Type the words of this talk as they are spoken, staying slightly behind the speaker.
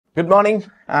Good morning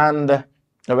and a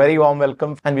very warm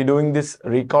welcome. And we're doing this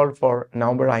recall for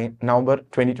November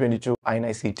 2022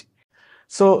 INI CET.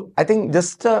 So I think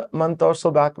just a month or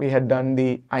so back, we had done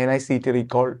the INI CET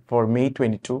recall for May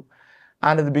 22.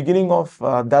 And at the beginning of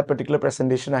that particular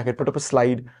presentation, I had put up a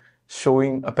slide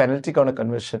showing a penalty corner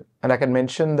conversion. And I can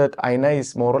mention that INI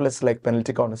is more or less like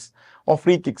penalty corners or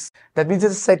free kicks. That means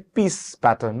it's a set piece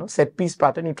pattern. No? Set piece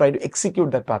pattern, you try to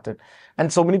execute that pattern.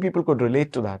 And so many people could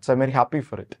relate to that. So I'm very happy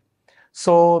for it.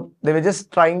 So they were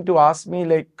just trying to ask me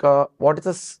like, what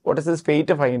is this fate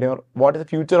of INA, or what is the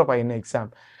future of INA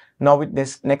exam? Now with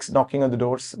this next knocking on the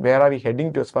doors, where are we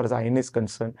heading to as far as INA is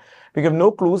concerned? We have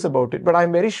no clues about it, but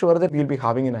I'm very sure that we'll be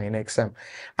having an INA exam.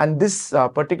 And this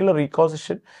particular recall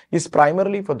session is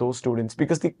primarily for those students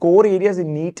because the core areas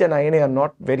in NEET and INA are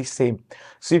not very same.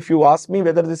 So if you ask me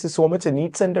whether this is so much a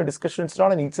NEET center discussion, it's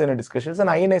not a NEET center discussion, it's an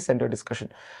INA center discussion.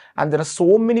 And there are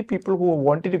so many people who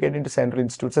wanted to get into central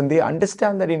institutes, and they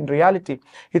understand that in reality,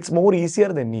 it's more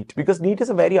easier than NEET because NEET is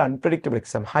a very unpredictable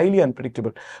exam, highly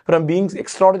unpredictable, from being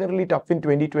extraordinarily tough in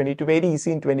 2020 to very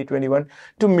easy in 2021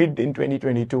 to mid in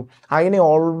 2022. INA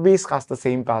always has the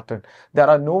same pattern. There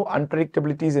are no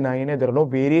unpredictabilities in INA. There are no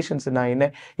variations in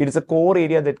INA. It is a core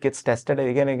area that gets tested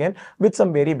again and again with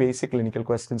some very basic clinical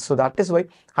questions. So that is why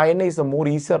INA is a more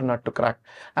easier nut to crack.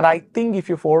 And I think if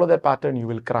you follow that pattern, you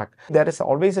will crack. There is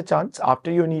always a chance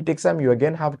after your NEET exam, you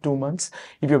again have 2 months.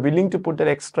 If you're willing to put that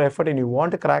extra effort and you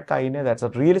want to crack INA, that's a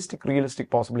realistic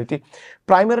possibility.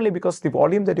 Primarily because the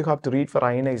volume that you have to read for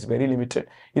INA is very limited.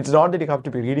 It's not that you have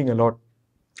to be reading a lot.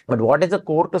 But what is the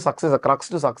core to success, the crux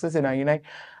to success in INI?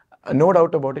 No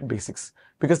doubt about it, basics.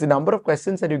 Because the number of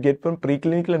questions that you get from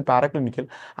preclinical and paraclinical,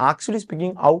 actually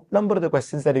speaking, outnumber the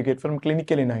questions that you get from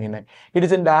clinical in INI. It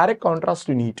is in direct contrast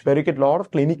to NEET, where you get a lot of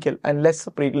clinical and less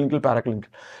preclinical, paraclinical.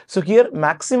 So here,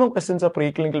 maximum questions are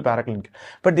preclinical, paraclinical,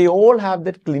 but they all have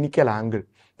that clinical angle.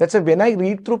 That's why when I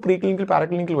read through preclinical,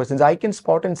 paraclinical questions, I can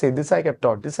spot and say, this I have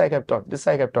taught, this I have taught, this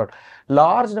I have taught.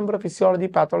 Large number of physiology,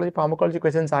 pathology, pharmacology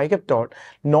questions I have taught,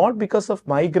 not because of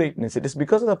my greatness. It is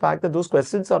because of the fact that those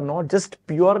questions are not just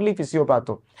purely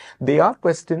physiopatho. They are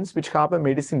questions which have a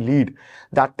medicine lead.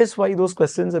 That is why those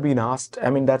questions have been asked.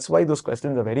 I mean, that's why those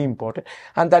questions are very important.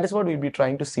 And that is what we'll be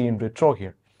trying to see in retro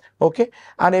here. Okay,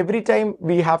 and every time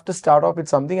we have to start off with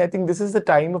something. I think this is the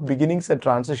time of beginnings and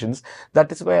transitions.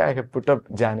 That is why I have put up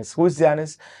Janus. Who is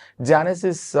Janus? Janus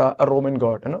is a Roman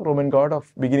god, Roman god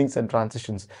of beginnings and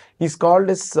transitions. He's called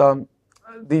as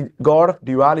the god of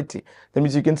duality. That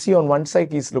means you can see on one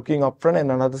side he's looking up front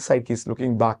and another side he's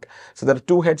looking back. So there are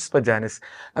two heads for Janus.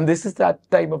 And this is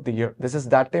that time of the year. This is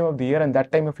that time of the year and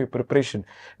that time of your preparation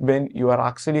when you are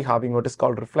actually having what is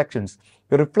called reflections.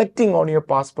 You're reflecting on your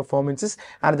past performances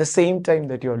and at the same time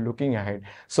that you're looking ahead.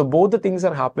 So both the things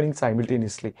are happening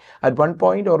simultaneously. At one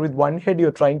point or with one head,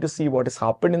 you're trying to see what has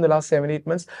happened in the last 7-8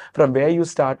 months from where you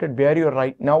started, where you're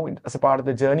right now as a part of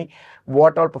the journey,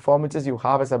 what all performances you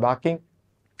have as a backing,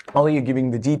 how are you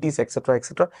giving the GTs, etc.,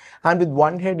 etc. And with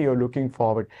one head, you're looking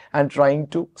forward and trying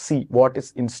to see what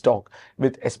is in stock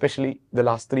with especially the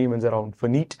last 3 months around for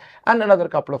NEET and another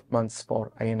couple of months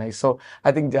for INI. So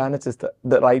I think Janus is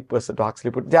the right person to actually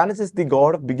put. Janus is the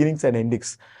god of beginnings and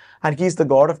endings, and he's the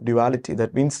god of duality.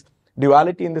 That means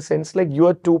duality in the sense like you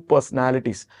are two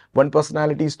personalities. One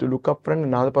personality is to look up front,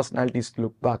 another personality is to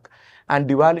look back. And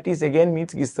dualities again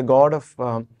means he's the god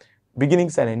of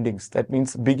beginnings and endings. That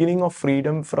means beginning of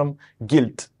freedom from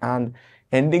guilt, and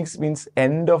endings means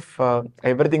end of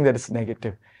everything that is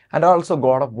negative. And also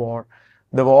god of war,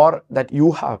 the war that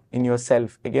you have in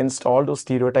yourself against all those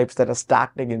stereotypes that are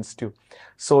stacked against you.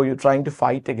 So you're trying to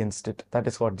fight against it. That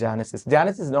is what Janus is.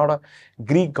 Janus is not a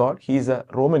Greek god, he is a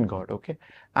Roman god, okay?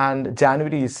 And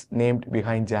January is named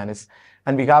behind Janus.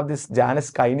 And we have this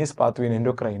Janus kinase pathway in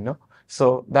endocrine, no?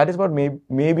 So that is what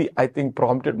maybe I think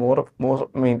prompted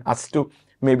us to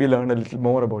maybe learn a little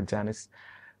more about Janus.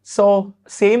 So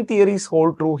same theories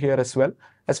hold true here as well.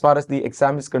 As far as the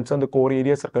exam is concerned, the core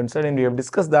areas are concerned, and we have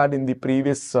discussed that in the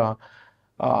previous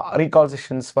recall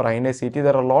sessions for INI CET.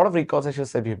 There are a lot of recall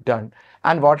sessions that we have done.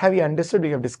 And what have we understood? We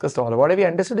have discussed all. What have we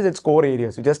understood is its core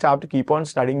areas. You just have to keep on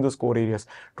studying those core areas.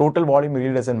 Total volume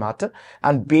really doesn't matter.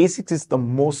 And basics is the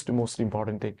most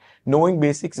important thing. Knowing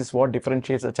basics is what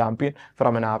differentiates a champion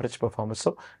from an average performer.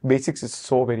 So basics is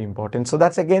so very important. So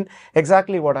that's again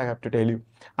exactly what I have to tell you.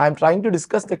 I'm trying to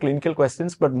discuss the clinical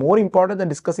questions, but more important than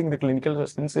discussing the clinical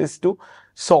questions is to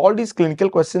solve these clinical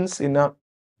questions in a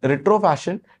retro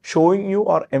fashion, showing you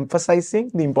or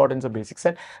emphasizing the importance of basics.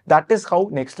 And that is how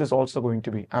next is also going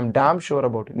to be. I'm damn sure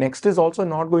about it. Next is also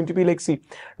not going to be like, see,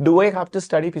 do I have to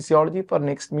study physiology for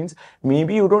next? Means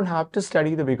maybe you don't have to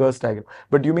study the Wiggers diagram,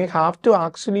 but you may have to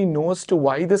actually know as to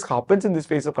why this happens in this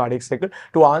phase of cardiac cycle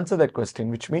to answer that question,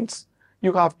 which means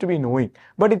you have to be knowing,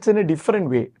 but it's in a different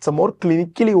way. It's a more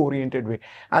clinically oriented way.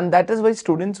 And that is why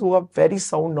students who have very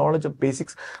sound knowledge of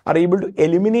basics are able to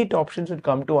eliminate options and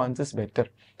come to answers better.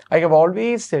 I have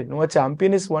always said, no, a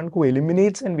champion is one who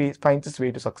eliminates and finds his way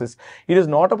to success. It is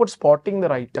not about spotting the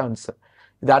right answer.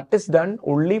 That is done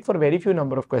only for very few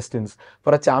number of questions.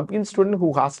 For a champion student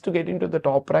who has to get into the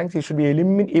top ranks, he should be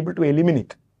able to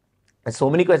eliminate. And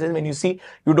so many questions when you see,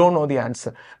 you don't know the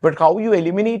answer. But how you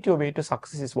eliminate your way to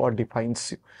success is what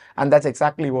defines you. And that's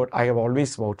exactly what I have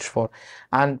always vouched for.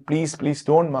 And please, please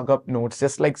don't mug up notes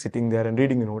just like sitting there and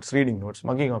reading notes,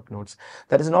 mugging up notes.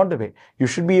 That is not the way. You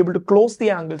should be able to close the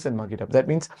angles and mug it up. That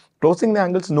means closing the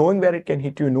angles, knowing where it can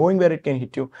hit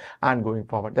you, and going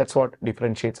forward. That's what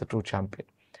differentiates a true champion.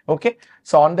 Okay.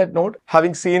 So on that note,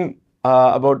 having seen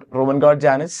about Roman God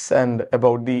Janus and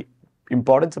about the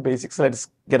importance of basics, let's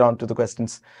get on to the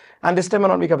questions. And this time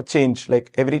around we have a change, like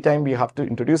every time we have to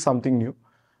introduce something new.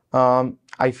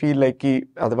 I feel like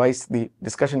otherwise the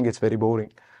discussion gets very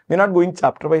boring. We're not going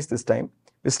chapter wise this time.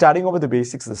 We're starting over the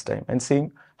basics this time and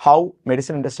seeing how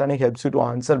medicine understanding helps you to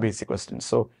answer basic questions.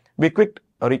 So be quick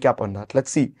recap on that.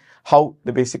 Let's see how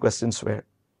the basic questions were.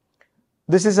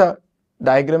 This is a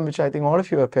diagram which I think all of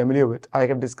you are familiar with. I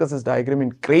have discussed this diagram in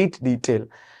great detail.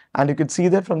 And you can see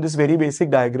that from this very basic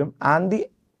diagram and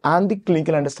the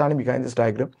clinical understanding behind this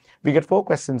diagram, we get 4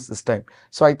 questions this time.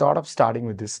 So I thought of starting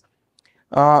with this.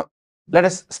 Let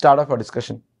us start off our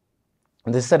discussion.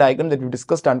 This is a diagram that we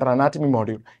discussed under anatomy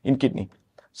module in kidney.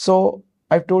 So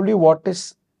I've told you what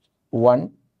is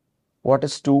 1, what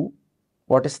is 2,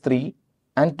 what is 3,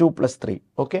 and 2 plus 3.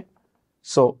 Okay.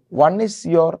 So 1 is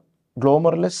your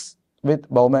glomerulus with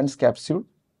Bowman's capsule.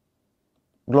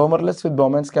 Glomerulus with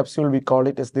Bowman's capsule, we call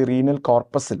it as the renal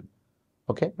corpuscle.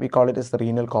 Okay, we call it as the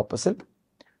renal corpuscle.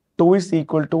 2 is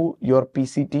equal to your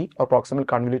PCT or proximal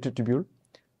convoluted tubule.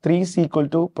 3 is equal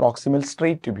to proximal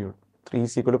straight tubule. 3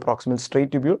 is equal to proximal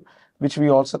straight tubule, which we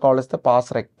also call as the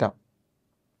pars recta.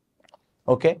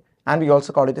 Okay, and we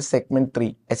also call it as segment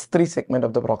 3, S3 segment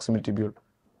of the proximal tubule.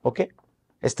 Okay,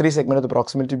 S3 segment of the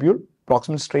proximal tubule,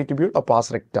 proximal straight tubule or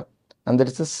pars recta, and that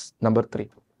is this number 3.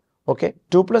 Okay,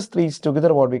 2 plus 3 is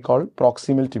together what we call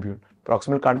proximal tubule.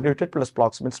 Proximal convoluted plus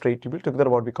proximal straight tubule, together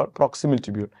what we call proximal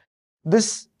tubule.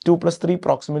 This 2 plus 3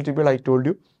 proximal tubule, I told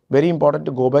you, very important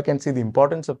to go back and see the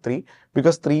importance of 3,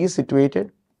 because 3 is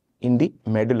situated in the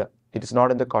medulla. It is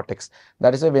not in the cortex.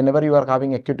 That is why whenever you are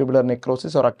having acute tubular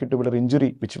necrosis or acute tubular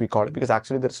injury, which we call it, because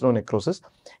actually there is no necrosis,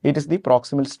 it is the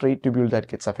proximal straight tubule that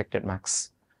gets affected max.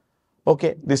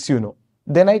 Okay, this you know.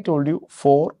 Then I told you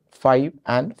 4, 5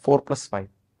 and 4 plus 5.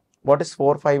 What is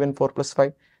 4, 5 and 4 plus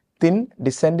 5? Thin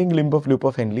descending limb of loop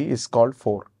of Henle is called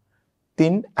 4.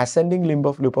 Thin ascending limb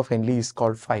of loop of Henle is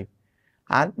called 5.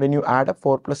 And when you add up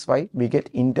 4 plus 5, we get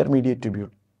intermediate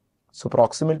tubule. So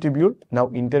proximal tubule, now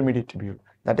intermediate tubule.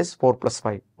 That is 4 plus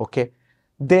 5. Okay.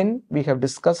 Then we have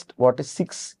discussed what is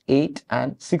 6, 8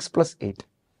 and 6 plus 8.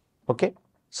 Okay.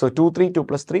 So 2, 3, 2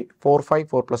 plus 3, 4, 5,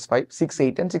 4 plus 5, 6,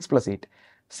 8 and 6 plus 8.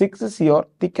 6 is your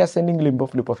thick ascending limb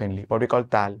of loop of Henle, what we call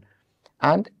TAL.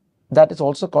 And that is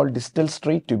also called distal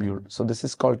straight tubule. So this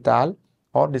is called TAL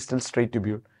or distal straight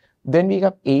tubule. Then we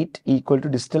have 8 equal to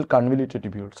distal convoluted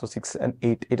tubule. So 6 and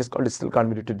 8, it is called distal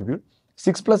convoluted tubule.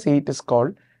 6 plus 8 is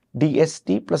called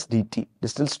DST plus DT,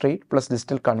 distal straight plus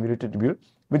distal convoluted tubule,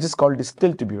 which is called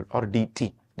distal tubule or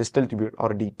DT, distal tubule or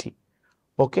DT.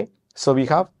 Okay, so we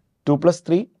have 2 plus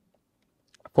 3,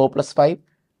 4 plus 5,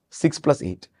 6 plus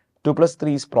 8. 2 plus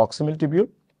 3 is proximal tubule.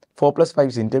 4 plus 5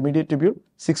 is intermediate tubule,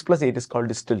 6 plus 8 is called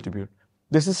distal tubule.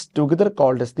 This is together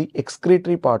called as the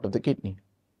excretory part of the kidney.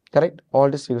 Correct? All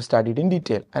this we have studied in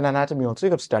detail, and anatomy also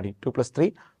you have studied. 2 plus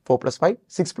 3, 4 plus 5,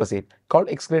 6 plus 8, called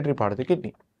excretory part of the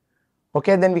kidney.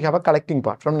 Okay, then we have a collecting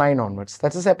part from 9 onwards.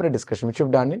 That's a separate discussion which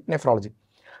you've done in nephrology.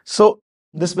 So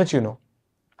this much you know.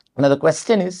 Now the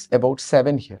question is about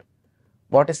 7 here.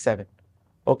 What is 7?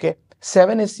 Okay,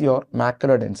 7 is your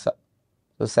macula densa.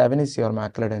 So 7 is your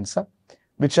macula densa,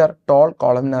 which are tall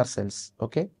columnar cells.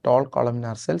 Okay, tall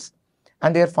columnar cells,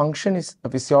 and their function is a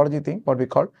physiology thing, what we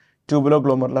call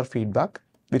tubuloglomerular feedback,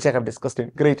 which I have discussed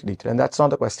in great detail, and that's not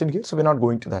the question here, so we're not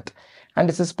going to that. And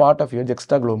this is part of your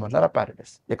juxtaglomerular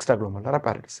apparatus. Juxtaglomerular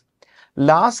apparatus.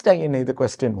 Last INA the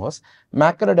question was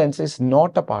macula densa is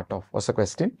not a part of, was the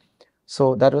question.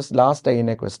 So that was last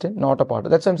INA question, not a part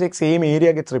of. That's why I'm saying same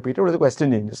area gets repeated, but the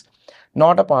question changes.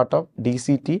 Not a part of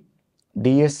DCT,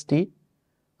 DST,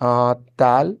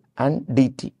 TAL and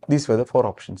DT. These were the four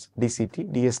options: DCT,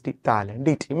 DST, TAL and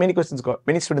DT.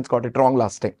 Many students got it wrong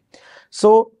last time.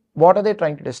 So what are they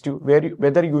trying to test you?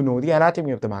 Whether you know the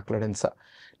anatomy of the macula densa.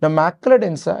 Now macula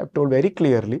densa, I've told very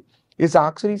clearly, is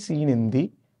actually seen in the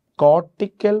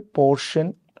cortical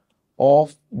portion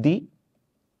of the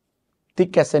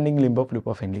thick ascending limb of loop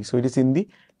of Henle. So it is in the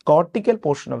cortical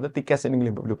portion of the thick ascending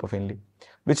limb of loop of Henle,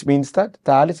 which means that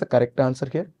TAL is a correct answer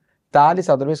here. TAL is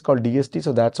otherwise called DST,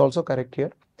 so that's also correct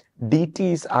here.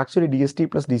 DT is actually DST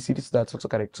plus DCT, so that's also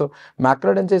correct. So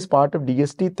macula densa is part of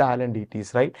DST, TAL and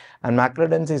DTs, right? And macula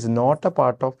densa is not a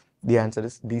part of, the answer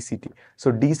is DCT.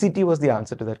 So DCT was the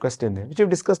answer to that question there, which we've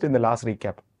discussed in the last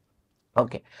recap.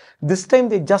 Okay, this time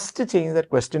they just changed that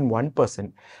question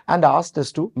 1% and asked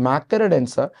us to macula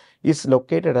densa is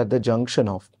located at the junction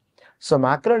of. So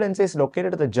macula densa is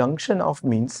located at the junction of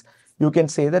means you can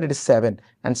say that it is 7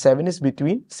 and 7 is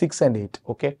between 6 and 8.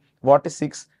 Okay, what is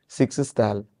 6? 6 is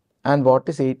TAL and what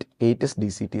is 8? 8 is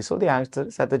DCT. So the answer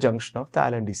is at the junction of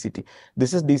TAL and DCT.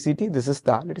 This is DCT, this is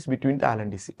TAL, it is between TAL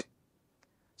and DCT.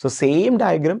 So same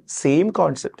diagram, same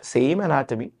concept, same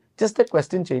anatomy, just the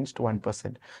question changed to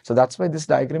 1%. So that's why this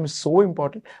diagram is so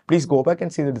important. Please go back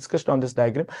and see the discussion on this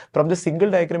diagram. From the single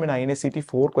diagram in INA-CET,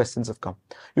 4 questions have come.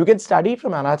 You can study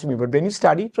from anatomy, but when you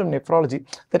study from nephrology,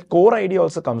 that core idea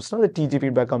also comes. The TG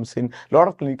feedback comes in, a lot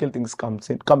of clinical things come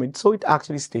in. So it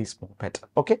actually stays more better.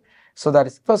 Okay. So that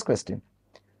is the first question.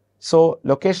 So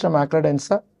location of macula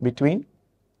densa between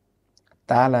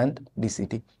TAL and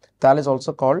DCT. TAL is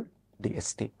also called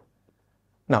DST.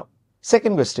 Now,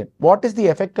 second question, what is the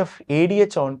effect of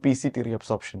ADH on PCT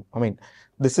reabsorption? I mean,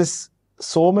 this is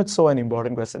so much so an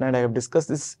important question and I have discussed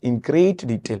this in great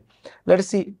detail. Let us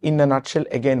see in a nutshell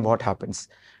again what happens.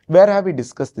 Where have we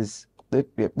discussed this?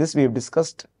 This we have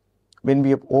discussed when we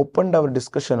have opened our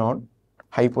discussion on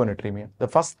hyponatremia. The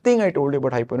first thing I told you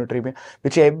about hyponatremia,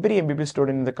 which every MBBS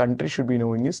student in the country should be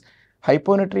knowing, is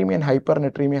hyponatremia and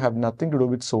hypernatremia have nothing to do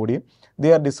with sodium.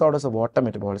 They are disorders of water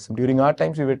metabolism. During our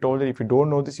times, we were told that if you don't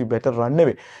know this, you better run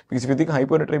away. Because if you think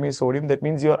hyponatremia is sodium, that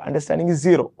means your understanding is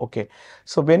zero. Okay.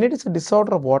 So when it is a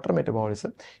disorder of water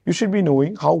metabolism, you should be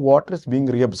knowing how water is being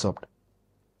reabsorbed.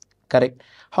 Correct?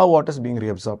 How water is being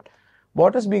reabsorbed.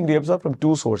 Water is being reabsorbed from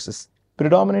two sources,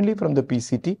 predominantly from the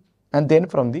PCT and then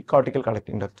from the cortical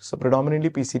collecting duct. So predominantly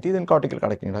PCT, then cortical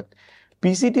collecting duct.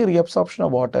 PCT reabsorption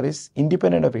of water is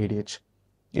independent of ADH.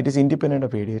 It is independent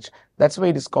of ADH. That's why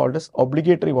it is called as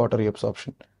obligatory water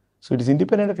reabsorption. So it is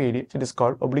independent of ADH. It is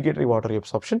called obligatory water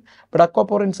reabsorption. But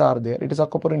aquaporins are there. It is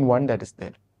aquaporin 1 that is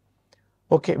there.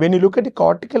 Okay, when you look at the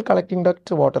cortical collecting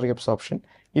duct water reabsorption,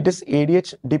 it is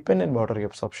ADH dependent water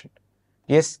reabsorption.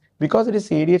 Yes, because it is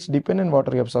ADH dependent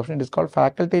water reabsorption, it is called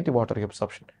facultative water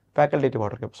reabsorption. Facultative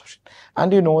water reabsorption.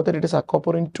 And you know that it is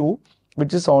aquaporin 2,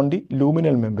 which is on the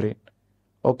luminal membrane.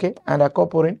 Okay, and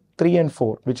aquaporin 3 and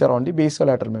 4, which are on the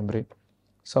basolateral membrane.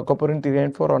 So aquaporin 3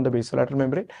 and 4 on the basolateral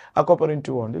membrane, aquaporin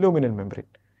 2 on the luminal membrane.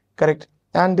 Correct.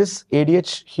 And this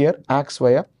ADH here acts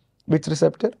via which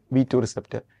receptor? V2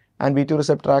 receptor. And V2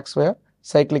 receptor acts via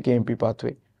cyclic AMP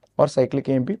pathway or cyclic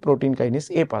AMP protein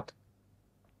kinase A pathway.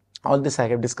 All this I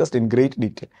have discussed in great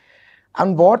detail.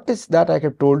 And what is that I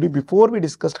have told you before we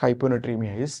discussed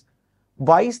hyponatremia is,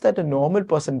 why is that a normal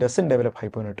person doesn't develop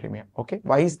hyponatremia? Okay,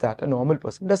 why is that a normal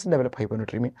person doesn't develop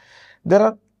hyponatremia? There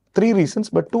are 3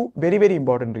 reasons, but 2 very, very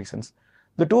important reasons.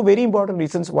 The 2 very important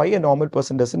reasons why a normal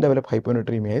person doesn't develop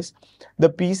hyponatremia is the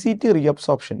PCT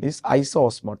reabsorption is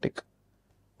isoosmotic.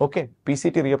 Okay,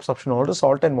 PCT reabsorption, although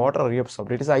salt and water are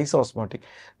reabsorbed, it is isoosmotic.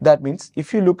 That means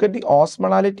if you look at the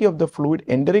osmolality of the fluid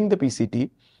entering the PCT,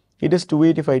 it is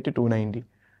 285 to 290.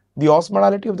 The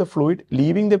osmolality of the fluid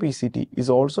leaving the PCT is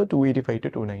also 285 to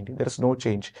 290. There is no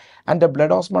change. And the blood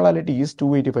osmolality is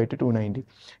 285 to 290.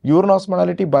 Urine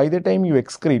osmolality by the time you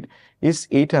excrete is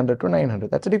 800 to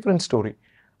 900. That's a different story.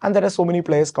 And there are so many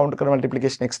players, counter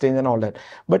multiplication, exchange and all that.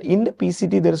 But in the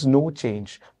PCT, there is no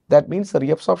change. That means the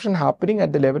reabsorption happening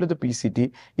at the level of the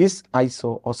PCT is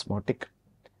isoosmotic.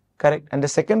 Correct. And the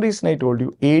second reason I told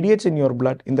you, ADH in your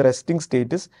blood in the resting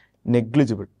state is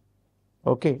negligible.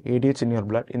 Okay, ADH in your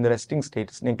blood in the resting state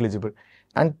is negligible.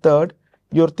 And third,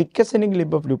 your thick ascending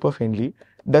limb of loop of Henle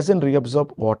doesn't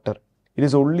reabsorb water. It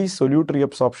is only solute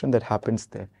reabsorption that happens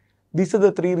there. These are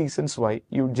the 3 reasons why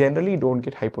you generally don't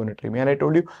get hyponatremia. And I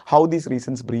told you how these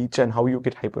reasons breach and how you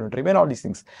get hyponatremia and all these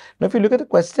things. Now, if you look at the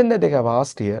question that they have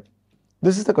asked here,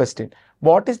 this is the question.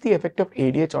 What is the effect of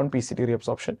ADH on PCT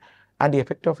reabsorption? And the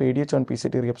effect of ADH on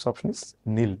PCT reabsorption is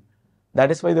nil.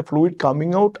 That is why the fluid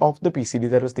coming out of the PCT,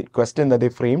 that was the question that they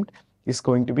framed, is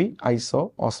going to be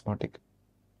isoosmotic.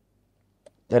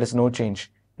 There is no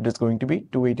change. It is going to be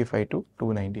 285 to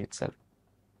 290 itself.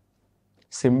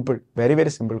 Simple, very, very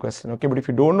simple question. Okay, but if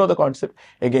you don't know the concept,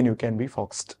 again, you can be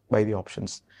foxed by the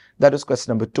options. That was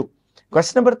question number 2.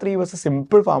 Question number 3 was a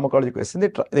simple pharmacology question.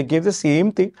 They gave the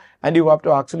same thing and you have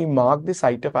to actually mark the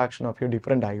site of action of your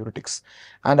different diuretics.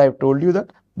 And I've told you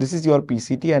that this is your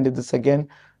PCT, and this again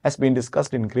has been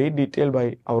discussed in great detail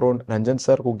by our own Ranjan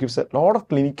sir, who gives a lot of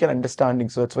clinical understanding.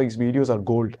 So that's why his videos are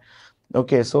gold.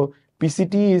 Okay, so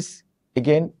PCT is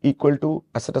again equal to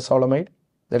acetazolamide.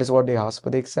 That is what they asked for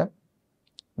the exam.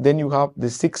 Then you have the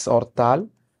 6 or THAL,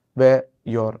 where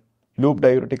your loop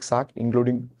diuretics act,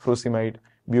 including furosemide,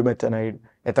 bumetanide,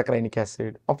 ethacrynic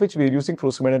acid, of which we are using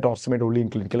furosemide and torsemide only in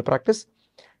clinical practice.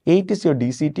 8 is your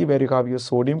DCT, where you have your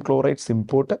sodium chloride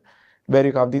symporter, where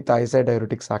you have the thiazide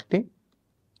diuretics acting,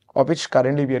 of which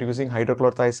currently we are using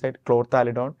hydrochlorothiazide,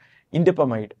 chlorthalidone,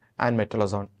 indapamide, and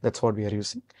metalazone. That's what we are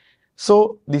using.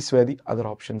 So these were the other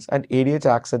options, and ADH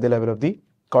acts at the level of the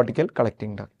cortical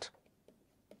collecting duct.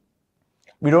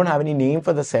 We don't have any name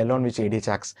for the cell on which ADH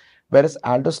acts. Whereas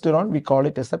aldosterone, we call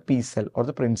it as the P cell or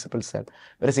the principal cell.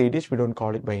 Whereas ADH, we don't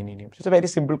call it by any name. So it's a very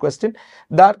simple question.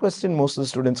 That question, most of the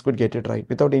students could get it right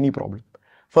without any problem.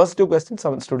 First 2 questions,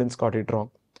 some students got it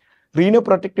wrong.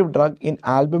 Rhinoprotective drug in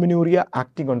albuminuria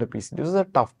acting on the PC. This is a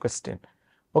tough question.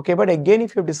 Okay, but again,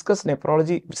 if you've discussed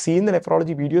nephrology, seen the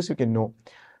nephrology videos, you can know.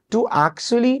 To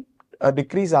actually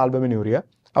decrease albuminuria,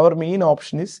 our main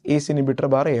option is ACE inhibitor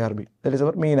bar ARB. That is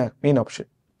our main option.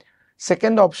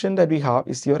 Second option that we have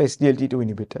is your SGLT2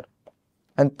 inhibitor.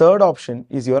 And third option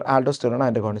is your aldosterone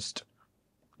antagonist.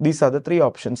 These are the 3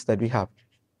 options that we have.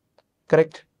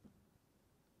 Correct?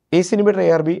 ACE inhibitor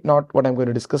ARB, not what I'm going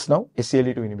to discuss now.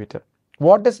 SGLT2 inhibitor.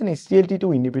 What does an SGLT2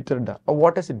 inhibitor do? Or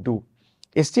what does it do?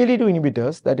 SGLT2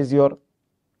 inhibitors, that is your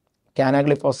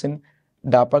canagliflozin,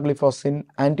 dapagliflozin,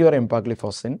 and your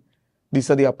empagliflozin.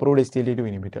 These are the approved SGLT2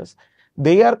 inhibitors.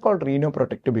 They are called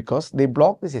rhinoprotective because they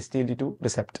block this SGLT2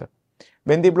 receptor.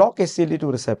 When they block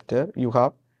SGLT2 receptor, you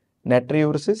have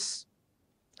natriuresis.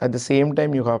 At the same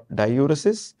time, you have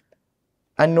diuresis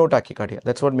and no tachycardia.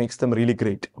 That's what makes them really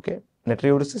great. Okay,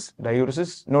 natriuresis,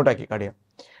 diuresis, no tachycardia.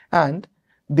 And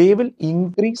they will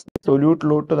increase the solute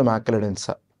load to the macula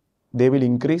densa. They will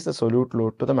increase the solute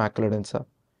load to the macula densa.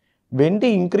 When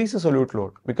they increase the solute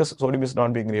load, because sodium is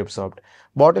not being reabsorbed,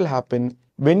 what will happen?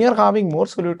 When you are having more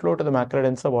solute load to the macula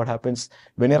densa, what happens?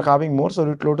 When you are having more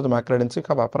solute load to the macula densa, you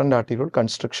have afferent arteriole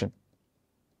constriction.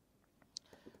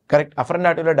 Correct? Afferent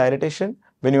arteriole dilatation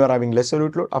when you are having less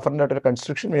solute load, afferent arteriole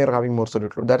constriction when you are having more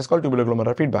solute load. That is called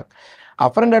tubular-glomerular feedback.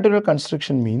 Afferent arteriole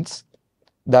constriction means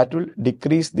that will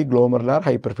decrease the glomerular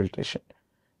hyperfiltration.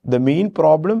 The main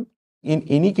problem in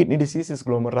any kidney disease is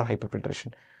glomerular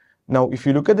hyperfiltration. Now, if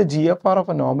you look at the GFR of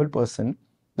a normal person,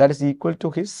 that is equal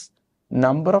to his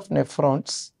number of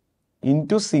nephrons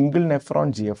into single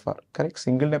nephron GFR, correct?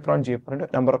 Single nephron GFR into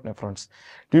number of nephrons.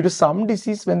 Due to some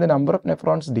disease, when the number of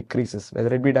nephrons decreases,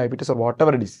 whether it be diabetes or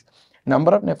whatever it is,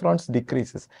 number of nephrons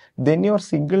decreases, then your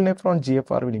single nephron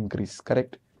GFR will increase,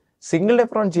 correct? Single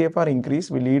nephron GFR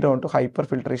increase will lead on to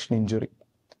hyperfiltration injury.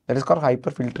 That is called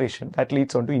hyperfiltration. That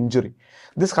leads on to injury.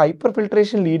 This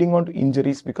hyperfiltration leading on to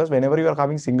injuries because whenever you are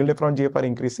having single nephron GFR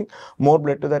increasing, more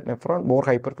blood to that nephron, more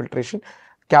hyperfiltration,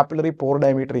 capillary pore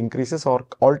diameter increases or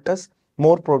alters,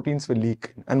 more proteins will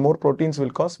leak, and more proteins will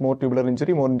cause more tubular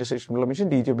injury, more interstitial inflammation,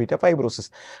 TGF-beta fibrosis.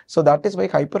 So that is why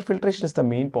hyperfiltration is the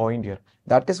main point here.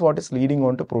 That is what is leading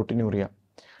on to proteinuria.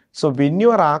 So when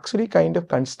you are actually kind of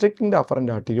constricting the afferent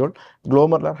arteriole,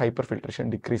 glomerular hyperfiltration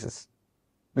decreases,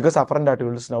 because afferent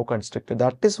arteriole is now constricted.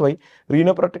 That is why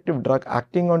rhinoprotective drug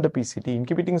acting on the PCT,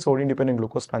 inhibiting sodium dependent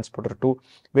glucose transporter 2,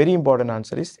 very important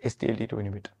answer is SGLT2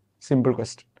 inhibitor. Simple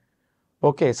question.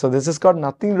 Okay, so this has got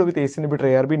nothing to do with ACE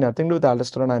inhibitor ARB, nothing to do with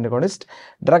aldosterone antagonist.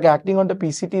 Drug acting on the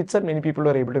PCT itself, many people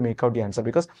are able to make out the answer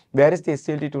because where is the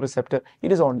SGLT2 receptor?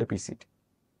 It is on the PCT.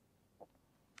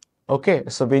 Okay,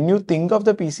 so when you think of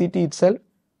the PCT itself,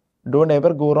 don't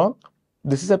ever go wrong.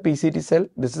 This is a PCT cell,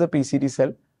 this is a PCT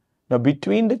cell. Now,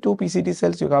 between the 2 PCT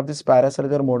cells, you have this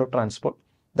paracellular mode of transport.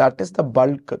 That is the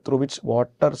bulk through which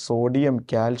water, sodium,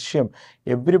 calcium,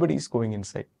 everybody is going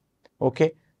inside.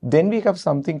 Okay. Then we have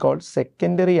something called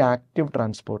secondary active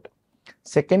transport.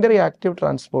 Secondary active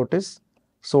transport is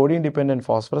sodium dependent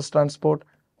phosphorus transport,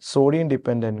 sodium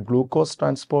dependent glucose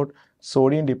transport,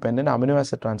 sodium dependent amino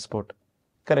acid transport.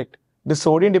 Correct. The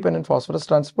sodium dependent phosphorus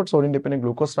transport, sodium dependent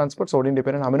glucose transport, sodium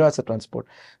dependent amino acid transport.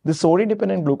 The sodium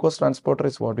dependent glucose transporter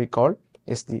is what we call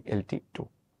SGLT2.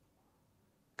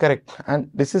 Correct. And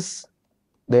this is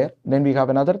there. Then we have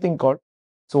another thing called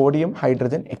sodium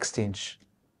hydrogen exchange.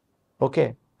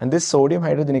 Okay, and this sodium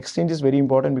hydrogen exchange is very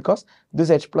important because this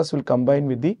H plus will combine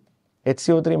with the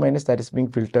HCO3 minus that is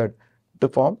being filtered to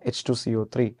form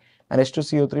H2CO3, and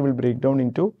H2CO3 will break down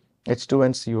into H2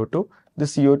 and CO2.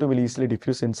 This CO2 will easily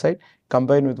diffuse inside,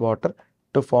 combine with water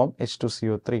to form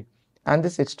H2CO3, and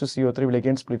this H2CO3 will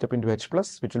again split up into H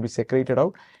plus, which will be secreted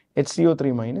out,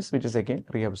 HCO3 minus, which is again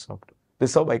reabsorbed.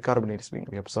 This is how bicarbonate is being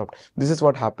reabsorbed. This is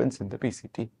what happens in the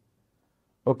PCT.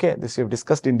 Okay, this we have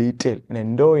discussed in detail in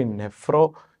endo, in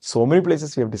nephro, so many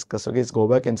places we have discussed. Okay, let's go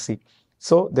back and see.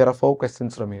 So there are 4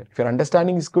 questions from here. If your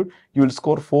understanding is good, you will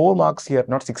score 4 marks here,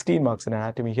 not 16 marks in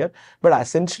anatomy here, but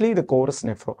essentially the core is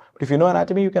nephro. But if you know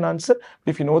anatomy, you can answer.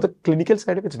 But if you know the clinical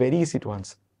side of it, it's very easy to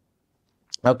answer.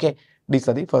 Okay, these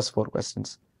are the first 4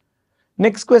 questions.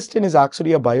 Next question is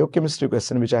actually a biochemistry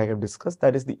question which I have discussed,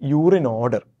 that is the urine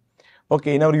order.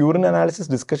 Okay, in our urine analysis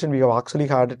discussion, we have actually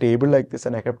had a table like this,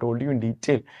 and I have told you in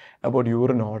detail about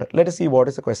urine order. Let us see what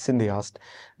is the question they asked.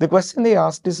 The question they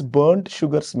asked is burnt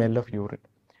sugar smell of urine.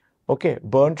 Okay,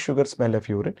 burnt sugar smell of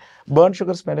urine. Burnt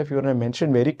sugar smell of urine, I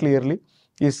mentioned very clearly,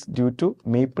 is due to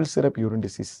maple syrup urine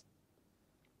disease.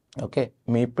 Okay,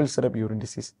 maple syrup urine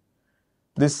disease.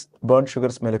 This burnt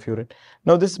sugar smell of urine.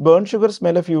 Now, this burnt sugar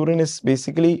smell of urine is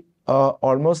basically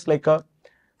almost like a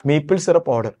maple syrup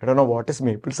order. I don't know what is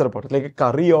maple syrup order, like a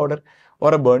curry order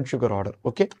or a burnt sugar order.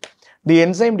 Okay, the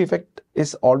enzyme defect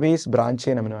is always branch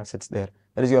chain amino acids there.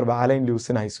 That is your valine,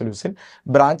 leucine, isoleucine.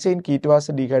 Branch chain keto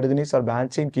acid dehydrogenase or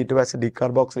branch chain keto acid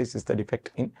decarboxylase is the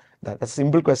defect in that. That's a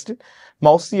simple question.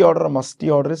 Mousy order or musty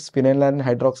order is phenylalanine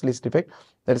hydroxylase defect.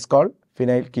 That is called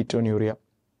phenylketonuria,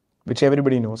 which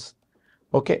everybody knows.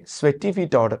 Okay, sweaty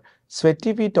feet order.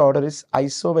 Sweaty feet order is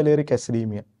isovaleric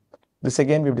acidemia. This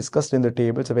again we've discussed in the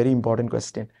table. It's a very important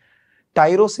question.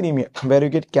 Tyrosinemia, where you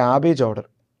get cabbage order.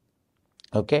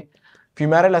 Okay.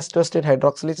 Fumarate acetate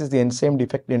hydroxylase is the enzyme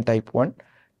defect in type 1.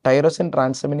 Tyrosine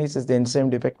transaminase is the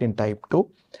enzyme defect in type 2.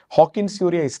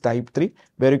 Hawkinsuria is type 3,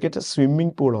 where you get a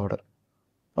swimming pool order.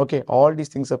 Okay. All these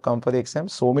things have come for the exam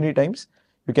so many times.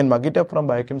 You can mug it up from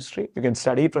biochemistry. You can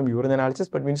study it from urine analysis.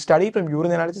 But when you study from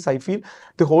urine analysis, I feel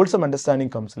the wholesome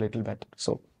understanding comes a little better.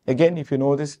 So again, if you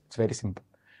know this, it's very simple.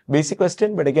 Basic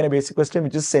question, but again a basic question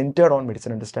which is centered on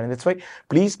medicine understanding. That's why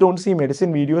please don't see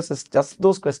medicine videos as just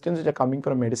those questions which are coming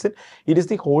from medicine. It is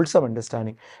the wholesome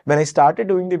understanding. When I started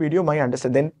doing the video, my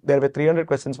understanding, then there were 300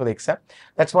 questions for the exam.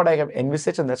 That's what I have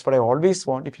envisaged, and that's what I always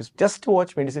want. If you just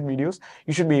watch medicine videos,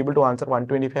 you should be able to answer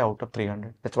 125 out of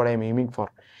 300. That's what I am aiming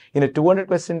for. In a 200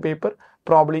 question paper,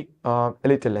 probably a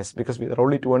little less, because there are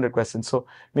only 200 questions. So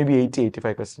maybe 80,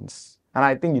 85 questions. And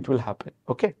I think it will happen.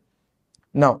 Okay.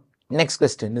 Now, next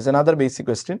question is another basic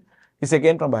question. It's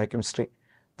again from biochemistry.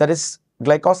 That is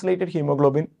glycosylated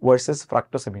hemoglobin versus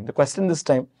fructosamine. The question this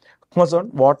time was on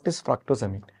what is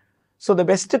fructosamine. So the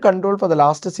best control for the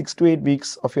last 6 to 8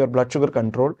 weeks of your blood sugar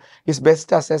control is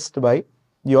best assessed by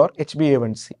your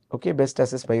HbA1c. Okay, best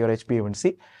assessed by your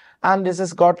HbA1c. And this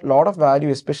has got a lot of value,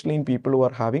 especially in people who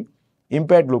are having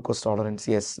impaired glucose tolerance.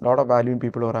 Yes, a lot of value in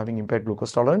people who are having impaired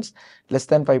glucose tolerance. Less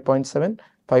than 5.7,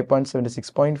 5.7 to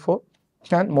 6.4.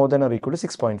 And more than or equal to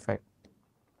 6.5.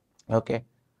 Okay,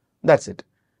 that's it.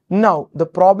 Now, the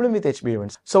problem with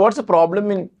HbA1c. So, what's the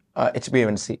problem in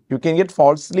HbA1c? You can get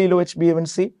falsely low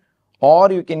HbA1c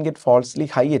or you can get falsely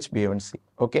high HbA1c.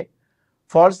 Okay,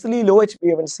 falsely low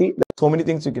HbA1c, there are so many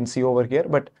things you can see over here,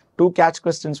 but 2 catch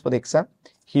questions for the exam.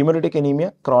 Hemolytic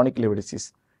anemia, chronic liver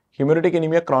disease. Hemolytic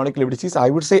anemia, chronic liver disease.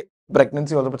 I would say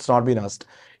pregnancy also, but it's not been asked.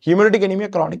 Hemolytic anemia,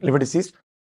 chronic liver disease.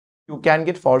 You can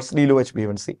get falsely low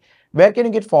HbA1c. Where can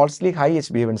you get falsely high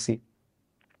HbA1c?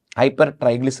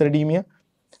 Hypertriglyceridemia,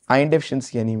 iron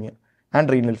deficiency anemia, and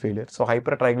renal failure. So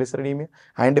hypertriglyceridemia,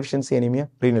 iron deficiency anemia,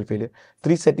 renal failure.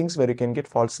 3 settings where you can get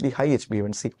falsely high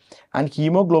HbA1c. And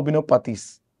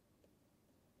hemoglobinopathies.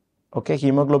 Okay,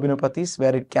 hemoglobinopathies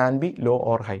where it can be low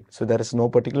or high. So there is no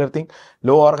particular thing.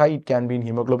 Low or high, it can be in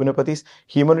hemoglobinopathies.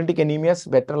 Hemolytic anemia is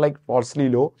better like falsely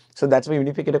low. So that's why even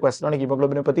if you get a question on a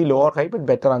hemoglobinopathy, low or high, but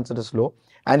better answer is low.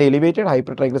 And elevated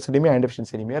hypertriglyceridemia, iron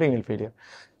deficiency anemia, renal failure.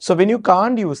 So when you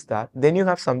can't use that, then you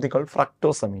have something called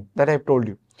fructosamine that I have told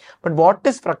you. But what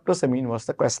is fructosamine was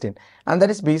the question. And that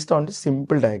is based on the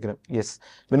simple diagram. Yes,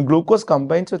 when glucose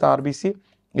combines with RBC,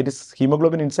 it is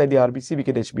hemoglobin inside the RBC, we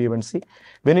get HbA1c.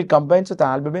 When it combines with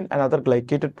albumin and other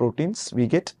glycated proteins, we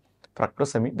get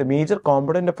fructosamine. The major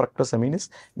component of fructosamine is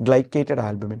glycated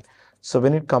albumin. So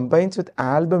when it combines with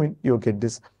albumin, you get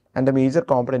this. And the major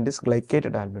component is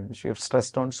glycated albumin, which we have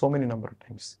stressed on so many number of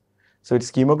times. So it's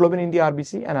hemoglobin in the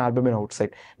RBC and albumin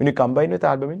outside. When you combine with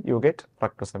albumin, you get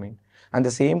fructosamine. And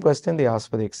the same question they ask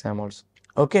for the exam also.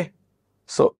 Okay.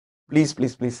 So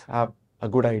please have a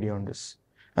good idea on this.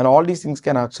 And all these things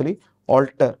can actually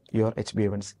alter your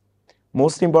HbA1c.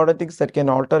 Most important things that can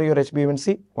alter your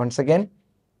HbA1c, once again,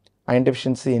 iron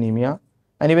deficiency anemia,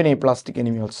 and even aplastic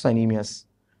anemia, also anemias.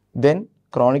 Then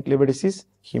chronic liver disease,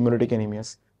 hemolytic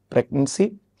anemias,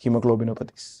 pregnancy,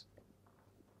 hemoglobinopathies.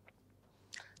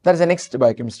 That is the next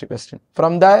biochemistry question.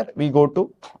 From there, we go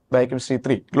to biochemistry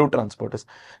 3, GLUT transporters.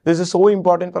 This is so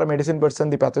important for a medicine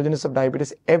person, the pathogenesis of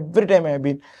diabetes. Every time I have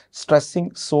been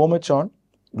stressing so much on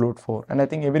GLUT4. And I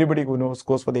think everybody who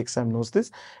goes for the exam knows this.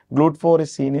 GLUT4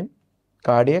 is seen in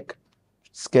cardiac,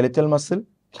 skeletal muscle,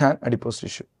 and adipose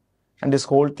tissue. And this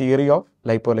whole theory of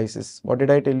lipolysis. What did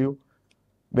I tell you?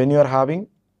 When you are having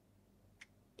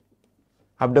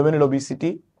abdominal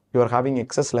obesity, you are having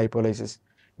excess lipolysis,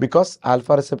 because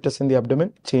alpha receptors in the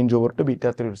abdomen change over to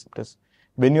beta 3 receptors.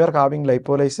 When you are having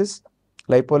lipolysis,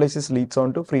 lipolysis leads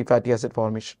on to free fatty acid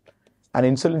formation. And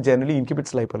insulin generally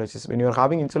inhibits lipolysis. When you are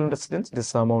having insulin resistance, it is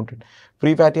surmounted.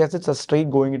 Free fatty acids are straight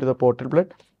going into the portal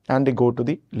blood and they go to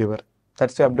the liver.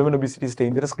 That's why abdominal obesity is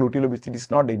dangerous, gluteal obesity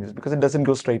is not dangerous, because it doesn't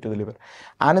go straight to the liver.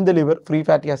 And in the liver, free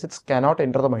fatty acids cannot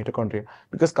enter the mitochondria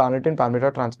because carnitine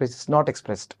palmitoid transferase is not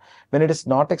expressed. When it is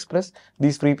not expressed,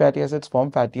 these free fatty acids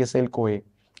form fatty acyl-CoA,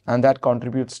 and that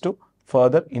contributes to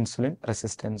further insulin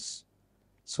resistance.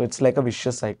 So it's like a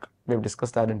vicious cycle. We have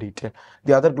discussed that in detail.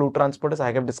 The other GLUT transporters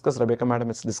I have discussed, Rebecca madam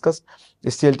has discussed.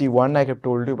 SGLT1 I have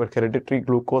told you about hereditary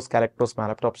glucose galactose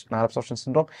malabsorption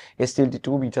syndrome.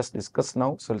 SGLT2 we just discussed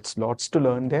now. So it's lots to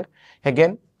learn there.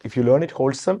 Again, if you learn it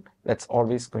wholesome, that's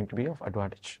always going to be of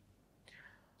advantage.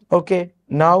 Okay,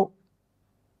 now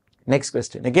next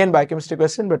question. Again biochemistry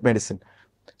question, but medicine.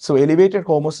 So elevated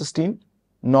homocysteine,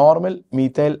 normal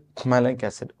methyl malonic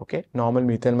acid. Okay, normal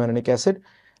methyl malonic acid,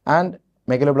 and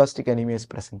megaloblastic anemia is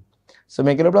present. So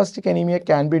megaloblastic anemia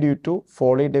can be due to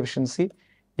folate deficiency.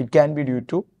 It can be due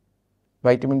to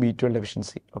vitamin B12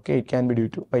 deficiency. Okay, it can be due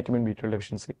to vitamin B12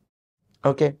 deficiency.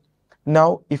 Okay,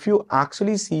 now if you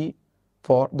actually see,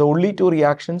 for the only two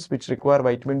reactions which require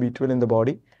vitamin B12 in the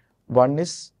body, one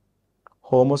is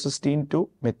homocysteine to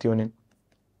methionine.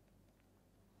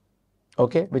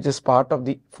 Okay, which is part of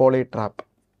the folate trap.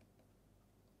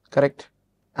 Correct?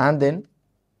 And then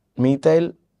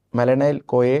methyl malonyl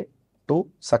CoA to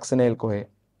succinyl CoA.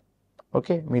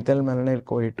 Okay, methyl malonyl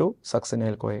CoA to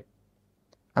succinyl CoA.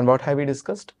 And what have we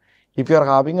discussed? If you are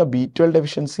having a B12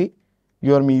 deficiency,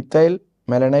 your methyl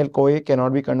malonyl CoA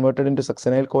cannot be converted into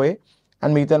succinyl CoA,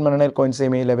 and methyl malonyl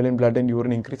coenzyme A level in blood and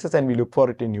urine increases, and we look for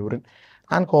it in urine.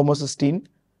 And homocysteine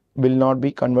will not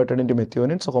be converted into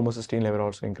methionine, so homocysteine level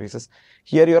also increases.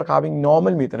 Here you are having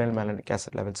normal methyl malonic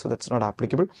acid level, so that's not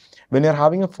applicable. When you are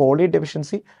having a folate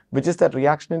deficiency, which is that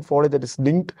reaction in folate that is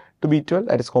linked to B12,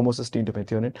 that is homocysteine to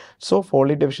methionine. So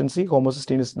folate deficiency,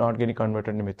 homocysteine is not getting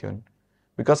converted into methionine,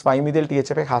 because 5-methyl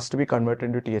THFA has to be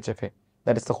converted into THFA.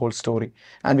 That is the whole story,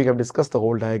 and we have discussed the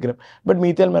whole diagram. But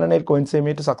methyl malonyl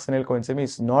coenzyme A to succinyl coenzyme A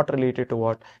is not related to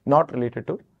what? Not related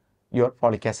to your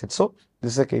folic acid. So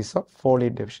this is a case of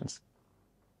folate deficiency.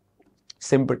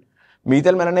 Simple.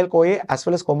 Methyl malonyl CoA as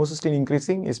well as homocysteine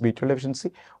increasing is B12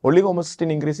 deficiency. Only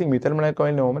homocysteine increasing, methyl malonyl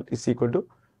CoA normal is equal to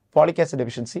folic acid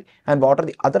deficiency. And what are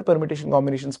the other permutation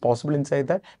combinations possible inside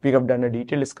that? We have done a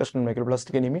detailed discussion on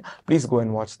megaloblastic anemia. Please go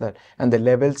and watch that. And the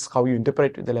levels, how you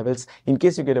interpret the levels in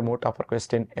case you get a more tougher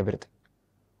question, everything.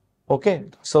 Okay,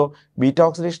 so beta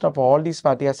oxidation of all these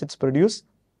fatty acids produce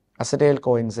acetyl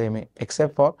coenzyme A,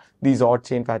 except for these odd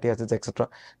chain fatty acids, etc.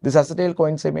 This acetyl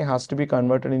coenzyme A has to be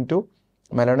converted into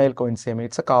malonyl coenzyme A.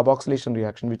 It's a carboxylation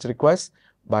reaction which requires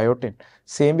biotin.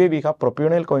 Same way we have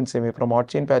propionyl coenzyme A from odd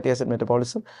chain fatty acid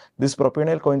metabolism. This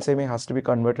propionyl coenzyme A has to be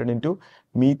converted into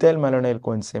methyl malonyl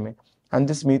coenzyme A. And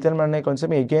this methyl malonyl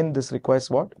coenzyme A, again this requires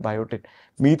what? Biotin.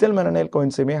 Methyl malonyl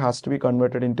coenzyme A has to be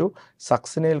converted into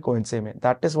succinyl coenzyme A.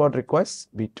 That is what requires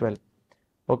B12.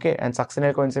 Okay, and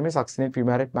succinyl coenzyme is succinyl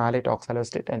fumarate, malate,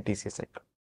 oxaloacetate, and TCA cycle.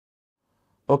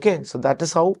 Okay, so that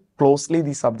is how closely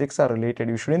these subjects are related.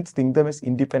 You shouldn't think them as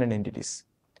independent entities.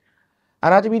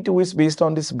 Anatomy 2 is based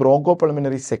on this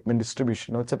bronchopulmonary segment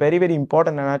distribution. Now, it's a very, very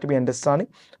important anatomy understanding,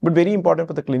 but very important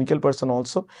for the clinical person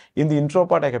also. In the intro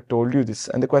part, I have told you this,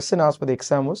 and the question asked for the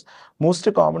exam was, most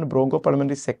common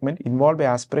bronchopulmonary segment involved by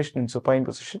aspiration in supine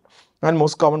position, and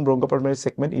most common bronchopulmonary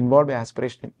segment involved by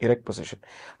aspiration in erect position.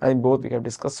 And in both we have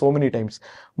discussed so many times.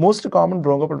 Most common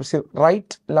bronchopulmonary,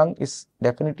 right lung is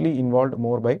definitely involved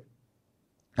more by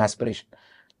aspiration,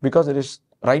 because it is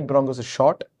right bronchus is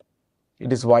short,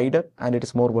 it is wider, and it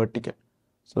is more vertical.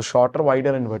 So shorter,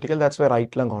 wider, and vertical. That's why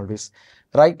right lung always.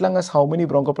 Right lung has how many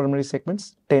bronchopulmonary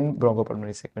segments? 10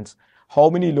 bronchopulmonary segments.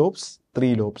 How many lobes?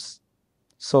 3 lobes.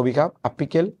 So we have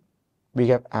apical, we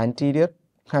have anterior,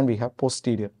 and we have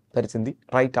posterior, that is in the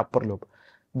right upper lobe.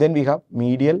 Then we have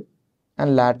medial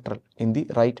and lateral in the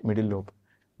right middle lobe.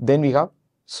 Then we have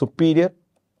superior,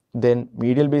 then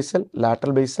medial basal,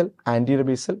 lateral basal, anterior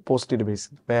basal, posterior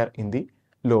basal, where in the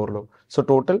lower lobe. So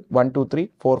total 1, 2,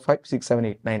 3, 4, 5, 6, 7,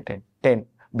 8, 9, 10, 10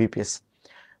 BPS.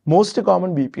 Most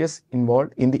common BPS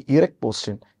involved in the erect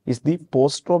position is the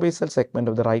postrobasal segment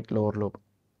of the right lower lobe.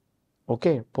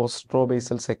 Okay,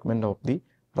 postrobasal segment of the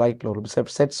right lower lobe. I've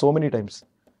said so many times,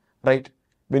 right?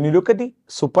 When you look at the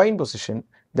supine position,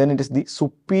 then it is the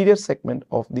superior segment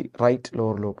of the right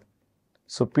lower lobe.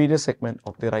 Superior segment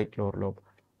of the right lower lobe,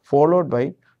 followed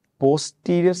by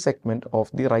posterior segment of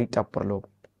the right upper lobe.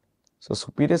 So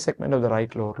superior segment of the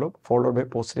right lower lobe followed by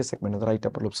posterior segment of the right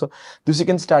upper lobe. So this you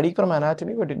can study from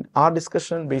anatomy, but in our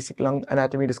discussion, basic lung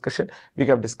anatomy discussion, we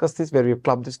have discussed this where we have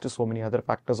clubbed this to so many other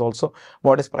factors also.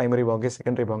 What is primary bronchi,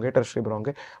 secondary bronchi, tertiary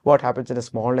bronchi, what happens in a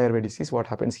small airway disease, what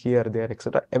happens here, there,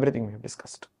 etc. Everything we have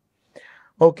discussed.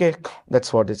 Okay,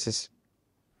 that's what this is.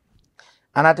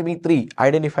 Anatomy 3,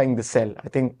 identifying the cell. I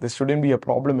think this shouldn't be a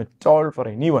problem at all for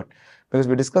anyone because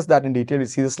we discussed that in detail. We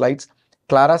see the slides.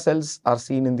 Clara cells are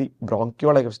seen in the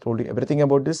bronchiole. I have told you everything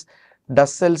about this.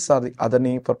 Dust cells are the other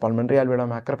name for pulmonary alveolar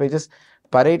macrophages.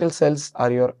 Parietal cells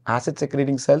are your acid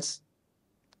secreting cells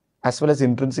as well as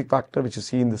intrinsic factor which you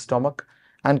see in the stomach,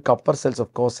 and Kupffer cells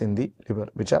of course in the liver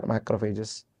which are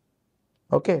macrophages.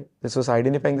 Okay, this was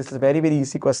identifying. This is a very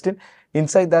easy question.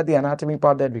 Inside that, the anatomy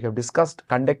part that we have discussed,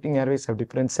 conducting airways have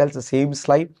different cells, the same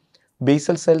slide.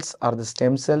 Basal cells are the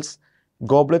stem cells.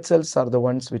 Goblet cells are the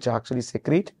ones which actually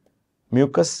secrete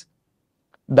mucus.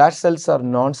 Dash cells are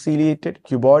non-ciliated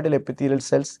cuboidal epithelial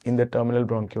cells in the terminal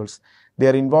bronchioles. They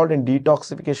are involved in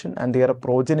detoxification and they are a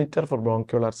progenitor for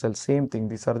bronchiolar cells. Same thing,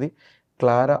 these are the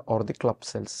Clara or the club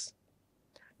cells.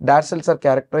 Dash cells are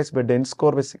characterized by dense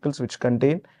core vesicles which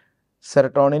contain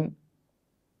serotonin,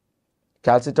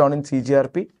 calcitonin,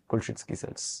 CGRP, Kulczycki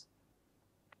cells.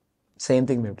 Same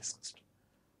thing we have discussed.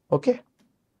 Okay.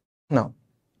 Now,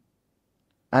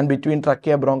 and between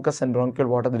trachea, bronchus and bronchiole,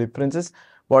 what are the differences?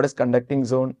 What is conducting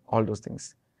zone? All those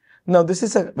things. Now, this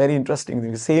is a very interesting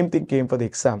thing. The same thing came for the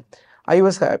exam. I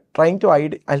was trying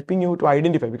to helping you to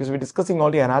identify because we're discussing all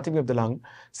the anatomy of the lung,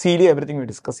 cilia, everything we're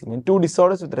discussing, and two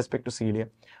disorders with respect to cilia.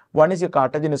 One is your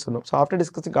cartilaginous syndrome. So after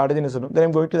discussing cartilaginous syndrome, then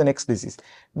I'm going to the next disease.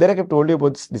 There I have told you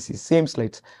about this disease. Same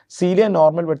slides. Cilia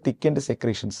normal but thickened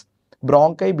secretions.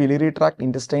 Bronchi, biliary tract,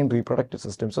 intestine, reproductive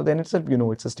system. So then itself you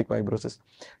know it's cystic fibrosis.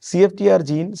 CFTR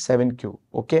gene 7q.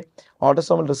 Okay.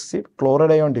 Autosomal recessive,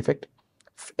 chloride defect,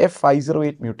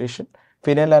 F508 mutation.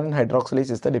 Phenylalanine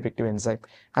hydroxylase is the defective enzyme,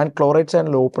 and chloride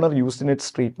channel opener used in its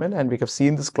treatment, and we have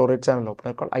seen this chloride channel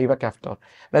opener called ivacaftor.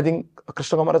 I think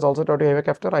Krishna Kumar has also taught you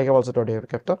ivacaftor. I have also taught you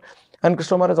ivacaftor, and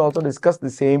Krishna Kumar has also discussed the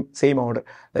same order,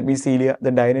 that means cilia,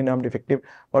 then dianenom defective,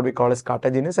 what we call as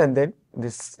cartilaginous, and then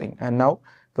this thing. And now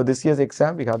for this year's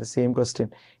exam we have the same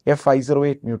question,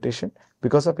 F508 mutation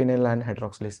because of phenylalanine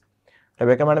hydroxylase.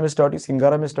 Rebecca madam has taught you,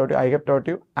 Singaram has taught you, I have taught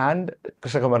you, and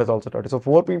Krishna Kumar has also taught you. So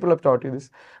 4 people have taught you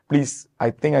this. Please, I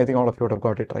think all of you would have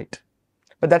got it right.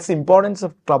 But that's the importance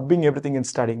of clubbing everything and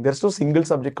studying. There's no single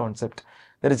subject concept.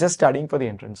 There is just studying for the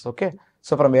entrance. Okay.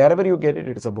 So from wherever you get it,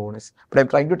 it is a bonus. But I'm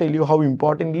trying to tell you how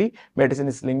importantly medicine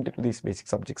is linked to these basic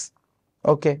subjects.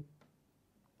 Okay.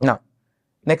 Now,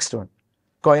 next one,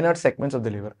 choanoid segments of the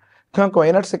liver. Now,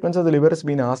 choanoid segments of the liver has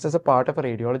been asked as a part of a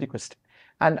radiology question.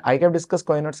 And I have discussed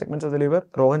choanoid segments of the liver.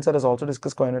 Rohan sir has also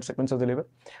discussed choanoid segments of the liver.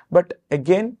 But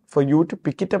again, for you to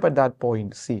pick it up at that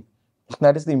point, see,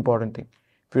 that is the important thing.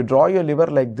 If you draw your liver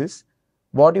like this,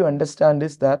 what you understand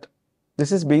is that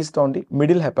this is based on the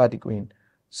middle hepatic vein.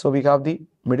 So we have the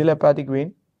middle hepatic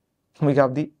vein, we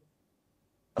have the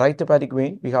right hepatic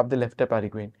vein, we have the left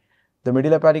hepatic vein. The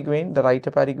middle hepatic vein, the right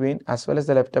hepatic vein, as well as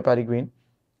the left hepatic vein,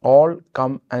 all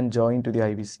come and join to the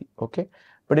IVC. Okay.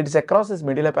 But it is across this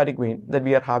middle hepatic vein that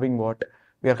we are having what?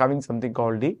 We are having something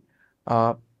called the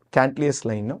Cantillus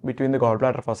line, no? Between the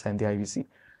gallbladder fossa and the IVC.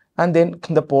 And then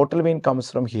the portal vein comes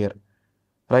from here,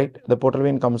 right? The portal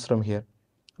vein comes from here.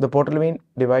 The portal vein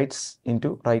divides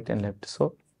into right and left.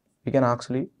 So we can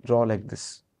actually draw like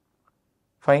this.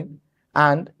 Fine.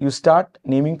 And you start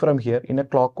naming from here in a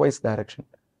clockwise direction.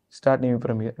 Start naming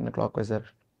from here in a clockwise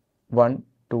direction. 1,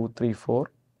 2, 3,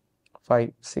 4,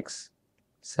 5, 6,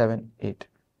 7, 8.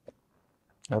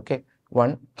 Okay,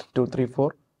 1, 2, 3,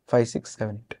 4, 5, 6,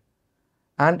 7, 8.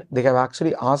 And they have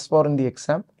actually asked for in the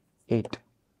exam 8.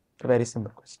 A very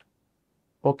simple question.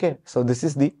 Okay, so this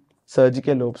is the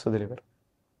surgical lobes of the liver.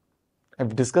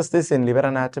 I've discussed this in liver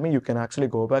anatomy. You can actually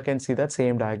go back and see that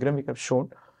same diagram we have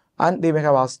shown, and they may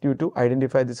have asked you to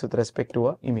identify this with respect to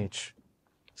an image.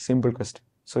 Simple question.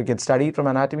 So you can study from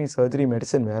anatomy, surgery,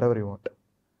 medicine, wherever you want.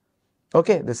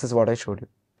 Okay, this is what I showed you.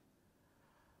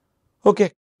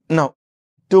 Okay, now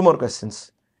 2 more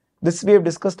questions. This we have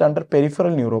discussed under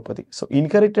peripheral neuropathy. So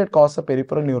inherited cause of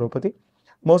peripheral neuropathy.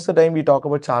 Most of the time we talk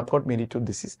about Charcot-Marie-Tooth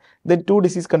disease. Then 2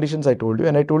 disease conditions I told you,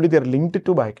 and I told you they are linked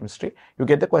to biochemistry. You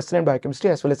get the question in biochemistry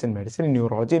as well as in medicine, in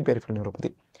neurology and peripheral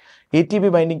neuropathy.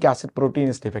 ATP binding cassette protein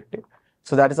is defective.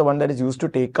 So that is the one that is used to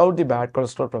take out the bad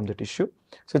cholesterol from the tissue.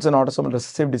 So it's an autosomal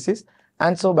recessive disease,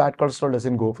 and so bad cholesterol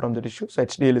doesn't go from the tissue. So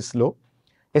HDL is low.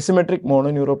 Asymmetric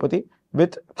mononeuropathy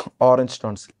with orange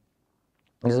tonsil.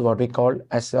 This is what we call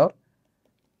as your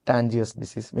Tangiers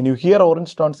disease. When you hear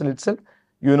orange tonsil itself,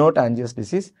 you know Tangiers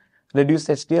disease. Reduced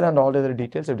HDL and all the other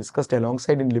details we discussed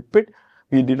alongside in lipid.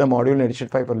 We did a module in edition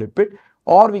 5 for lipid,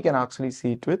 or we can actually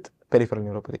see it with peripheral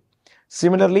neuropathy.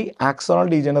 Similarly, axonal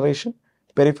degeneration,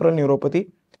 peripheral neuropathy,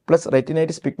 plus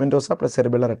retinitis pigmentosa plus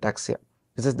cerebellar ataxia.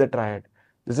 This is the triad.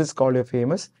 This is called a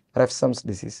famous Refsum's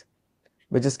disease,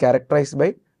 which is characterized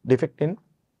by defect in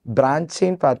branch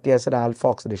chain fatty acid alpha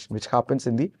oxidation, which happens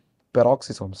in the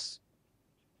peroxisomes.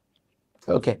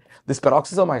 Okay, this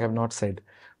peroxisome I have not said.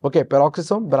 Okay,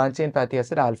 peroxisome, branch chain fatty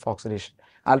acid alpha oxidation.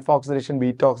 Alpha oxidation,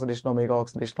 beta oxidation, omega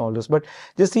oxidation, all those. But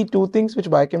just see 2 things which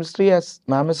biochemistry has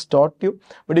ma'am has taught you,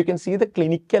 but you can see the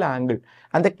clinical angle,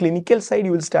 and the clinical side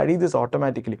you will study this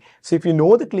automatically. So if you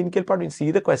know the clinical part, you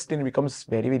see the question, it becomes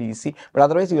very, very easy. But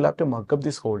otherwise you will have to mug up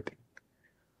this whole thing.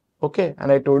 Okay,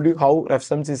 and I told you how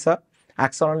Refsum's is a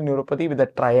axonal neuropathy with a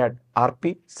triad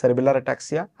RP, cerebellar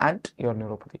ataxia, and your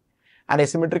neuropathy. And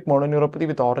asymmetric mononeuropathy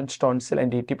with orange tonsil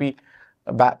and ATP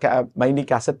binding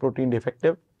cassette protein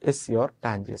defective is your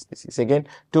Tangiers disease. Again,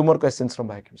 2 more questions from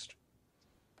biochemistry,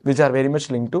 which are very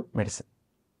much linked to medicine.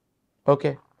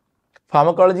 Okay,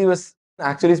 pharmacology was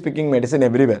actually speaking medicine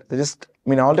everywhere. So just,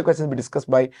 all the questions be discussed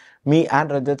by me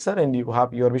and Rajat sir, and you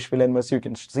have your wish, will and mercy. You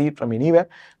can see it from anywhere.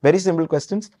 Very simple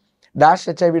questions. Dash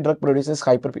HIV drug produces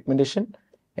hyperpigmentation.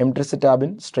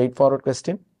 Emtricitabine, straightforward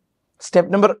question. Step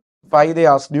number 5 they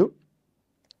asked you,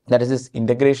 that is this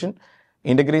integration.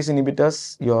 Integrase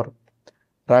inhibitors, your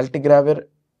raltegravir,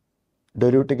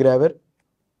 dolutegravir,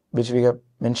 which we have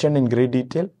mentioned in great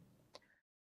detail.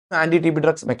 Anti-TB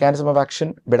drugs, mechanism of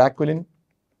action, bedaquiline,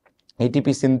 ATP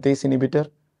synthase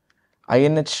inhibitor,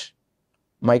 INH,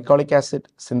 mycolic acid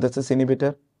synthesis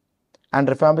inhibitor, and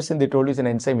rifampicin they told you is an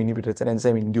enzyme inhibitor, it's an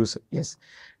enzyme inducer. Yes.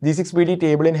 G6PD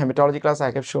table in hematology class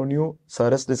I have shown you, sir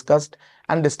has discussed,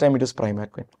 and this time it is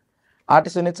primaquine.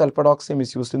 Artesunate sulfadoxime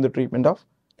is used in the treatment of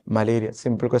malaria.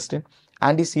 Simple question.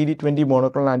 Anti-CD20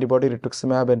 monoclonal antibody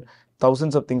rituximab, and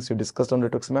thousands of things we discussed on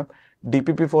rituximab.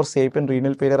 DPP4 safe in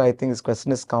renal failure. I think this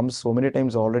question has come so many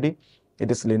times already.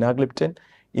 It is linagliptin.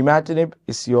 Imatinib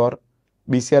is your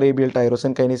BCR-ABL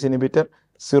tyrosine kinase inhibitor.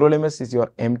 Sirolimus is your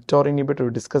mTOR inhibitor.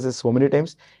 We discussed this so many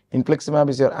times. Infliximab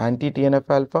is your anti-TNF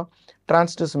alpha.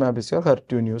 Trastuzumab is your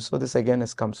HER2 news. So this again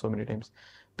has come so many times.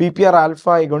 PPR alpha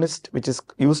agonist, which is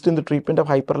used in the treatment of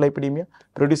hyperlipidemia,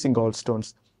 producing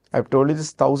gallstones. I've told you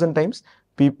this 1000 times.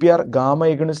 PPR gamma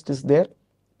agonist is there.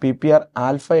 PPR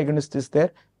alpha agonist is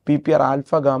there. PPR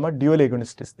alpha gamma dual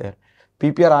agonist is there.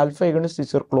 PPR alpha agonist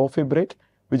is your clofibrate,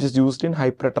 which is used in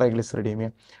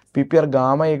hypertriglyceridemia. PPR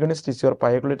gamma agonist is your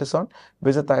pioglitazone,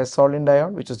 which is a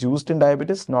thiazolidine, which is used in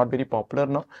diabetes, not very popular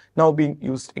now. Now being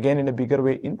used again in a bigger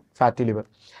way in fatty liver.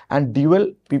 And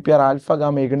dual PPR alpha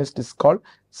gamma agonist is called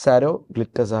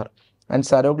saroglitazar. And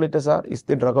saroglitazar is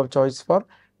the drug of choice for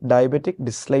diabetic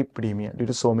dyslipidemia due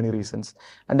to so many reasons.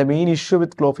 And the main issue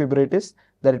with clofibrate is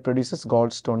that it produces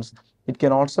gallstones. It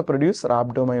can also produce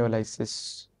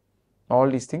rhabdomyolysis. All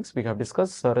these things we have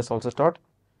discussed. Sir has also taught.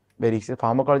 Very easy.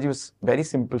 Pharmacology was very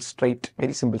simple, straight,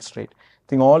 very simple, straight. I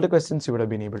think all the questions you would have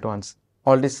been able to answer.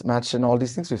 All this match and all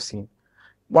these things we've seen.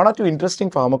 1 or 2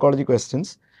 interesting pharmacology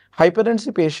questions.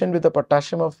 Hypertensive patient with a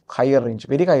potassium of higher range,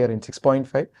 very higher range,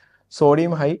 6.5,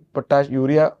 sodium high,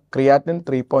 urea, creatinine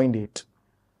 3.8.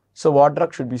 So what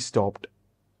drug should be stopped?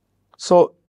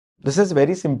 So this is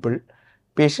very simple.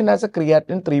 Patient has a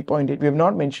creatinine 3.8. We have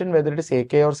not mentioned whether it is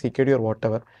AK or CKD or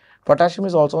whatever. Potassium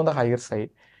is also on the higher side.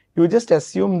 You just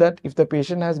assume that if the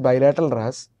patient has bilateral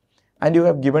RAS and you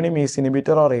have given him ACE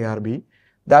inhibitor or ARB,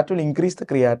 that will increase the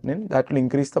creatinine, that will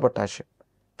increase the potassium.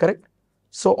 Correct?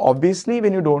 So obviously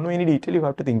when you don't know any detail, you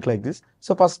have to think like this.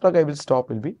 So first drug I will stop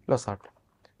will be losartan.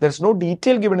 There is no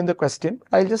detail given in the question.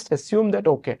 I'll just assume that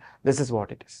okay, this is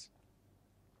what it is.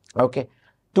 Okay.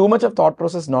 Too much of thought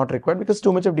process not required because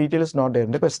too much of detail is not there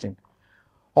in the question.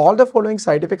 All the following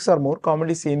side effects are more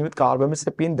commonly seen with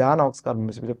carbamazepine than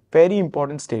oxcarbamazepine. A very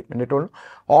important statement. I told you,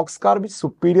 oxcarb is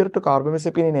superior to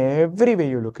carbamazepine in every way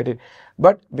you look at it.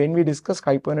 But when we discuss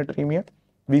hyponatremia,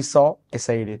 we saw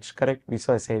SIADH, correct? We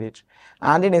saw SIADH.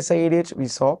 And in SIADH, we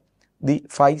saw the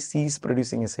 5 C's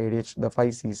producing SIADH, the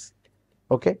 5 C's.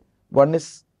 Okay. One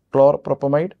is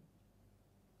chloropropamide,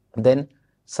 then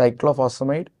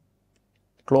cyclophosphamide,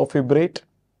 clofibrate,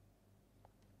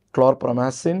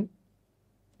 chlorpromazine,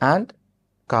 and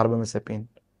carbamazepine.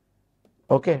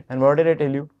 Okay, and what did I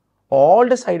tell you? All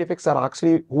the side effects are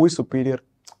actually, who is superior?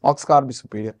 Oxcarb is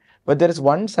superior. But there is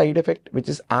one side effect which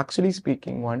is actually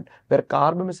speaking one where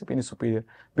carbamazepine is superior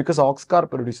because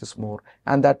oxcarb produces more,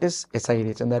 and that is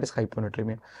SIADH, and that is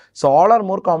hyponatremia. So all are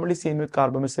more commonly seen with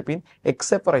carbamazepine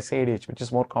except for SIADH, which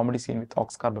is more commonly seen with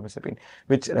oxcarbamazepine,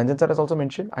 which Ranjan sir has also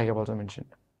mentioned, I have also mentioned.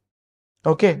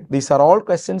 Okay, these are all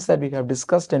questions that we have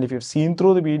discussed, and if you've seen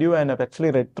through the video and have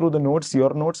actually read through the notes,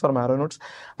 your notes or Maro notes,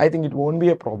 I think it won't be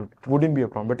a problem. It wouldn't be a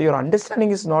problem. But your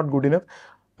understanding is not good enough.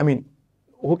 I mean,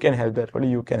 who can help that? Only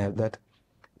you can help that.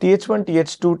 TH1,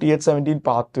 TH2, TH17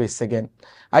 pathways again.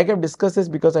 I have discussed this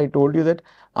because I told you that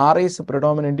RA is a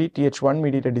predominantly TH1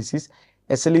 mediated disease,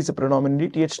 SL is a predominantly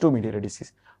TH2 mediated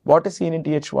disease. What is seen in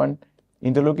TH1?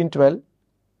 Interleukin 12,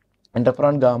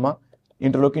 interferon gamma,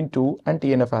 interleukin 2, and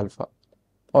TNF alpha.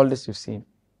 All this you've seen.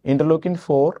 Interleukin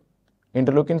 4,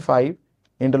 interleukin 5,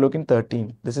 interleukin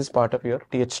 13. This is part of your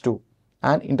TH2.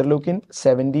 And interleukin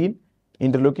 17,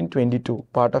 interleukin 22,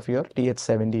 part of your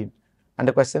TH17. And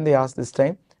the question they asked this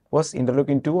time was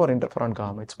interleukin 2 or interferon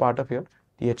gamma. It's part of your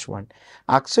TH1.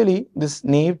 Actually, this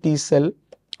naive T cell,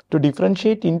 to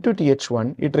differentiate into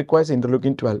TH1, it requires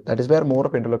interleukin 12. That is where more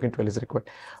of interleukin 12 is required.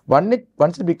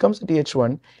 Once it becomes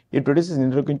TH1, it produces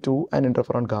interleukin 2 and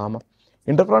interferon gamma.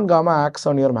 Interferon gamma acts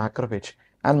on your macrophage,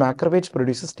 and macrophage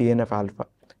produces TNF alpha.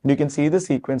 And you can see the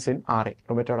sequence in RA,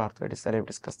 rheumatoid arthritis, that I have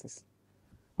discussed this.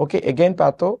 Okay, again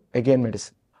patho, again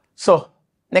medicine. So,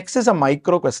 next is a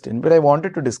micro question, but I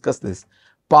wanted to discuss this.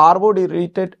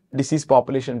 Parvo-related disease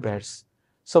population pairs.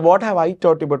 So, what have I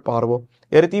taught you about parvo?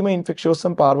 Erythema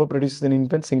infectiosum, parvo produces in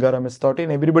infants, Singara mastoti,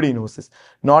 and everybody knows this.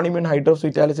 Non-immune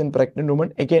hydrocephalus in pregnant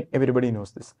women, again, everybody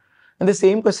knows this. And the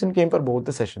same question came for both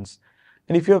the sessions.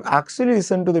 And if you have actually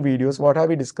listened to the videos, what have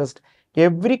we discussed?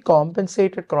 Every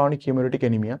compensated chronic hemolytic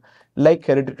anemia, like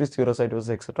hereditary spherocytosis,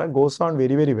 etc., goes on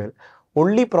very, very well.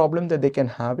 Only problem that they can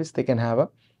have is they can have a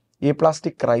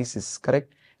aplastic crisis,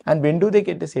 correct? And when do they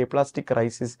get this aplastic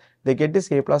crisis? They get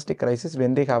this aplastic crisis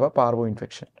when they have a parvo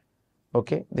infection.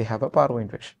 Okay, they have a parvo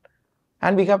infection.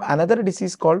 And we have another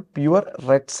disease called pure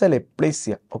red cell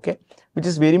aplasia, okay, which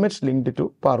is very much linked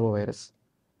to parvovirus.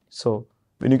 So,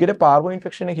 when you get a parvo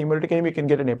infection, a hemolytic anemia, you can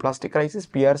get an aplastic crisis.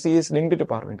 PRC is linked to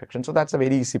parvo infection. So, that's a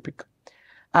very easy pick.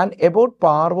 And about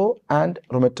parvo and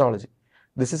rheumatology,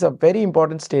 this is a very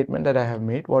important statement that I have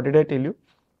made. What did I tell you?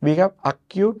 We have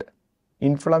acute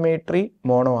inflammatory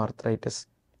monoarthritis.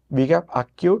 We have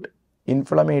acute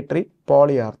inflammatory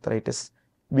polyarthritis.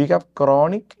 We have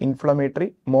chronic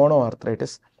inflammatory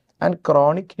monoarthritis and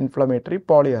chronic inflammatory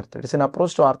polyarthritis. In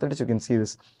approach to arthritis, you can see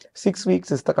this. 6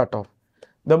 weeks is the cutoff.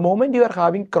 The moment you are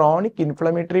having chronic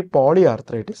inflammatory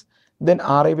polyarthritis, then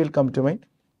RA will come to mind,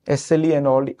 SLE and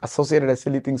all the associated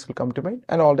SLE things will come to mind,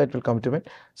 and all that will come to mind.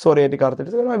 Psoriatic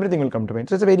arthritis, everything will come to mind.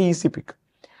 So, it's a very easy pick.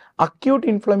 Acute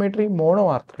inflammatory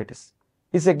monoarthritis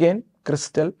is again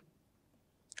crystal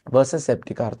versus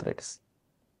septic arthritis.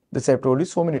 This I have told you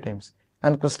so many times.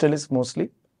 And crystal is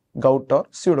mostly gout or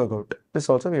pseudo gout. This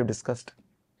also we have discussed.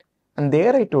 And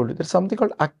there I told you there's something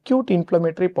called acute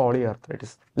inflammatory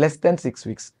polyarthritis, less than 6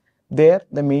 weeks. There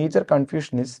the major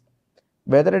confusion is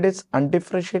whether it is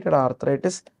undifferentiated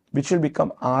arthritis which will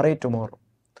become RA tomorrow,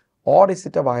 or is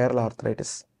it a viral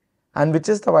arthritis, and which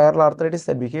is the viral arthritis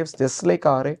that behaves just like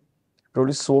RA. I told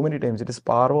you so many times, it is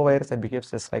parvovirus that behaves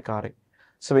just like RA.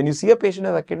 So when you see a patient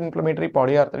with acute inflammatory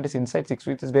polyarthritis inside 6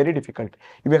 weeks, it's very difficult.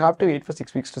 You will have to wait for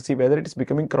 6 weeks to see whether it is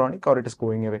becoming chronic or it is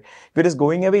going away. If it is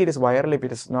going away, it is viral. If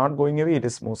it is not going away, it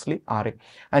is mostly RA.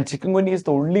 And chikungunya is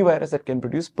the only virus that can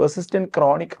produce persistent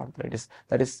chronic arthritis,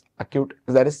 that is acute,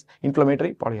 that is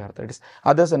inflammatory polyarthritis.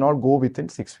 Others and all go within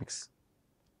 6 weeks.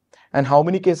 And how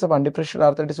many cases of undifferentiated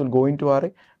arthritis will go into RA?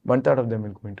 1/3 of them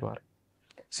will go into RA.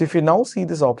 So if you now see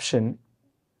this option,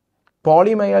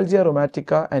 polymyalgia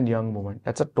rheumatica and young woman,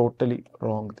 that's a totally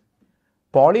wrong thing.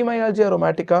 Polymyalgia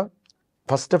rheumatica,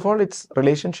 first of all, its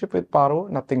relationship with parvo,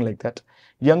 nothing like that.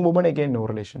 Young woman, again, no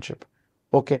relationship.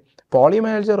 Okay,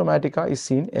 polymyalgia rheumatica is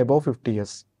seen above 50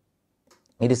 years.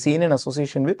 It is seen in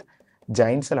association with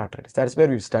giant cell arthritis. That is where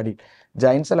we studied.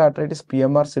 Giant cell arthritis,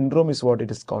 PMR syndrome is what it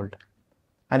is called.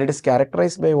 And it is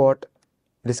characterized by what?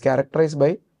 It is characterized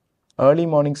by early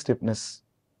morning stiffness.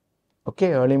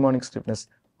 Okay, early morning stiffness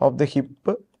of the hip,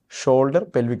 shoulder,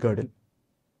 pelvic girdle.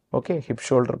 Okay, hip,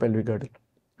 shoulder, pelvic girdle.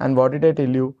 And what did I tell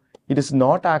you? it is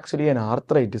not actually an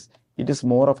arthritis. It is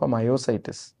more of a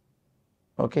myositis.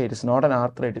 Okay, it is not an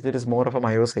arthritis. It is more of a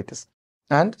myositis.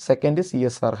 And second is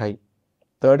ESR high.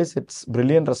 Third is its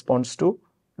brilliant response to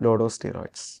low dose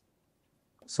steroids.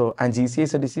 So, and GCA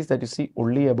is a disease that you see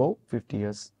only above 50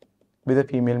 years with a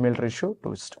female-male ratio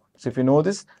 2:1. So, if you know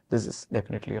this is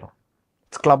definitely wrong.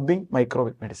 It's clubbing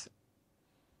micro medicine.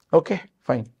 Okay,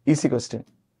 fine. Easy question.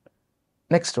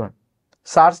 Next one.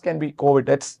 SARS can be COVID.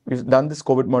 We've done this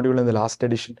COVID module in the last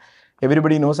edition.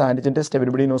 Everybody knows antigen test,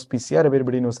 everybody knows PCR,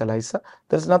 everybody knows ELISA.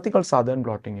 There's nothing called southern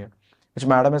blotting here, which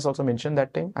madam has also mentioned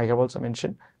that time. I have also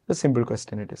mentioned. The simple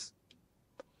question it is.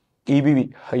 EBV.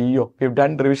 We've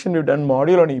done revision, we've done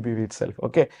module on EBV itself.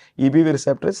 Okay. EBV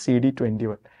receptor is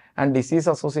CD21. And disease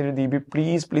associated with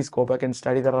EBV, please go back and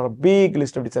study. There are a big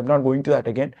list of diseases. I'm not going to that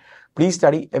again. Please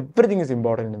study. Everything is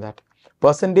important in that.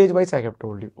 Percentage wise, I have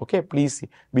told you. Okay. Please see.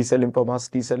 B cell lymphomas,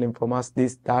 T cell lymphomas,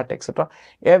 this, that, etc.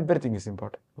 Everything is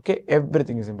important. Okay.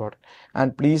 Everything is important.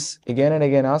 And please, again and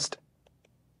again asked,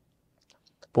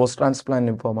 post-transplant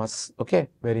lymphomas. Okay.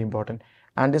 Very important.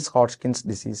 And this Hodgkin's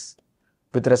disease.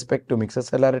 With respect to mixed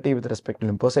cellularity, with respect to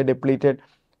lymphocyte depleted,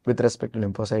 with respect to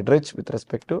lymphocyte rich, with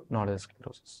respect to nodular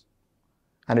sclerosis.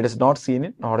 And it is not seen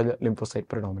in nodular lymphocyte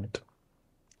predominant.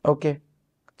 Okay.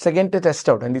 Second to test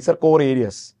out, and these are core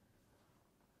areas.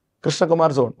 Krishna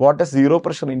Kumar zone. What does zero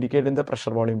pressure indicate in the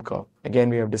pressure volume curve? Again,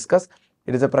 we have discussed.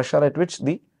 It is a pressure at which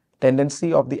the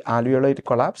tendency of the alveoli to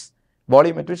collapse,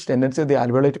 volume at which tendency of the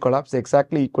alveoli to collapse is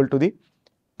exactly equal to the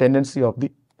tendency of the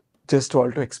chest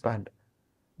wall to expand.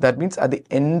 That means at the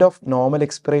end of normal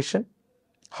expiration,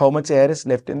 how much air is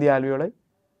left in the alveoli?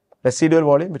 Residual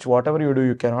volume, which whatever you do,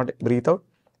 you cannot breathe out.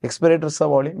 Expiratory reserve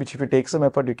volume, which if you take some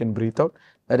effort, you can breathe out.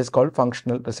 That is called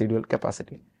functional residual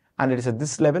capacity. And it is at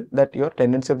this level that your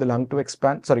tendency of the lung to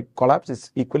expand, collapse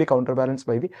is equally counterbalanced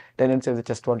by the tendency of the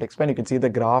chest wall to expand. You can see the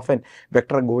graph and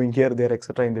vector going here, there,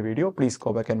 etc. in the video. Please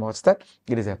go back and watch that.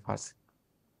 It is FRC.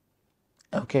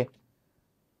 Okay.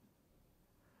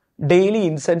 Daily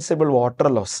insensible water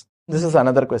loss. This is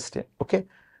another question. Okay.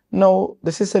 Now,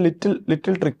 this is a little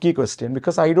tricky question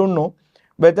because I don't know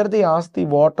whether they ask the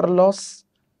water loss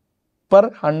per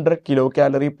 100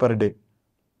 kilocalorie per day.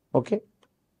 Okay.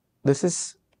 This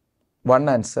is one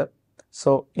answer.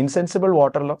 So, insensible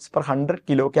water loss per 100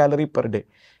 kilocalorie per day.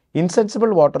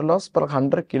 Insensible water loss per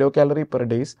 100 kilocalorie per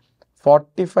day is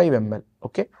 45 ml.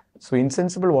 Okay. So,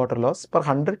 insensible water loss per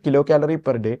 100 kilocalorie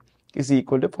per day is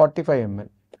equal to 45 ml.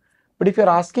 But if you are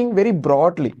asking very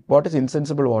broadly what is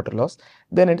insensible water loss,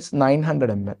 then it is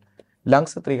 900 ml.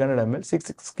 Lungs are 300 ml,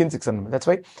 skin 600 ml. That's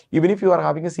why even if you are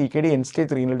having a CKD end-stage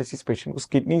renal disease patient whose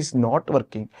kidney is not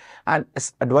working, and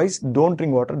as advised, don't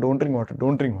drink water, don't drink water,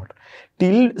 don't drink water.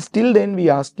 Still then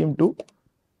we ask him to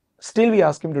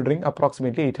drink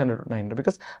approximately 800 to 900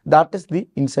 because that is the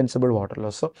insensible water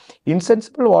loss. So,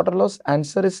 insensible water loss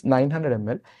answer is 900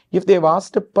 ml. If they have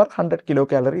asked per 100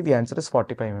 kilocalorie, the answer is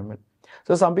 45 ml.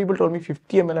 So, some people told me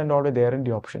 50 ml and all were there in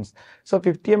the options. So,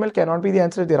 50 ml cannot be the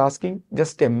answer if they are asking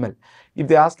just ml. If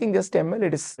they are asking just ml,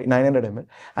 it is 900 ml.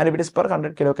 And if it is per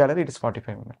 100 kilocalorie, it is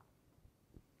 45 ml.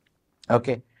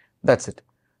 Okay, that's it.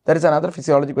 There is another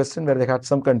physiology question where they had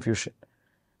some confusion.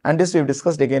 And this we have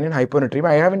discussed again in hyponatremia.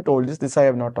 I haven't told this I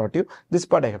have not taught you. This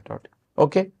part I have taught you.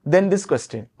 Okay, then this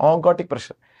question, oncotic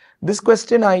pressure. This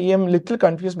question I am little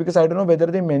confused because I don't know whether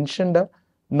they mentioned a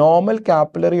normal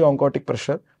capillary oncotic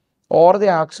pressure or they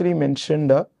actually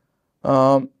mentioned a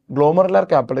glomerular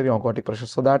capillary oncotic pressure.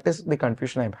 So that is the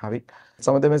confusion I am having.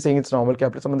 Some of them are saying it's normal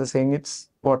capillary, some of them are saying it's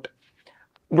what?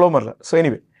 Glomerular. So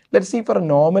anyway, let's see for a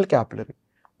normal capillary.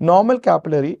 Normal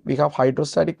capillary, we have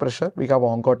hydrostatic pressure, we have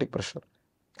oncotic pressure.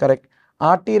 Correct.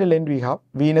 Arterial end we have,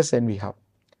 venous end we have.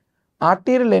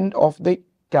 Arterial end of the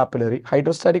capillary,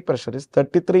 hydrostatic pressure is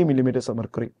 33 millimeters of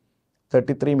mercury.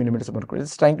 33 millimeters of mercury.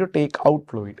 It's trying to take out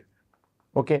fluid.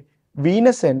 Okay.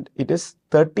 Venous end, it is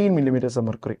 13 millimeters of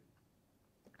mercury.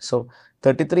 So,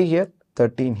 33 here,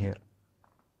 13 here.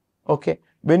 Okay.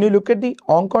 When you look at the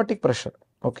oncotic pressure,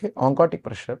 okay, oncotic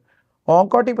pressure,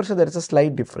 there is a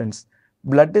slight difference.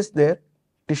 Blood is there,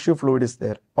 tissue fluid is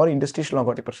there, or interstitial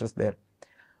oncotic pressure is there.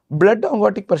 Blood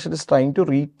oncotic pressure is trying to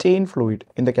retain fluid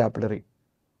in the capillary.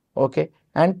 Okay.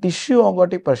 And tissue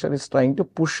oncotic pressure is trying to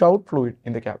push out fluid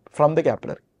in the from the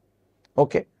capillary.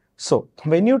 Okay. So,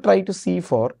 when you try to see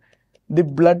for the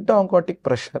blood oncotic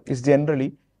pressure is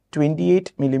generally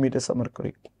 28 millimeters of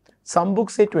mercury. Some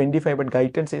books say 25, but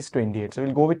Guyton says 28. So,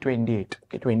 we'll go with 28.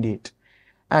 Okay, 28.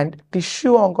 And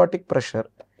tissue oncotic pressure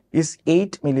is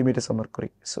 8 millimeters of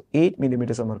mercury. So, 8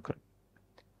 millimeters of mercury.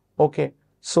 Okay.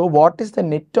 So, what is the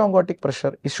net oncotic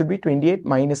pressure? It should be 28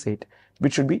 minus 8,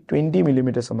 which should be 20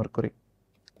 millimeters of mercury.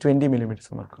 20 millimeters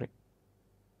of mercury.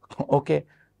 Okay,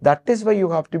 that is why you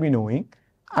have to be knowing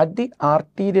at the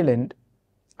arterial end,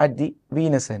 at the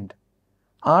venous end.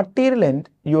 Arterial end,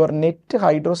 your net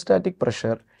hydrostatic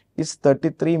pressure is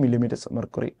 33 millimeters of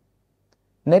mercury.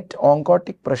 Net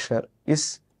oncotic pressure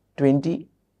is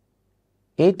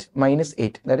 28 minus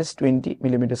 8, that is 20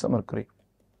 millimeters of mercury.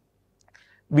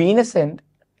 Venous end,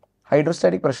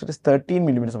 hydrostatic pressure is 13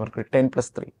 millimeters of mercury, 10 plus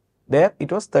 3. There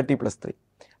it was 30 plus 3.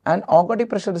 And oncotic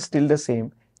pressure is still the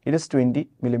same, it is 20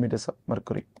 millimeters of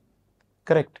mercury.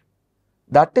 Correct.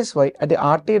 That is why at the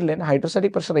arterial end,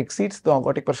 hydrostatic pressure exceeds the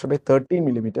oncotic pressure by 13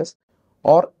 millimeters,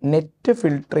 or net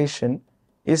filtration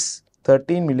is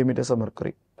 13 millimeters of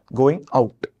mercury going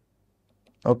out.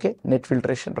 Okay, net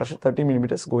filtration pressure 13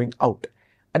 millimeters going out.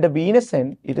 At the venous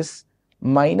end, it is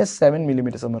minus 7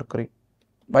 millimeters of mercury.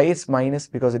 Why is minus?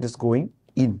 Because it is going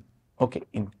in. Okay,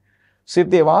 in. So if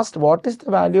they have asked what is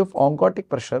the value of oncotic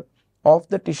pressure of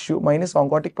the tissue minus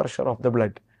oncotic pressure of the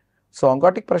blood. So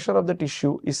oncotic pressure of the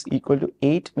tissue is equal to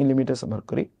 8 millimeters of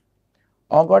mercury.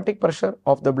 Oncotic pressure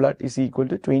of the blood is equal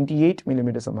to 28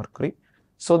 millimeters of mercury.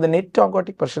 So the net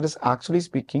oncotic pressure is actually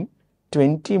speaking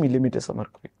 20 millimeters of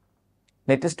mercury.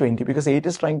 Net is 20 because 8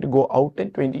 is trying to go out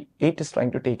and 28 is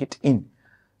trying to take it in.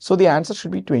 So the answer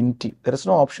should be 20. There is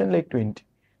no option like 20.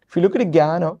 If you look at a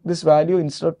Ganong, this value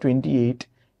instead of 28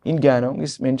 in Ganong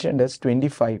is mentioned as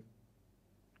 25.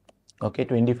 Okay,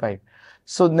 25.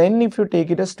 So then if you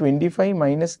take it as 25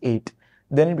 minus 8,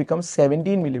 then it becomes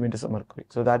 17 millimeters of mercury.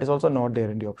 So that is also not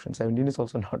there in the option. 17 is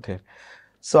also not there.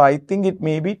 So I think it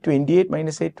may be 28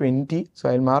 minus 8, 20. So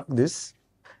I'll mark this.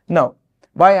 Now,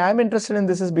 why I am interested in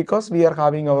this is because we are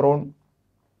having our own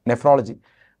nephrology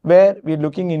where we are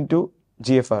looking into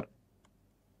GFR,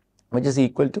 which is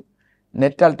equal to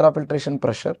net ultrafiltration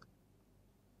pressure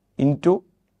into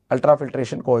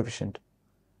ultrafiltration coefficient.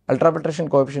 Ultrafiltration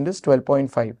coefficient is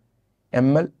 12.5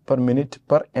 ml per minute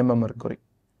per mm mercury.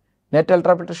 Net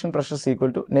ultrafiltration pressure is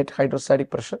equal to net hydrostatic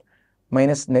pressure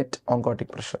minus net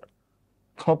oncotic pressure.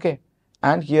 Okay,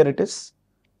 and here it is.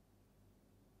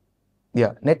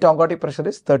 Yeah, net oncotic pressure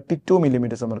is 32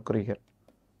 millimeters of mercury here.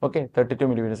 Okay, 32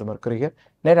 millimeters of mercury here.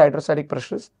 Net hydrostatic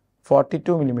pressure is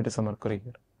 42 millimeters of mercury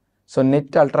here. So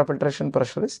net ultrafiltration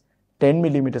pressure is 10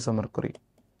 millimeters of mercury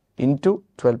into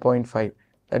 12.5,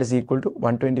 that is equal to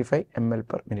 125 ml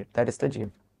per minute. That is the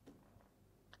GM.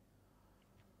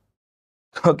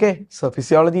 Okay, so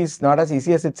physiology is not as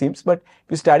easy as it seems, but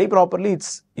if you study properly,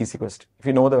 it's easy question if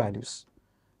you know the values.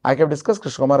 I have discussed,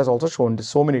 Krishna Kumar has also shown this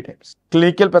so many times.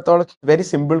 Clinical pathology, very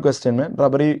simple question, man.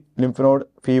 Rubbery lymph node,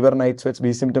 fever, night sweats,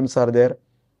 B symptoms are there.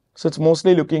 So it's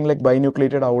mostly looking like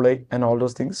binucleated owli and all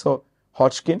those things. So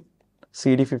Hodgkin,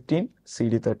 CD15,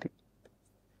 CD30.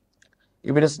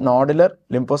 If it is nodular,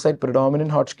 lymphocyte predominant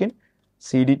Hodgkin,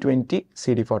 CD20,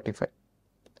 CD45.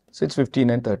 So it's 15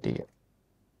 and 30 here.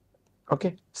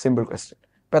 Okay, simple question.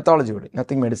 Pathology,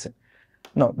 nothing medicine.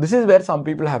 Now, this is where some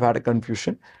people have had a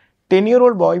confusion.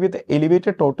 10-year-old boy with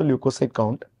elevated total leukocyte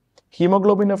count,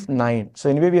 hemoglobin of 9. So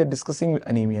anyway, we are discussing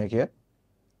anemia here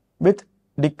with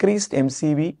decreased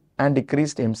MCV and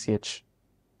decreased MCH.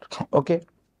 Okay.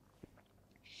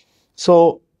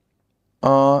 So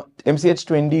MCH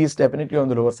 20 is definitely on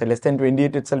the lower side. Less than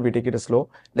 28 itself, we take it as low.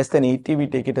 Less than 80, we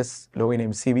take it as low in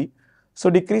MCV. So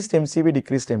decreased MCV,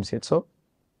 decreased MCH. So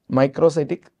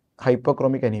microcytic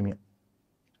hypochromic anemia.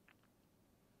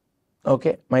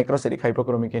 Okay, microcytic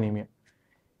hypochromic anemia.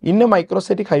 In a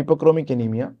microcytic hypochromic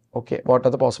anemia, okay, what are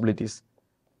the possibilities?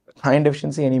 Iron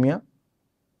deficiency anemia,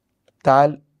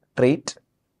 Thal trait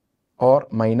or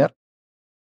minor,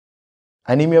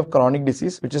 anemia of chronic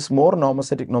disease, which is more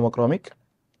normocytic nomochromic,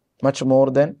 much more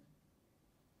than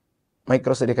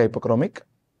microcytic hypochromic.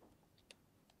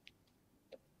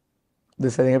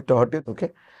 This I think I have taught you,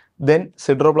 okay. Then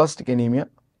sideroblastic anemia,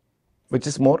 which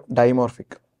is more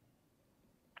dimorphic.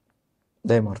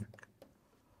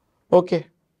 Okay,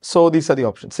 so these are the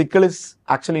options. Sickle is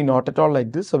actually not at all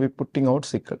like this, so we're putting out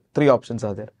sickle. 3 options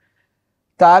are there.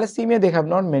 Thalassemia, they have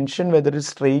not mentioned whether it's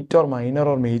straight or minor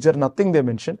or major, nothing they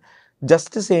mentioned,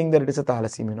 just saying that it is a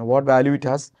thalassemia. Now, what value it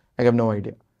has, I have no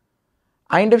idea.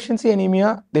 Iron deficiency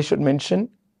anemia, they should mention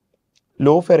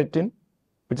low ferritin,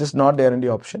 which is not there in the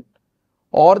option,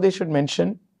 or they should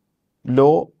mention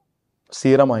low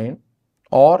serum iron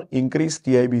or increased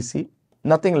TIBC.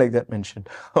 Nothing like that mentioned.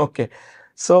 Okay,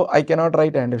 so I cannot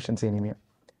write iron deficiency anemia.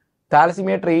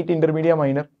 Thalassemia trait intermediate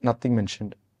minor, nothing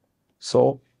mentioned.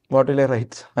 So what will I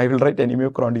write? I will write anemia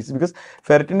of chronic disease because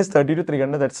ferritin is 30 to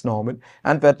 300, that's normal,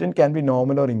 and ferritin can be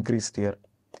normal or increased here.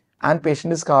 And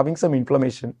patient is having some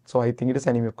inflammation, so I think it is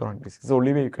anemia of chronic disease. It's the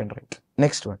only way you can write.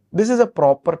 Next one. This is a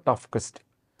proper tough question.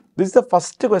 This is the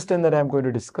first question that I am going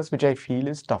to discuss, which I feel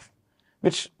is tough.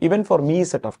 which even for me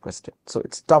is a tough question. So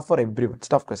it's tough for everyone. It's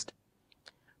a tough question.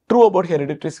 True about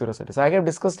hereditary spherocytosis. I have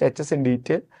discussed HS in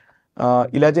detail.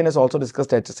 Ilajan has also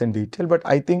discussed HS in detail, but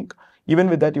I think even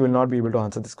with that, you will not be able to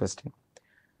answer this question.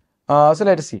 So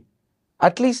let us see.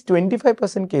 At least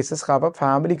 25% cases have a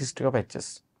family history of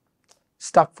HS.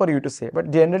 It's tough for you to say,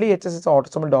 but generally HS is an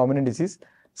autosomal dominant disease,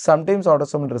 sometimes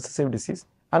autosomal recessive disease.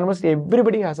 Almost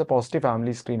everybody has a positive family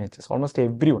history in HS, almost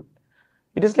everyone.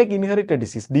 It is like inherited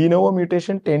disease. De novo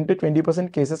mutation, 10 to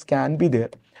 20% cases can be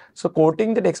there. So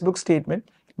quoting the textbook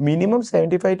statement, minimum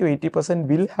 75 to 80%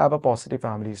 will have a positive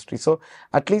family history. So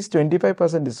at least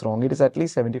 25% is wrong. It is at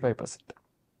least 75%.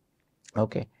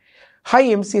 Okay. High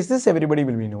MCS, this everybody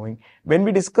will be knowing. When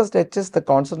we discussed HS, the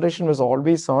concentration was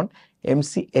always on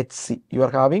MCHC. You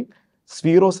are having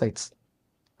spherocytes.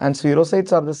 And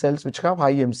spherocytes are the cells which have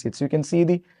high MCH. You can see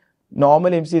the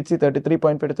normal MCHC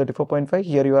 33.5 to 34.5.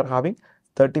 Here you are having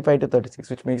 35 to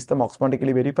 36, which makes them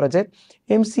osmotically very fragile.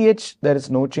 MCH, there is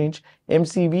no change.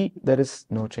 MCV, there is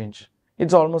no change.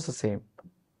 It's almost the same.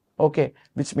 Okay,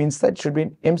 which means that it should be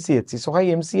in MCHC. So high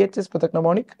MCH is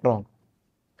pathognomonic, wrong.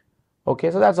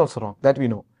 Okay, so that's also wrong. That we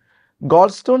know.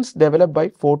 Gallstones develop by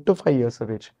 4 to 5 years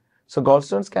of age. So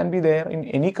gallstones can be there in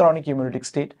any chronic hemolytic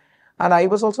state. And I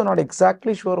was also not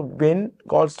exactly sure when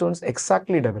gallstones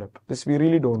exactly develop. This we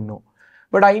really don't know.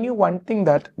 But I knew one thing,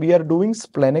 that we are doing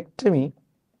splenectomy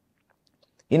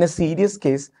in a serious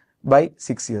case by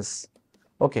 6 years.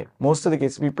 Okay, most of the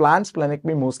cases we plan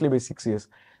splenectomy mostly by 6 years.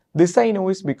 This I know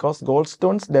is because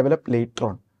gallstones develop later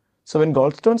on. So when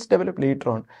gallstones develop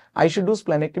later on, I should do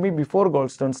splenectomy before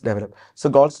gallstones develop. So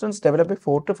gallstones develop by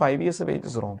 4 to 5 years of age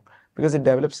is wrong because it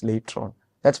develops later on.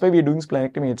 That's why we are doing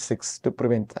splenectomy at 6 to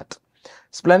prevent that.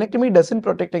 Splenectomy doesn't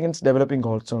protect against developing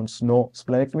gallstones. No,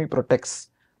 splenectomy protects.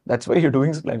 That's why you're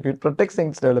doing splenectomy. It protects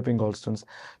against developing gallstones.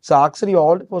 So actually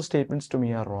all the 4 statements to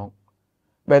me are wrong.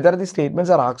 Whether the statements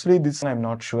are actually this, I'm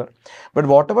not sure. But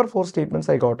whatever 4 statements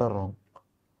I got are wrong.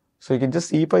 So you can just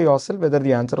see for yourself whether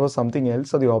the answer was something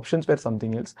else or the options were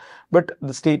something else. But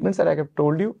the statements that I have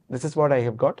told you, this is what I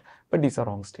have got, but these are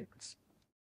wrong statements.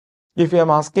 If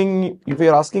you're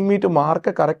asking me to mark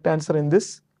a correct answer in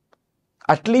this,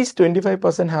 at least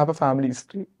 25% have a family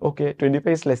history. Okay,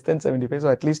 25 is less than 75, so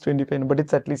at least 25, but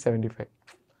it's at least 75.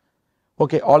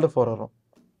 Okay, all the 4 are wrong.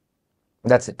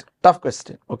 That's it. Tough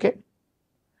question. Okay.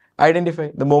 Identify.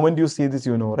 The moment you see this,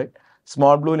 you know, right?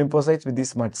 Small blue lymphocytes with these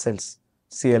smudge cells.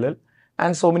 CLL,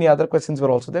 and so many other questions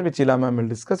were also there, which Ila ma'am will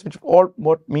discuss, which all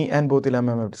what me and both Ila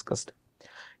ma'am have discussed.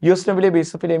 Eosinophilia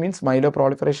basophilia means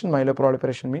myeloproliferation.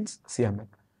 Myeloproliferation means CML.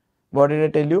 What did I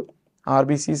tell you?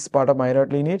 RBC is part of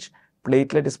myeloid lineage.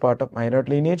 Platelet is part of myeloid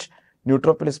lineage.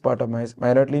 Neutrophil is part of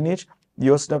myeloid lineage.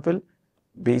 Eosinophil,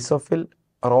 basophil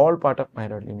are all part of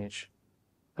myeloid lineage.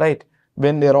 Right?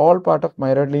 When they are all part of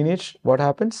myeloid lineage, what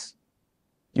happens?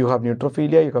 You have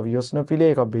neutrophilia, you have eosinophilia,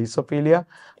 you have basophilia,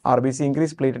 RBC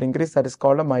increase, platelet increase. That is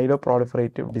called a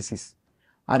myeloproliferative disease.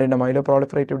 And in a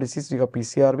myeloproliferative disease, we have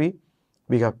PCRB,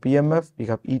 we have PMF, we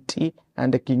have ET,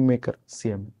 and a kingmaker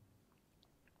CM.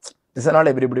 This is not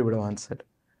everybody would have answered.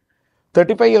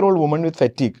 35-year-old woman with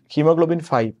fatigue, hemoglobin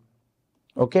 5,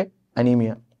 okay,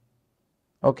 anemia,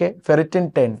 okay,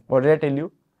 ferritin 10. What did I tell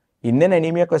you? In an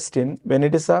anemia question, when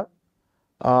it is a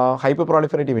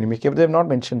hyperproliferative anemia, they have not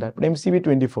mentioned that, but MCV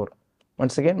 24,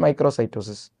 once again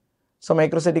microcytosis. So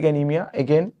microcytic anemia,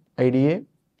 again IDA,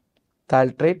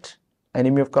 thaltrate,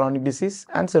 anemia of chronic disease,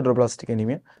 and sideroblastic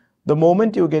anemia. The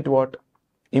moment you get what?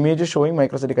 Images showing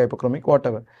microcytic hypochromic,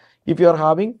 whatever. If you are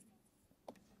having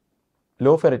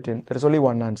low ferritin, there is only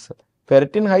one answer.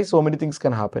 Ferritin high, so many things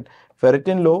can happen.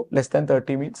 Ferritin low, less than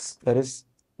 30 means there is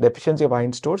deficiency of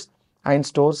iron stores. Iron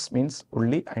stores means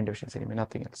only iron deficiency anemia,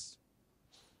 nothing else.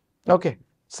 Okay,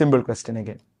 simple question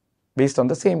again, based on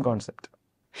the same concept.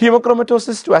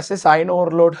 Hemochromatosis to assess iron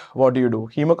overload, what do you do?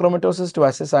 Hemochromatosis to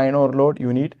assess iron overload,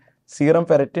 you need serum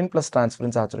ferritin plus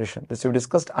transferrin saturation. This we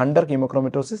discussed under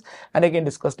hemochromatosis and again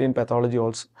discussed in pathology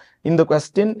also. In the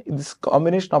question, this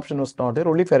combination option was not there,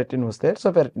 only ferritin was there,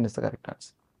 so ferritin is the correct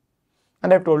answer.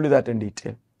 And I have told you that in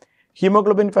detail.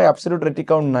 Hemoglobin 5, absolute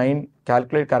reticount 9,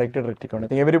 calculate corrected reticount. I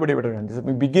think everybody would have done this.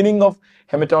 The beginning of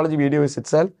hematology video is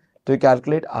itself to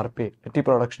calculate RP, Reti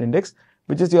production index,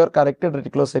 which is your corrected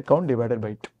reticulocyte count divided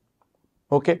by 2.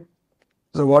 Okay.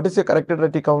 So what is your corrected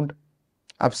reticount?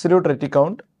 Absolute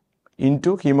reticount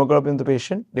into hemoglobin in the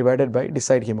patient divided by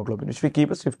decide hemoglobin, which we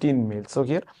keep as 15 in males. So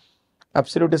here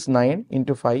absolute is 9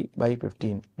 into 5 by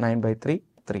 15, 9 by 3,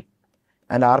 3.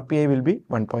 And RPI will be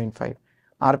 1.5.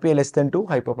 RPI less than 2,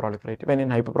 hyperproliferative. And in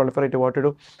hyperproliferative, what to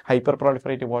do?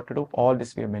 Hyperproliferative, what to do? All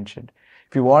this we have mentioned.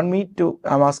 If you want me to,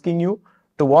 I'm asking you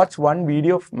to watch one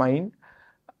video of mine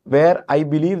where I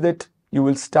believe that you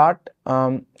will start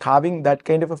having that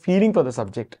kind of a feeling for the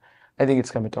subject. I think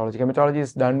it's chematology. Chematology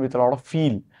is done with a lot of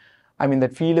feel. I mean,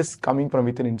 that feel is coming from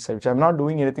within inside, which I'm not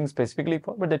doing anything specifically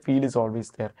for, but that feel is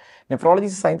always there. Nephrology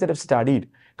is a science that I've studied.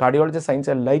 Cardiology is a science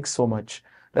I like so much.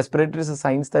 Respiratory is a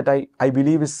science that I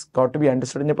believe is got to be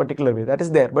understood in a particular way. That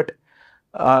is there, but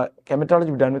chematology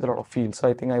we've done with a lot of fields. So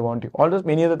I think I want you. All those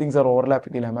many other things are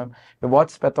overlapping in MM. If you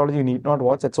watch pathology, you need not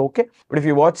watch. It's okay. But if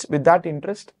you watch with that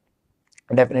interest,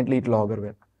 definitely it will augur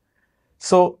well.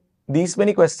 So these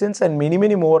many questions and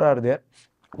many more are there,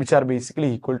 which are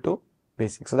basically equal to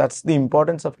basics. So that's the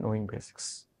importance of knowing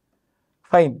basics.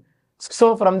 Fine.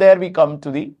 So from there we come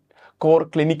to the core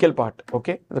clinical part,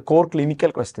 okay? The core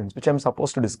clinical questions, which I'm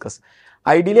supposed to discuss.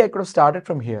 Ideally, I could have started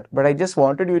from here, but I just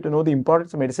wanted you to know the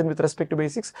importance of medicine with respect to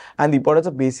basics and the importance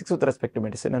of basics with respect to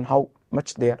medicine and how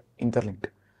much they are interlinked.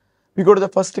 We go to the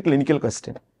first clinical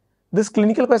question. This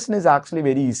clinical question is actually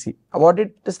very easy. What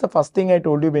it is the first thing I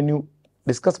told you when you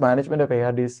discuss management of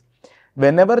ARDs.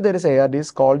 Whenever there is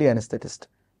ARDs, call the anesthetist.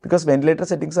 Because ventilator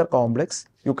settings are complex,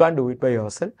 you can't do it by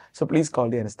yourself. So please call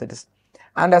the anesthetist.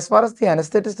 And as far as the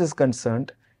anesthetist is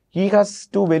concerned, he has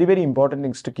two very important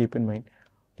things to keep in mind.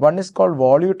 One is called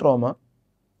volutrauma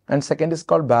and second is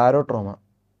called barotrauma.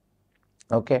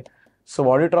 Okay, so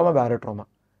volutrauma, barotrauma.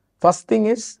 First thing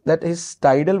is that his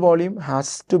tidal volume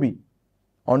has to be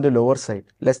on the lower side,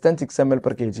 less than 6 ml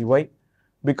per kg. Why?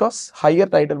 Because higher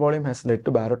tidal volume has led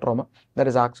to barotrauma, that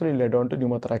has actually led on to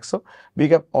pneumothorax. So we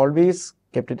have always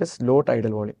kept it as low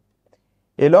tidal volume.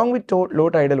 Along with low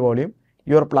tidal volume,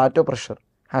 your plateau pressure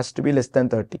has to be less than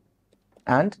 30.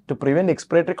 And to prevent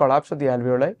expiratory collapse of the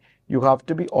alveoli, you have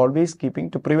to be always keeping,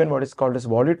 to prevent what is called as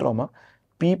volutrauma,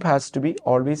 PEEP has to be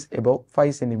always above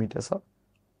 5 centimeters of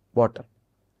water.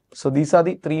 So these are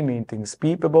the three main things: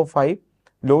 PEEP above 5,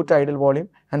 low tidal volume,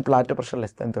 and plateau pressure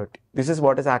less than 30. This is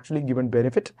what is actually given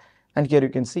benefit. And here you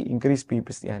can see increased PEEP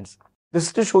is the answer. This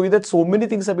is to show you that so many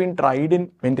things have been tried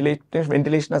in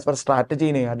ventilation as far as strategy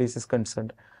in ARDs is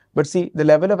concerned. But see, the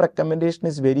level of recommendation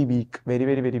is very weak,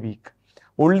 very weak.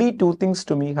 Only two things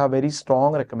to me have very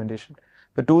strong recommendation.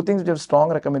 The two things which have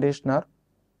strong recommendation are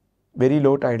very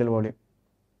low tidal volume.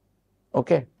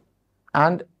 Okay.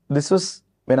 And this was,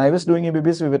 when I was doing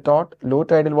MBBS, we were taught low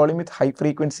tidal volume with high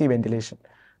frequency ventilation.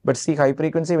 But see, high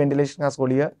frequency ventilation has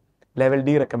only a level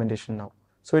D recommendation now.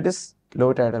 So it is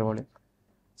low tidal volume.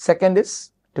 Second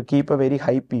is to keep a very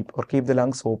high PEEP or keep the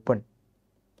lungs open.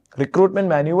 Recruitment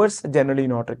maneuvers are generally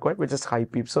not required, which is high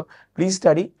PEEP. So please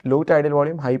study low tidal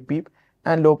volume, high PEEP,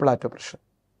 and low plateau pressure.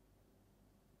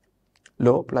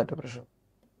 Low plateau pressure.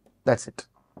 That's it.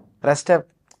 Rest have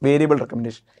variable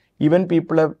recommendation. Even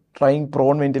people are trying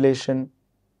prone ventilation.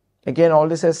 Again, all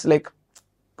this is like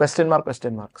question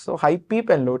mark. So high PEEP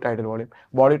and low tidal volume.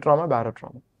 Volutrauma,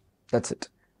 barotrauma. That's it.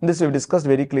 This we've discussed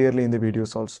very clearly in the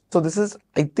videos also. So this is,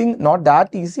 I think, not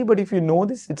that easy, but if you know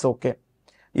this, it's okay.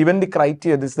 Even the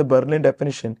criteria, this is the Berlin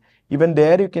definition. Even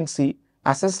there you can see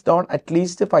assessed on at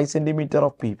least 5 centimeter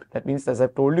of PEEP. That means, as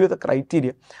I've told you, the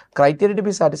criteria to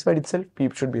be satisfied itself,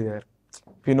 PEEP should be there.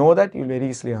 If you know that, you'll very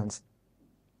easily answer.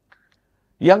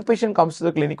 Young patient comes to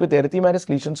the clinic with erythematous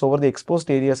lesions over the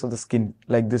exposed areas of the skin,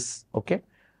 like this, okay?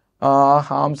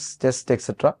 Arms, chest,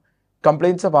 etc.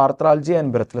 Complaints of arthralgia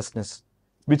and breathlessness.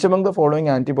 Which among the following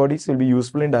antibodies will be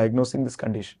useful in diagnosing this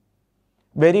condition?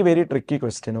 Very tricky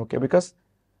question, okay? Because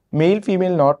male,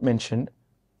 female not mentioned.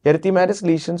 Erythematous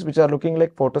lesions which are looking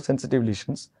like photosensitive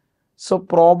lesions. So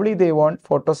probably they want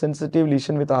photosensitive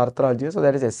lesion with arthralgia, so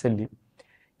that is SLE.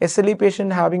 SLE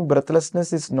patient having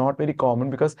breathlessness is not very common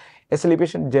because SLE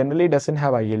patient generally doesn't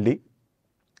have ILD.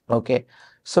 Okay,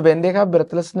 so when they have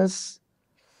breathlessness,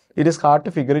 it is hard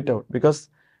to figure it out because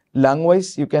lung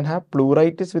wise you can have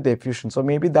pleuritis with effusion. So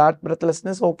maybe that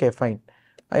breathlessness, okay, fine.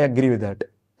 I agree with that.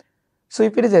 So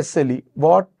if it is SLE,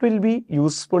 what will be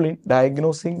useful in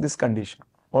diagnosing this condition?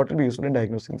 What will be useful in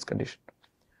diagnosing this condition?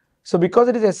 So because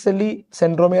it is SLE,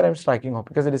 centromere I am striking off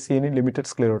because it is seen in limited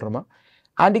scleroderma.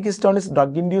 Antihistone is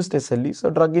drug-induced SLE. So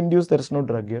drug-induced, there is no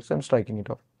drug here. So I am striking it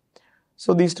off.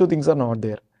 So these two things are not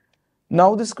there.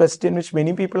 Now this question which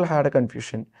many people had a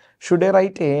confusion. Should I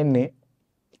write ANA?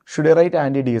 Should I write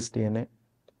anti-DSDNA?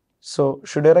 So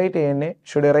should I write ANA?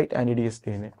 Should I write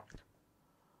anti-DSDNA?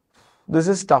 This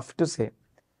is tough to say.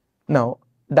 Now,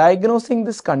 diagnosing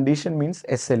this condition means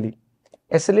SLE.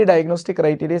 SLE diagnostic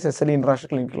criteria is SLE International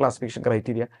Clinical Classification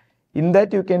criteria. In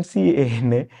that you can see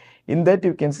ANA, in that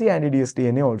you can see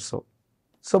anti-DSDNA also.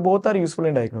 So both are useful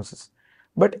in diagnosis.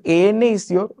 But ANA is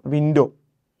your window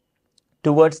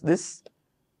towards this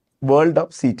world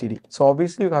of CTD. So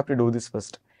obviously you have to do this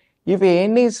first. If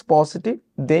ANA is positive,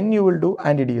 then you will do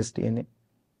anti-DSDNA.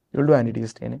 you'll do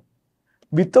anti-TS DNA.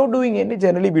 Without doing ANA,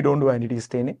 generally we don't do anti-TS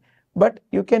DNA, but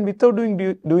you can, without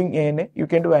doing ANA, you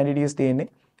can do anti-TS DNA.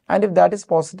 And if that is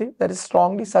positive, that is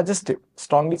strongly suggestive,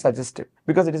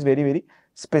 because it is very, very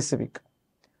specific.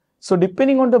 So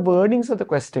depending on the wordings of the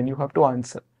question, you have to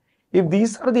answer. If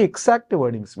these are the exact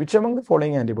wordings, which among the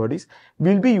following antibodies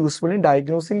will be useful in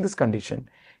diagnosing this condition?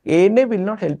 ANA will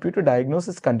not help you to diagnose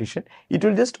this condition. It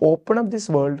will just open up this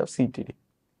world of CTD.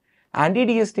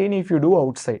 Anti-TS DNA, if you do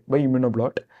outside by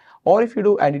immunoblot, or if you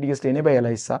do anti-TS DNA by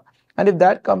ELISA, and if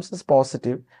that comes as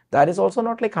positive, that is also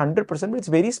not like 100%, but it's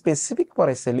very specific for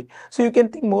SLE. So you can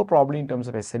think more probably in terms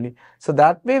of SLE. So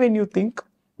that way, when you think,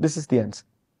 this is the answer.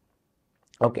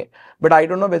 Okay, but I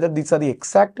don't know whether these are the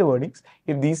exact wordings.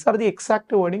 If these are the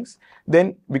exact wordings,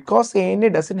 then because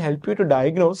ANA doesn't help you to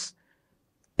diagnose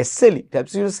SLE, it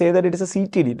helps you to say that it is a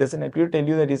CTD, it doesn't help you to tell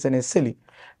you that it's an SLE.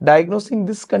 Diagnosing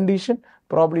this condition,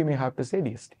 probably may have to say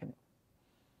DSDNA.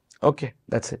 Okay,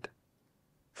 that's it.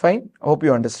 Fine, I hope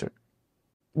you understood.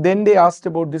 Then they asked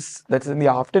about this, that's in the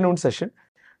afternoon session,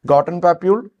 Gotten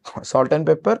papule, salt and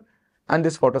pepper, and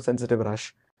this photosensitive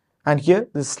rash. And here,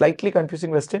 this slightly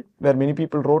confusing question where many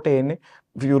people wrote ANA.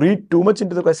 If you read too much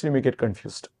into the question, you may get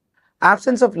confused.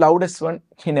 Absence of loud S1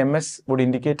 in MS would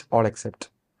indicate all except.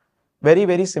 Very,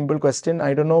 very simple question.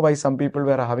 I don't know why some people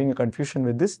were having a confusion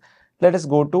with this. Let us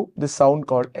go to this sound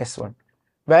called S1.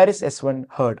 Where is S1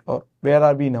 heard, or where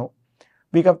are we now?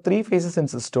 We have 3 phases in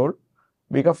systole.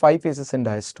 We have 5 phases in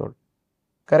diastole.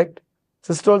 Correct?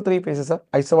 Systole 3 phases are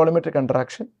isovolumetric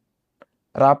contraction,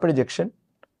 rapid ejection,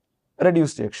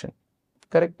 reduced ejection.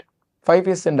 Correct? 5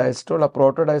 phases in diastole are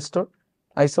protodiastole,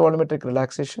 isovolumetric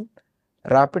relaxation,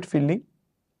 rapid filling,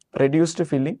 reduced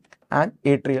filling, and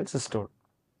atrial systole.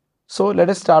 So let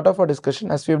us start off our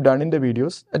discussion as we have done in the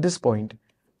videos at this point,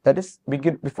 that is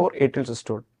begin before atrial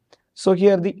systole. So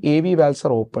here the AV valves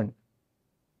are open.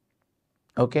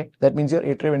 Okay, that means your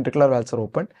atrioventricular valves are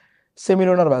open,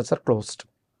 semilunar valves are closed,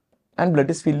 and blood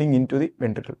is filling into the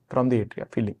ventricle from the atria,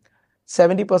 filling.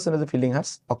 70% of the filling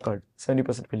has occurred.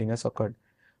 70% filling has occurred.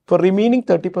 For remaining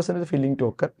 30% of the filling to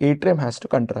occur, atrium has to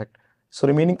contract. So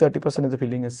remaining 30% of the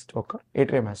filling has to occur,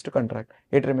 atrium has to contract.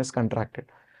 Atrium is contracted.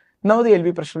 Now the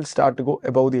LV pressure will start to go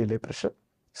above the LA pressure.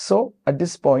 So at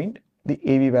this point, the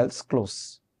AV valves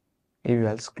close. AV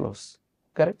valves close.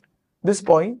 Correct? This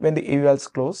point, when the AV valves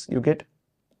close, you get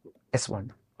S1.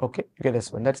 Okay, you get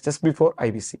S1. That's just before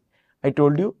IVC. I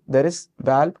told you there is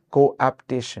valve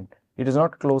coaptation. It is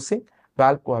not closing,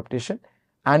 valve coaptation.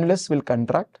 Annulus will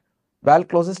contract. Valve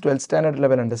closes 12th standard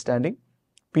level understanding.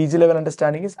 PG level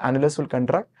understanding is annulus will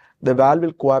contract. The valve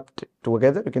will coapt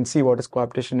together. You can see what is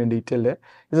coaptation in detail there.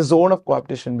 There's a zone of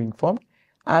coaptation being formed,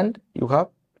 and you have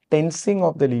tensing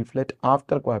of the leaflet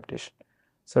after coaptation.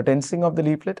 So tensing of the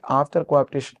leaflet after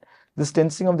coaptation. This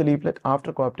tensing of the leaflet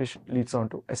after coaptation leads on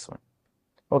to S1.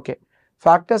 Okay.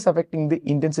 Factors affecting the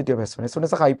intensity of S1. S1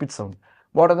 is a high pitch sound.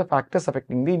 What are the factors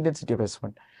affecting the intensity of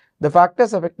S1? The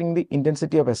factors affecting the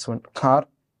intensity of S1 are: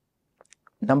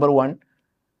 number 1,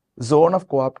 zone of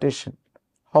coaptation.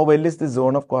 How well is the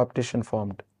zone of coaptation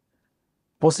formed?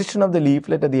 Position of the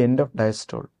leaflet at the end of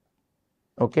diastole.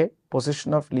 Okay,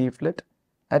 position of leaflet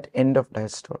at end of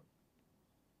diastole.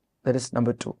 That is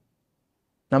number 2.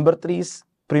 Number 3 is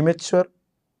premature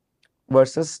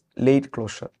versus late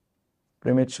closure.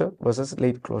 Premature versus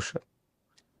late closure.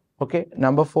 Okay,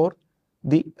 number 4,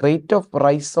 the rate of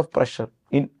rise of pressure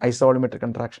in isovolumetric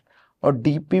contraction, or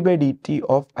dP by dt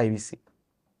of IVC.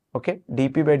 Okay,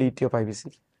 dP by dt of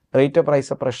IVC. Rate of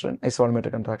rise of pressure in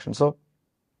isovolumetric contraction. So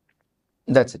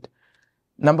that's it.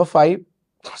 Number 5,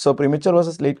 so premature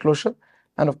versus late closure,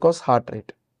 and of course heart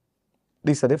rate.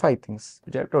 These are the 5 things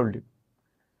which I have told you.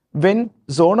 When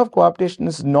zone of coaptation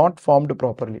is not formed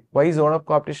properly. Why is zone of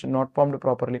coaptation not formed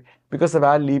properly? Because the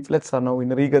valve leaflets are now in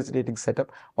a regurgitating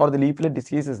setup, or the leaflet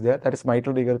disease is there, that is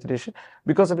mitral regurgitation.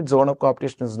 Because of its zone of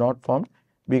coaptation is not formed,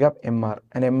 we have MR,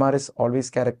 and MR is always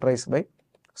characterized by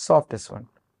soft S1.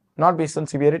 Not based on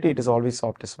severity, it is always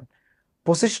soft S1.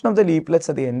 Position of the leaflets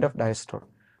at the end of diastole.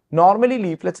 Normally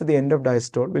leaflets at the end of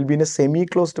diastole will be in a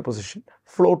semi-closed position,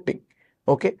 floating.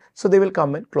 Okay, so they will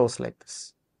come and close like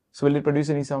this. So will it produce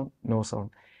any sound? No sound.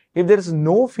 If there is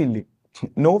no filling,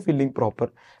 no filling proper,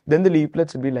 then the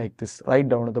leaflets will be like this, right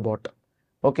down at the bottom.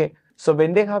 Okay, so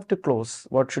when they have to close,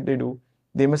 what should they do?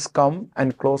 They must come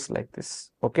and close like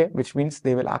this. Okay, which means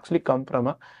they will actually come from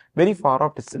a very far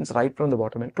off distance, right from the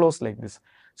bottom, and close like this.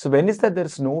 So when is that there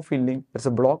is no filling, there is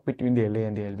a block between the LA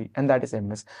and the LV, and that is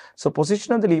MS. So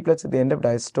position of the leaflets at the end of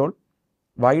diastole,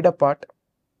 wide apart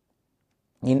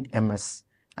in MS,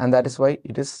 and that is why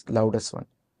it is loudest one.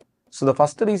 So the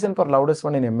first reason for loudest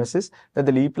one in MS is that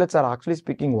the leaflets are actually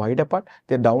speaking wide apart.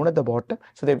 They're down at the bottom,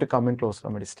 so they have to come in close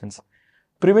from a distance.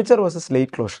 Premature versus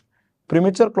late closure.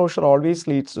 Premature closure always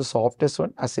leads to softest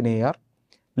one as in AR.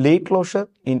 Late closure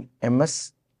in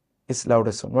MS is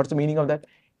loudest one. What's the meaning of that?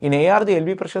 In AR, the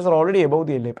LV pressures are already above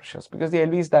the LA pressures because the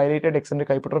LV is dilated, eccentric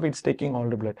hypertrophy, it's taking all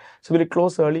the blood. So will it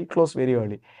close early? Close very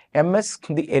early. MS,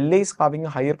 the LA is having a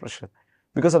higher pressure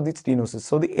because of the stenosis.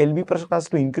 So the LV pressure has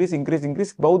to increase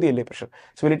above the LA pressure.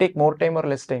 So will it take more time or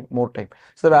less time? More time.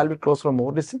 So the valve will close from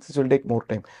more distance, it will take more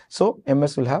time. So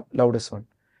MS will have loudest one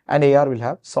and AR will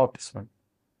have softest one.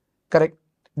 Correct.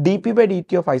 dP by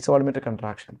dt of isovolumetric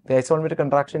contraction. The isovolumetric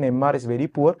contraction in MR is very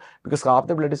poor because half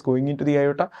the blood is going into the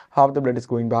aorta, half the blood is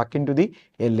going back into the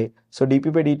LA. So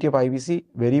dP by dt of IVC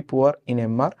very poor in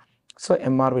MR. So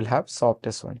MR will have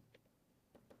softest one.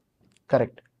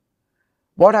 Correct.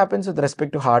 What happens with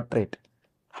respect to heart rate?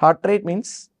 Heart rate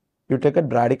means you take a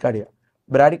bradycardia.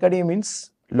 Bradycardia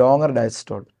means longer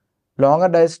diastole. Longer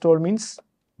diastole means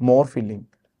more filling.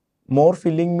 More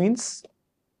filling means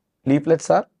leaflets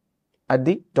are at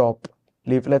the top.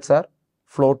 Leaflets are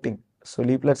floating. So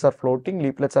leaflets are floating,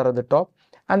 leaflets are at the top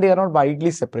and they are not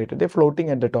widely separated. They are floating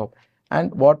at the top.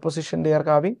 And what position they are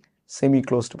having?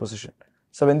 Semi-closed position.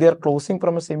 So when they are closing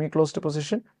from a semi-closed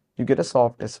position, you get a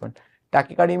softest one.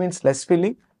 Tachycardia means less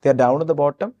filling. They are down at the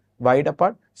bottom, wide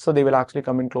apart. So they will actually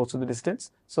come in close to the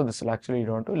distance. So this will actually lead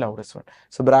on to loudest one.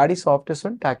 So brady softest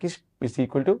one, tachy is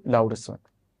equal to loudest one.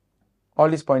 All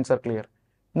these points are clear.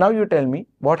 Now you tell me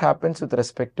what happens with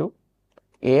respect to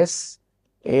AS,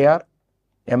 AR,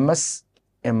 MS,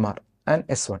 MR and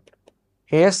S1.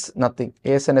 AS nothing.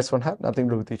 AS and S1 have nothing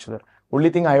to do with each other. Only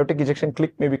thing aortic ejection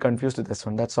click may be confused with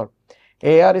S1. That's all.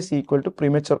 AR is equal to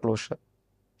premature closure.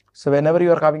 So whenever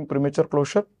you are having premature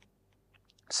closure,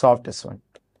 soft S1.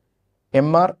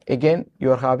 MR again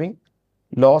you are having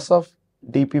loss of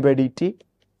dP by dt.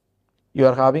 You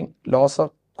are having loss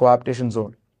of coaptation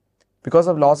zone. Because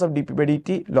of loss of dP by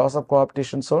dt, loss of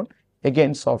coaptation zone,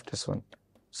 again soft S1.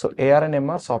 So AR and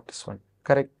MR softest one.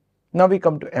 Correct. Now we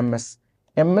come to MS.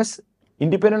 MS,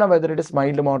 independent of whether it is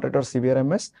mild, moderate or severe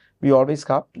MS, we always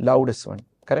have loudest one.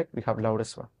 Correct. We have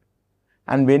loudest one.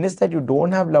 And when is that you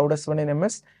don't have loudest one in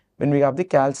MS? When we have the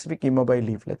calcific immobile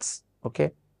leaflets.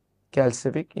 Okay.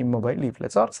 Calcific immobile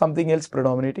leaflets or something else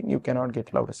predominating, you cannot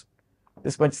get loudest one.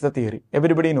 This much is the theory.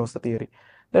 Everybody knows the theory.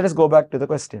 Let us go back to the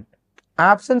question.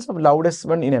 Absence of loudest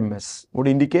one in MS would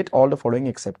indicate all the following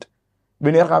except.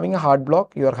 When you are having a heart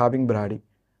block, you are having brady.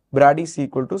 Brady is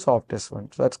equal to softest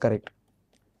one. So that's correct.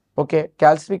 Okay.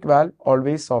 Calcific valve,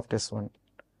 always softest one.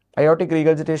 Aortic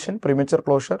regurgitation, premature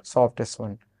closure, softest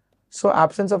one. So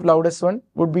absence of loudest one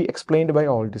would be explained by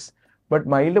all this. But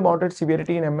mild, moderate,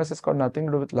 severity in MS has got nothing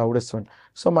to do with loudest one.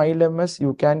 So mild MS,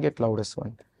 you can get loudest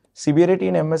one. Severity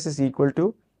in MS is equal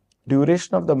to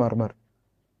duration of the murmur.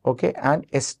 Okay. And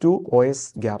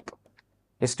S2-OS gap.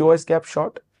 S2-OS gap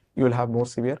short, you will have more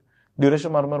severe.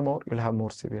 Duration murmur more, you will have more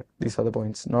severe. These are the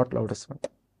points, not loudest one.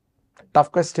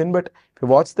 Tough question, but if you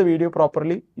watch the video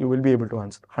properly, you will be able to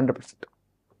answer 100%.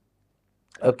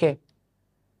 Okay.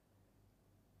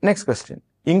 Next question.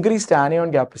 Increased anion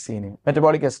gap is seen in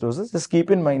metabolic acidosis. Just keep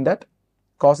in mind that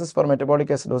causes for metabolic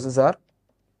acidosis are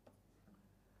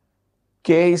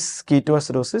K is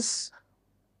ketoacidosis.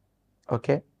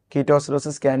 Okay.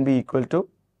 Ketoacidosis can be equal to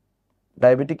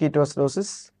diabetic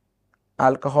ketoacidosis,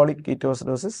 alcoholic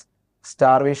ketoacidosis,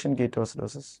 starvation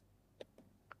ketoacidosis.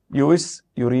 U is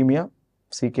uremia,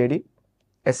 CKD.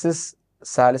 S is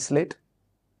salicylate.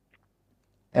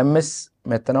 M is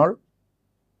methanol.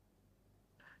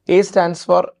 A stands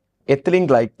for ethylene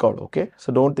glycol. Okay,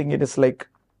 so don't think it is like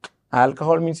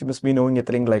alcohol means you must be knowing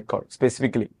ethylene glycol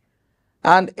specifically.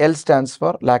 And L stands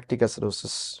for lactic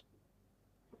acidosis.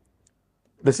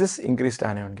 This is increased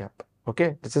anion gap.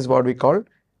 Okay, this is what we call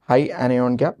high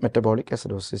anion gap metabolic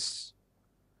acidosis.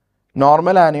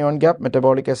 Normal anion gap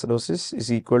metabolic acidosis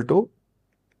is equal to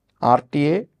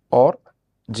RTA or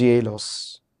GI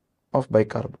loss of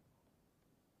bicarb.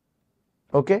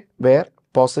 Okay, where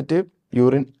positive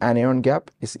urine anion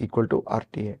gap is equal to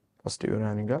RTA. Positive urine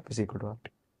anion gap is equal to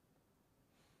RTA.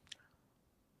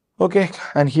 Okay,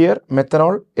 and here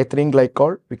methanol, ethylene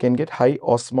glycol, we can get high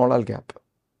osmolar gap.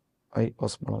 High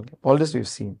osmolar gap. All this we've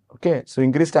seen. Okay, so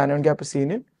increased anion gap is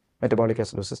seen in metabolic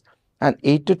acidosis. And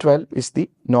 8 to 12 is the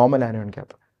normal anion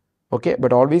gap. Okay,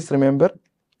 but always remember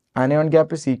anion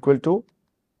gap is equal to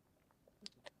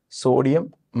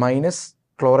sodium minus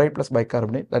chloride plus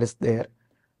bicarbonate, that is there.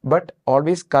 But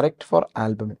always correct for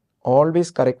albumin.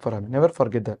 Always correct for albumin. Never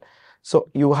forget that. So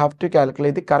you have to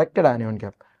calculate the corrected anion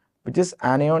gap, which is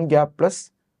anion gap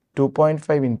plus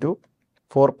 2.5 into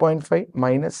 4.5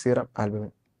 minus serum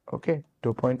albumin. Okay,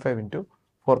 2.5 into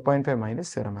 4.5 minus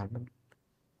serum albumin.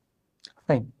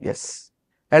 Fine, yes.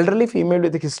 Elderly female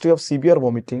with a history of severe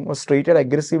vomiting was treated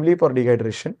aggressively for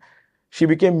dehydration. She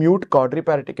became mute,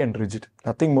 quadriparetic and rigid.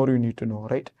 Nothing more you need to know,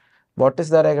 right? What is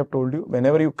that I have told you?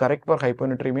 Whenever you correct for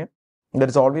hyponatremia, there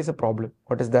is always a problem.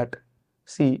 What is that?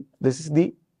 See, this is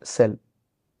the cell.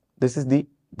 This is the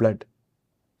blood.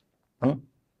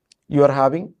 You are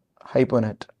having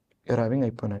hyponat. You are having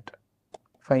hyponat.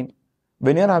 Fine.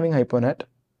 When you are having hyponat,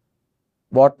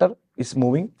 water is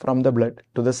moving from the blood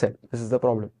to the cell. This is the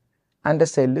problem. And the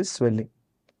cell is swelling.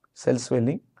 Cell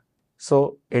swelling.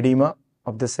 So, edema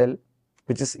of the cell,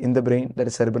 which is in the brain, that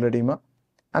is cerebral edema.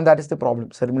 And that is the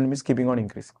problem. Cerebral edema is keeping on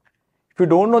increasing. If you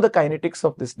don't know the kinetics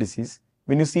of this disease,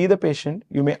 when you see the patient,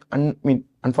 you may,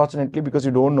 unfortunately, because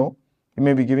you don't know, you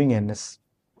may be giving NS,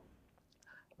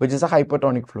 which is a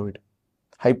hypertonic fluid.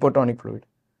 Hypertonic fluid.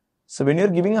 So, when you are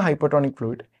giving a hypertonic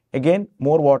fluid, again,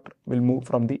 more water will move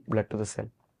from the blood to the cell.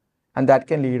 And that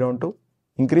can lead on to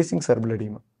increasing cerebral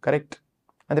edema, correct?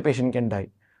 And the patient can die.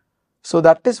 So,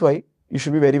 that is why you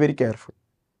should be very, very careful.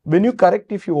 When you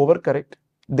correct, if you overcorrect,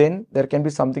 then there can be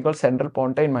something called central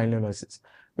pontine myelinolysis,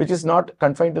 which is not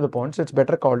confined to the pons, so it's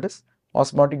better called as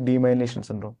osmotic demyelination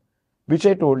syndrome, which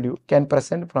I told you can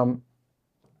present from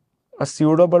a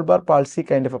pseudobulbar palsy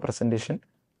kind of a presentation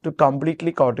to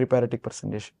completely quadriparetic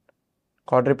presentation,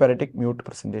 quadriparetic mute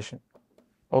presentation.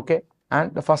 Okay,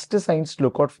 and the first signs to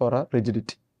look out for are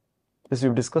rigidity. This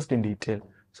we've discussed in detail.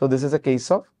 So this is a case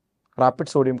of rapid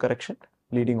sodium correction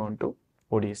leading on to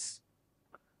ODS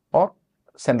or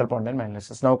central pontine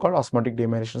myelinolysis, now called osmotic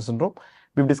demyelination syndrome.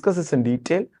 We've discussed this in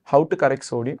detail, how to correct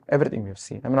sodium, everything we've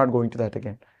seen. I'm not going to that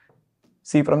again.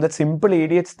 See, from that simple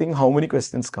ADH thing, how many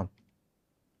questions come?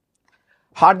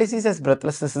 Heart disease as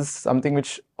breathlessness is something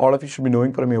which all of you should be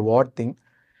knowing from your ward thing.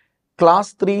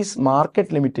 Class 3 is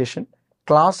marked limitation,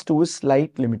 class 2 is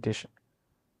slight limitation.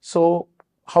 So,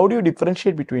 how do you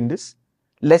differentiate between this?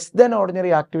 Less than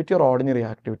ordinary activity or ordinary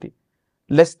activity?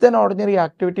 Less than ordinary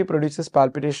activity produces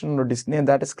palpitation or dyspnea, and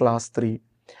that is class 3.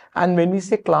 And when we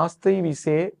say class 3, we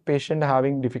say patient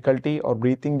having difficulty or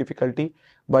breathing difficulty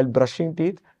while brushing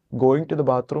teeth, going to the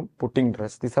bathroom, putting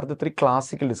dress. These are the 3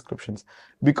 classical descriptions,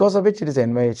 because of which it is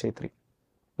NYHA3.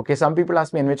 Okay, some people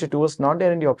ask me NYHA2 was not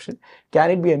there in the option.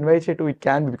 Can it be NYHA2? It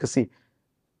can be, because see,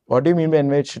 what do you mean by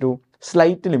NYHA2?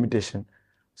 Slight limitation.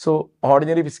 So,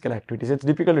 ordinary physical activities, it's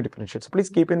difficult to differentiate. So, please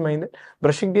keep in mind that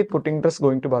brushing teeth, putting dress,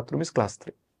 going to bathroom is class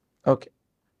 3. Okay.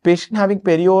 Patient having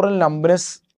perioral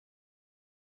numbness,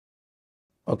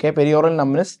 okay, perioral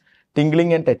numbness,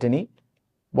 tingling and tetany.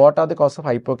 What are the cause of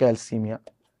hypocalcemia?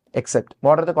 Except,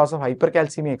 what are the cause of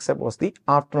hypercalcemia except was the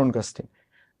afternoon question.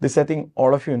 This I think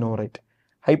all of you know, right?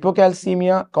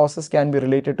 Hypocalcemia causes can be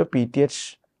related to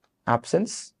PTH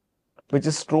absence, which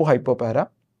is true hypopara.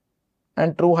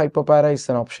 And true hypopara is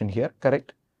an option here,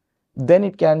 correct? Then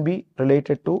it can be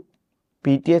related to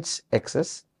PTH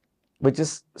excess, which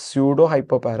is pseudo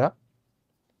hypopara,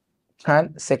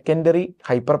 and secondary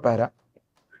hyperpara.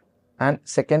 And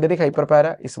secondary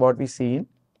hyperpara is what we see in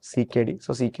CKD.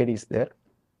 So CKD is there,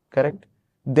 correct?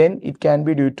 Then it can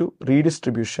be due to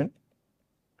redistribution.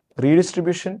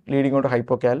 Redistribution leading on to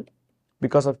hypocal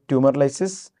because of tumor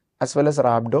lysis as well as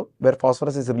rhabdo, where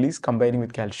phosphorus is released combining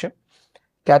with calcium.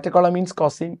 Catecholamines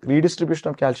causing redistribution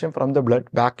of calcium from the blood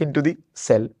back into the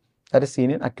cell, that is seen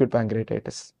in acute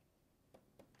pancreatitis.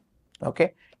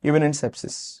 Okay, even in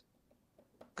sepsis.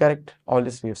 Correct, all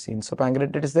this we have seen. So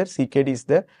pancreatitis is there, CKD is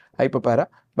there, hypopara.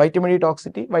 Vitamin D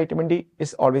toxicity, vitamin D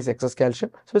is always excess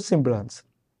calcium. So it's simple answer.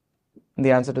 And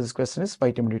the answer to this question is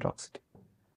vitamin D toxicity.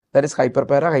 That is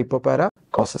hypopara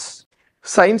causes.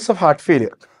 Signs of heart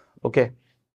failure. Okay.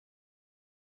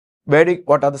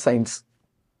 What are the signs?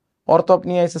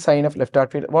 Orthopnea is a sign of left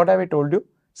heart failure. What have I told you?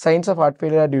 Signs of heart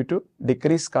failure are due to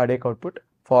decreased cardiac output,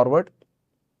 forward,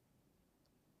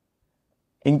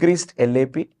 increased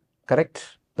LAP,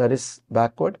 correct? That is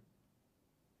backward,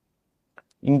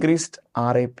 increased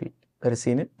RAP, that is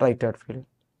seen in right heart failure,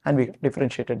 and we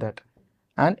differentiated that.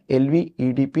 And LV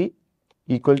EDP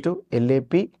equal to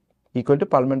LAP equal to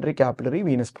pulmonary capillary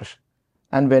venous pressure.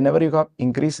 And whenever you have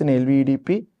increase in LV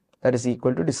EDP, that is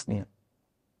equal to dyspnea.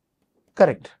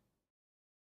 Correct.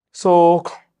 So,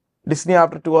 dyspnea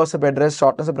after 2 hours of bed rest,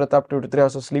 shortness of breath after 2 to 3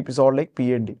 hours of sleep is all like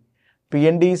PND.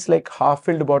 PND is like half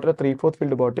filled bottle, 3/4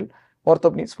 filled bottle.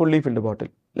 Orthopnea is fully filled bottle.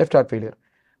 Left heart failure.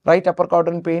 Right upper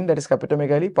quadrant pain, that is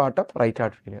capitomegaly, part of right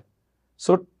heart failure.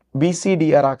 So, B, C,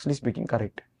 D are actually speaking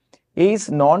correct. A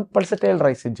is non-pulsatile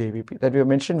rise in JVP, that we have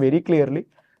mentioned very clearly.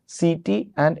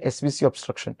 CT and SVC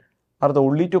obstruction are the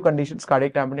only 2 conditions,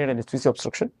 cardiac tamponade and SVC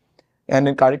obstruction, And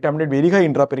in cardiac tamponade, very high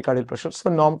intrapericardial pressure, so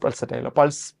non-pulsatile.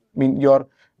 Pulse mean your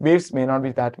waves may not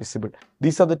be that visible.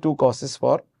 These are the two causes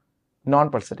for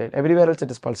non-pulsatile. Everywhere else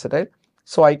it is pulsatile.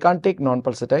 So I can't take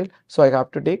non-pulsatile, so I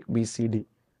have to take BCD.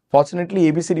 Fortunately,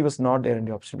 ABCD was not there in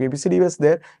the option. If ABCD was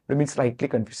there, it means slightly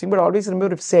confusing. But always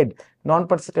remember, if said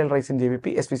non-pulsatile rise in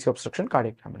JVP, SVC obstruction,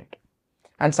 cardiac tamponade.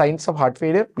 And signs of heart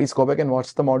failure, please go back and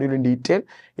watch the module in detail.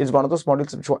 It's one of those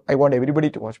modules which I want everybody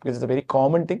to watch because it's a very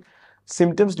common thing.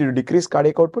 Symptoms due to decreased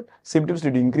cardiac output, symptoms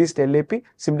due to increased LAP,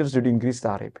 symptoms due to increased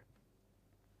RAP.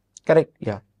 Correct?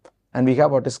 Yeah. And we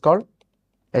have what is called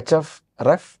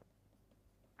HFref,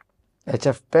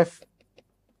 HFpef,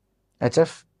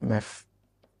 HFmef.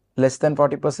 Less than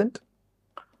 40%,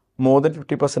 more than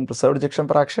 50% preserved ejection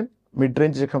fraction,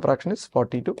 mid-range ejection fraction is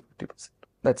 40 to 50%.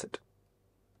 That's it.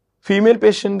 Female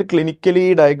patient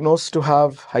clinically diagnosed to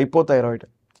have hypothyroid.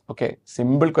 Okay,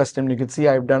 simple question. You can see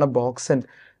I've done a box and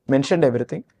mentioned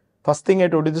everything. First thing I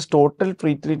told you, this total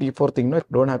free T4 thing, no, you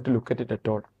don't have to look at it at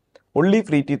all. Only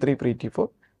free T3, free T4.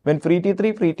 When free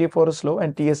T3, free T4 is low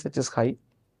and TSH is high,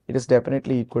 it is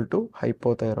definitely equal to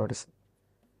hypothyroidism.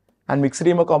 And mixed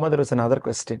hemochroma, there is another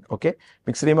question. Okay,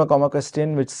 mixed hemochroma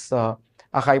question, which a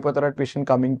hypothyroid patient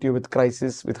coming to you with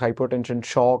crisis, with hypotension,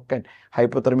 shock, and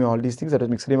hypothermia, all these things. That is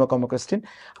mixed hemochroma question.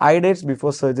 Iodides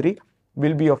before surgery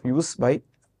will be of use by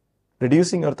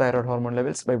reducing your thyroid hormone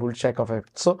levels by Bull-Check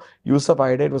effect. So, use of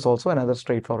iodide was also another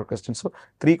straightforward question. So,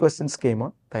 3 questions came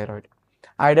on thyroid.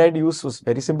 Iodide use was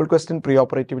very simple question,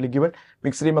 preoperatively given.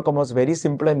 Mixed hemochroma was very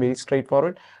simple and very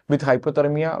straightforward with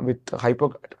hypothermia, with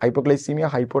hypoglycemia,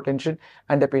 hypotension,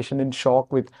 and a patient in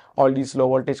shock with all these low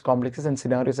voltage complexes and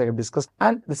scenarios I have discussed.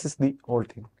 And this is the whole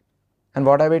thing. And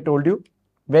what have I told you?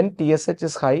 When TSH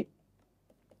is high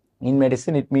in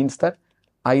medicine, it means that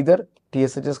either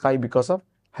TSH is high because of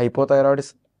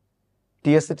hypothyroidism,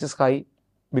 TSH is high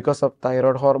because of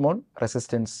thyroid hormone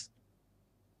resistance.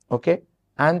 Okay.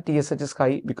 And TSH is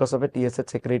high because of a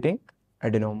TSH secreting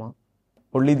adenoma.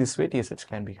 Only this way TSH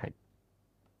can be high.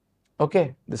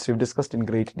 Okay, this we've discussed in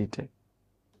great detail.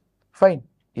 Fine,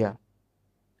 yeah.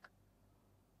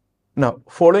 Now,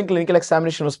 following clinical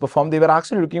examination was performed, they were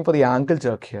actually looking for the ankle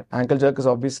jerk here. Ankle jerk is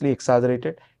obviously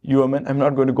exaggerated. UMN, I'm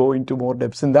not going to go into more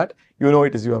depths in that. You know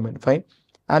it is UMN, fine.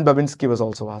 And Babinski was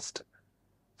also asked.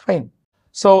 Fine.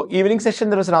 So, evening session,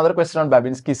 there was another question on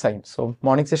Babinski sign. So,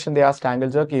 morning session, they asked angle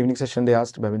jerk. Evening session, they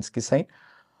asked Babinski sign.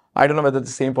 I don't know whether the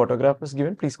same photograph was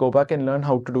given. Please go back and learn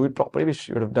how to do it properly, which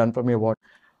you would have done from your what.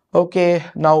 Okay,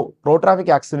 now, road traffic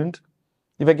accident.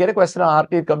 If I get a question on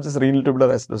RT, it comes as renal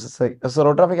tubular acidosis. There's a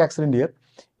road traffic accident here,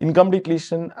 incomplete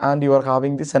lesion, and you are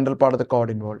having the central part of the cord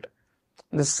involved.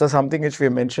 This is something which we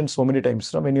have mentioned so many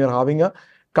times. When you are having a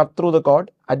cut through the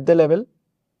cord, at the level,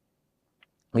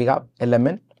 we have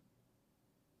LMN.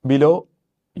 Below,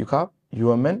 you have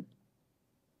UMN,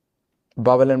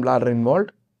 bowel and bladder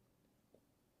involved,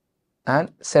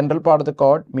 and central part of the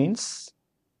cord means,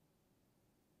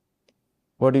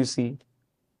 what do you see?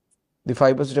 The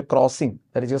fibers which are crossing,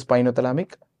 that is your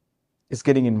spinothalamic, is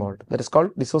getting involved. That is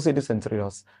called dissociative sensory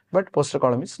loss, but posterior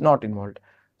column is not involved.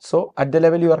 So, at the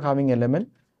level you are having LMN,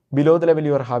 below the level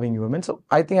you are having UMN. So,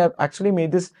 I think I have actually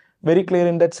made this very clear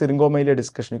in that syringomelia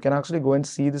discussion. You can actually go and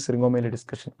see the syringomelia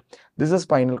discussion. This is a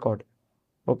spinal cord.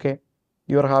 Okay,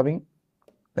 you are having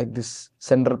like this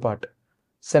central part.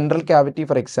 Central cavity,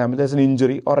 for example, there is an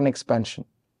injury or an expansion.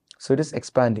 So, it is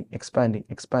expanding, expanding,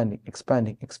 expanding,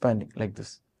 expanding, expanding like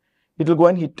this. It will go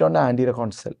and hit on the anterior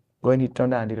console. Go and hit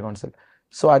on the anterior console.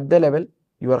 So, at the level,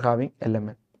 you are having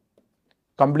LMN.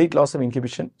 Complete loss of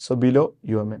inhibition. So, below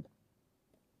UMN.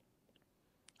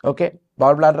 Okay,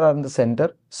 bowel bladder are in the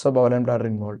center. So, bowel and bladder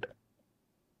involved.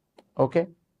 Okay,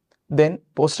 then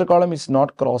posterior column is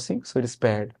not crossing. So, it is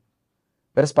paired.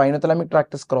 Whereas spinothalamic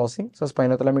tract is crossing. So,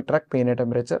 spinothalamic tract, pain and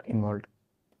temperature involved.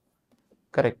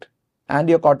 Correct. And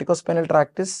your corticospinal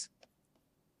tract is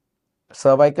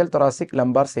cervical, thoracic,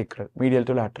 lumbar, sacral, medial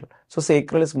to lateral. So,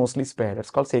 sacral is mostly spared. It's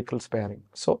called sacral sparing.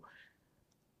 So,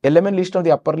 LMN lesion of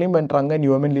the upper limb and trunk and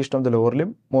UMN lesion of the lower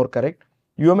limb, more correct.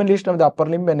 UMN lesion of the upper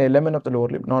limb and LMN of the lower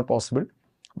limb, not possible.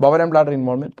 Bowel and bladder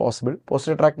involvement, possible.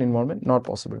 Posterior tract involvement, not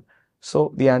possible.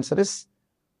 So, the answer is,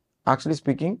 actually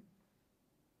speaking,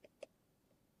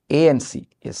 A and C.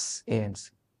 Yes, A and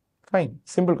C. Fine.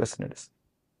 Simple question it is.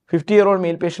 50-year-old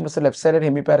male patient with a left-sided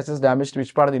hemiparesis damaged to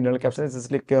which part of the internal capsule? This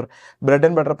is like your bread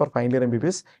and butter for final year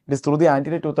MBBS. It is through the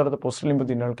anterior two-thirds of the posterior limb of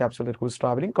the internal capsule that who is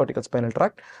traveling, cortical spinal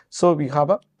tract. So, we have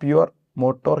a pure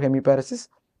motor hemiparesis.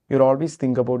 You always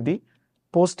think about the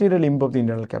posterior limb of the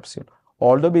internal capsule.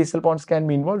 Although basal points can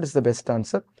be involved, this is the best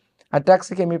answer.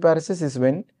 Ataxic hemiparesis is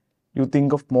when you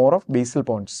think of more of basal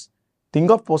points.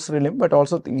 Think of posterior limb, but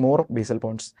also think more of basal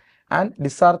points. and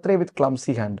dysarthria with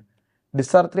clumsy hand.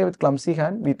 Dysarthria with clumsy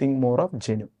hand, we think more of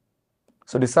genu.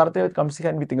 So dysarthria with clumsy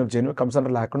hand, we think of genu, comes under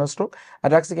lacunar stroke.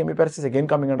 Ataxic hemiparesis again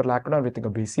coming under lacunar, we think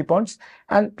of BC points,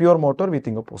 and pure motor, we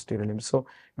think of posterior limb. So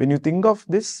when you think of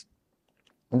this,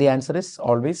 the answer is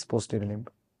always posterior limb.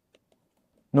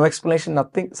 No explanation,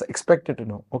 nothing, expected to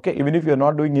know. Okay, even if you are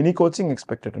not doing any coaching,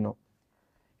 expected to know.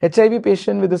 HIV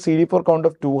patient with a CD4 count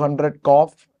of 200,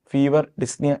 cough, fever,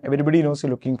 dyspnea, everybody knows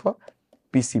you're looking for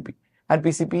PCP. And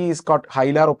PCP is got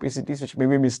hilar obesities which may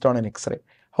be missed on an X-ray.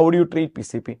 How do you treat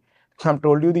PCP? I've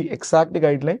told you the exact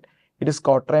guideline. It is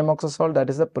cotrimoxazole, that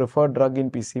is the preferred drug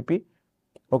in PCP.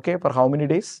 Okay, for how many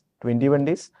days? 21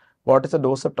 days. What is the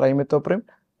dose of trimethoprim?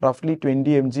 Roughly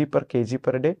 20 mg per kg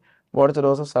per day. What is the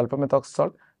dose of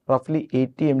sulfamethoxazole? Roughly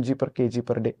 80 mg per kg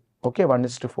per day. Okay,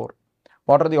 1:4.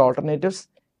 What are the alternatives?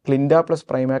 Clinda plus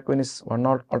primaquine is one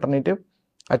alternative.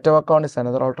 Atavacon is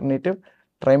another alternative.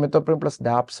 Trimethoprim plus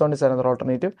dapsone is another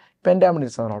alternative. Pentamidine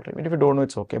is another alternative. If you don't know,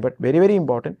 it's okay. But very, very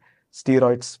important,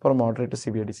 steroids for moderate to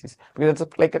severe disease. Because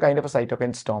it's like a kind of a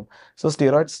cytokine storm. So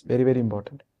steroids, very, very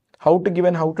important. How to give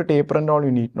and how to taper and all,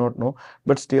 you need not know.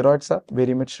 But steroids are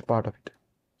very much part of it.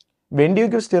 When do you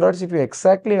give steroids? If you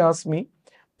exactly ask me,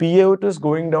 PaO2 is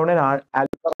going down and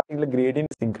alpha gradient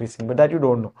is increasing. But that you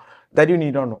don't know. That you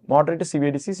need not know. Moderate to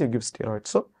severe disease, you give steroids.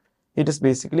 So it is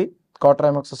basically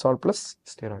cotrimoxazole plus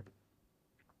steroid.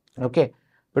 Okay,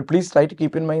 but please try to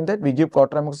keep in mind that we give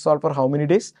cotrimoxazole for how many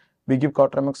days? We give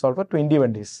cotrimoxazole for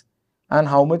 21 days. And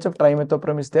how much of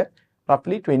trimethoprim is there?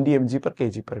 Roughly 20 mg per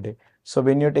kg per day. So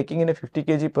when you're taking in a 50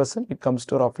 kg person, it comes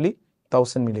to roughly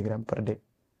 1000 milligram per day.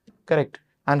 Correct.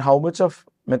 And how much of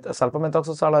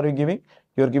sulfamethoxazole are you giving?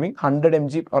 You're giving 100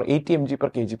 mg or 80 mg per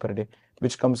kg per day,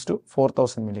 which comes to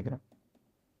 4000 milligram.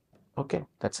 Okay,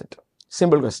 that's it.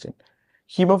 Simple question.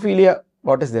 Hemophilia,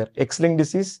 what is there? X-linked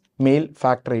disease, male,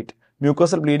 factor 8.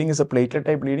 Mucosal bleeding is a platelet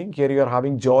type bleeding. Here you are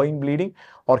having joint bleeding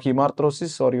or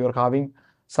hemarthrosis, or you are having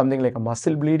something like a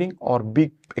muscle bleeding or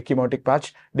big ecchymotic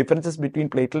patch. Differences between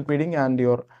platelet bleeding and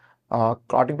your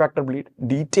clotting factor bleed.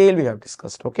 Detail we have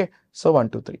discussed. Okay, so 1,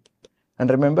 2, 3. And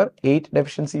remember, 8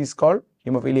 deficiency is called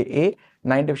hemophilia A,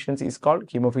 9 deficiency is called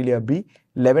hemophilia B,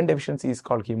 11 deficiency is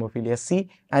called hemophilia C,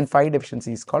 and 5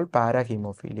 deficiency is called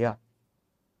parahemophilia.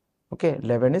 Okay,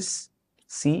 11 is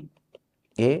C,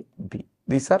 A, B.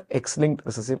 These are X-linked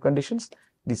recessive conditions.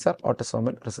 These are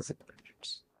autosomal recessive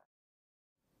conditions.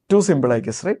 Too simple, I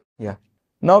guess, right? Yeah.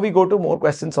 Now we go to more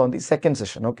questions on the second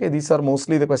session. Okay, these are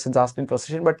mostly the questions asked in first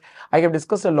session, but I have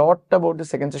discussed a lot about the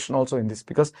second session also in this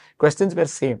because questions were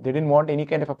same. They didn't want any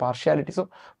kind of a partiality. So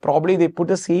probably they put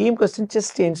the same question,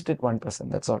 just changed it 1%.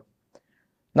 That's all.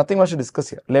 Nothing much to discuss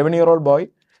here. 11-year-old boy,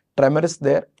 tremor is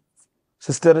there.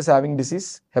 Sister is having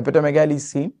disease. Hepatomegaly is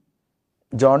seen.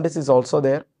 Jaundice is also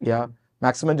there. Yeah.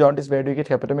 Maximum jaundice, where do you get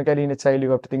hepatomegaly in a child? You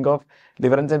have to think of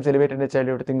liver enzymes elevated in a child.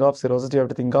 You have to think of cirrhosis. You have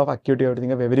to think of acute. You have to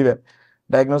think of everywhere.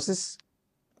 Diagnosis,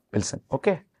 Wilson.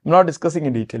 Okay. I'm not discussing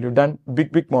in detail. You've done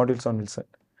big modules on Wilson.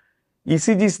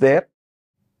 ECG is there.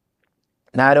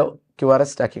 Narrow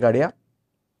QRS tachycardia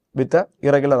with a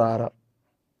irregular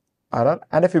RR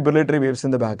and a fibrillatory waves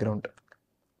in the background.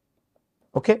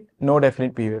 Okay. No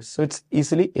definite P waves. So it's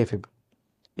easily AFib.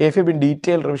 AFib in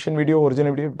detail, revision video,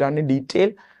 original video, done in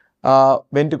detail.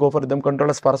 When to go for rhythm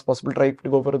control as far as possible, try to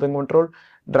go for rhythm control.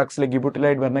 Drugs like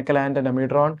gibutylide, vernaculant and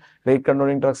amiodarone, rate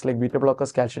controlling drugs like beta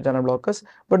blockers, calcium channel blockers,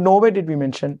 but nowhere did we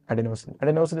mention adenosine.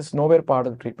 Adenosine is nowhere part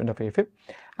of the treatment of AFib.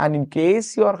 And in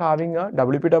case you are having a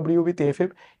WPW with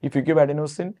AFib, if you give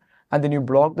adenosine and then you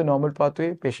block the normal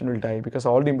pathway, patient will die because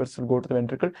all the impulses will go to the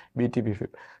ventricle, BT-BFib.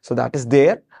 So that is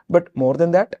there, but more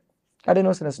than that,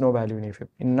 adenosine has no value in AFib.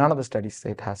 In none of the studies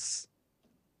it has.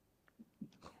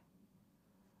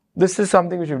 This is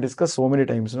something which we've discussed so many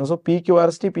times. So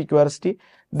PQRST,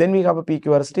 then we have a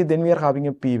PQRST, then we are having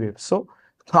a P wave. So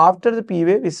after the P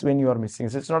wave is when you are missing.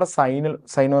 So it's not a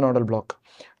sinusoidal block.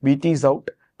 BT is out.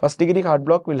 First degree heart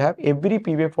block will have every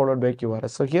P wave followed by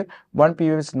QRS. So here one P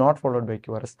wave is not followed by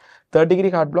QRS. Third degree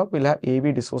heart block will have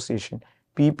AV dissociation.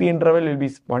 PP interval will be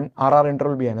one, RR interval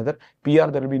will be another, PR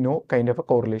there will be no kind of a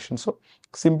correlation. So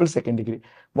simple second degree.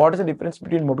 What is the difference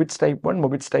between Mobitz type 1,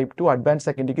 Mobitz type 2, advanced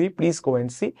second degree? Please go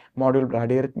and see module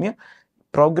bradyarrhythmia.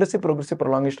 Progressive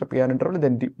prolongation of PR interval,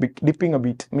 then dipping a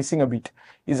beat, missing a beat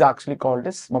is actually called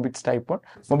as Mobitz type 1.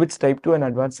 Mobitz type 2 and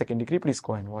advanced second degree, please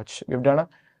go and watch. We have done a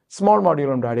small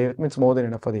module on bradyarrhythmia, it's more than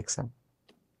enough for the exam.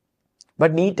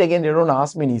 But NEET again, they don't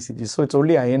ask me in ECG, so it's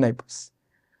only INI pass.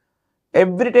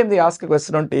 Every time they ask a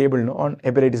question on table, no, on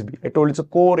hepatitis B, I told it's a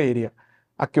core area,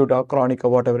 acute or chronic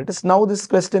or whatever it is. Now this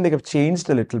question they have changed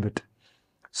a little bit.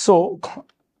 So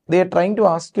they are trying to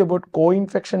ask you about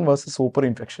co-infection versus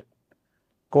superinfection.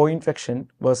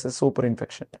 co-infection versus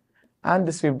superinfection. And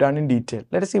this we've done in detail.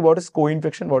 Let us see what is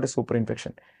co-infection, what is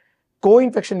superinfection.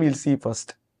 Co-infection we'll see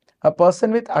first. A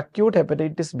person with acute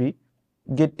hepatitis B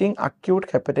getting acute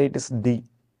hepatitis D,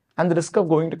 and the risk of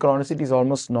going to chronicity is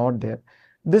almost not there.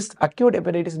 This acute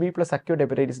hepatitis B plus acute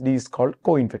hepatitis D is called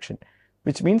co-infection,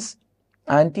 which means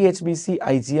anti-HBC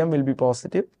IgM will be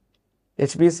positive,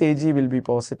 HBsAg will be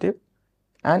positive,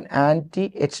 and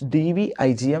anti-HDV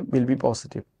IgM will be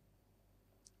positive.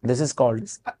 This is called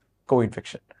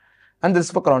co-infection, and this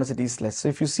for chronicity is less. So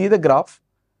if you see the graph,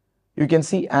 you can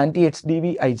see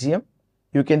anti-HDV IgM,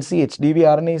 you can see HDV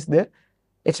RNA is there,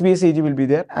 HBsAg will be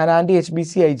there, and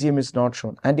anti-HBC IgM is not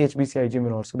shown. Anti-HBC IgM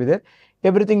will also be there.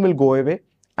 Everything will go away.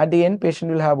 At the end,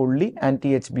 patient will have only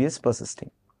anti-HBs persisting,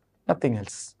 nothing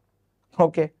else.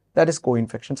 Okay, that is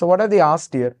co-infection. So what have they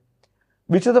asked here?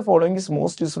 Which of the following is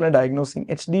most useful in diagnosing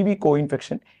HDV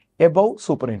co-infection above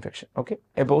superinfection? Okay,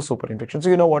 above superinfection. So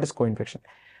you know what is co-infection.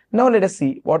 Now let us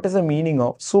see what is the meaning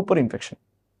of superinfection.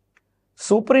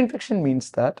 Superinfection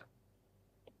means that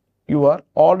you are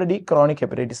already chronic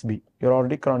hepatitis B. You are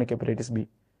already chronic hepatitis B.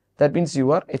 That means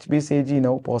you are HBsAg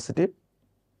now positive,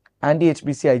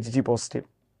 anti-HBC IgG positive,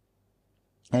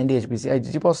 anti-HBC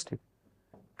IgG positive.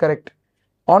 Correct.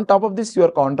 On top of this, you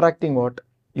are contracting what?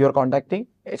 You are contracting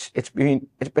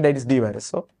hepatitis D virus.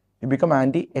 So you become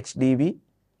anti-HDV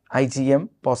IgM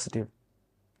positive.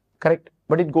 Correct.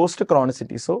 But it goes to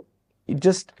chronicity. So it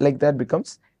just like that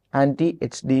becomes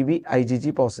anti-HDV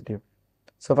IgG positive.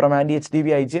 So from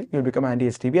anti-HDV IgM, you will become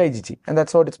anti-HDV IgG. And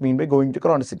that's what it's mean by going to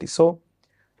chronicity. So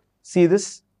see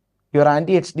this, your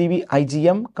anti-HDV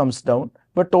IgM comes down,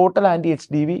 but total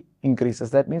anti-HDV increases.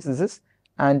 That means this is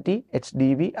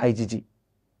anti-HDV IgG.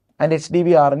 And HDV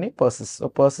RNA persists. So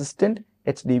persistent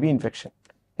HDV infection.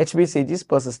 HBsAg is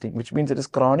persisting, which means it is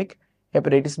chronic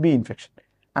hepatitis B infection.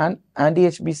 And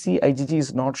anti-HBC IgG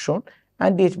is not shown.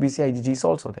 Anti-HBC IgG is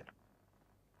also there.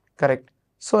 Correct.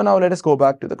 So now let us go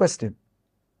back to the question.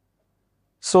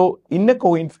 So in a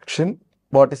co-infection,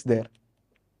 what is there?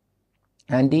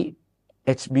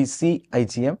 Anti-HBC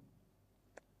IgM,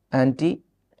 anti-HDV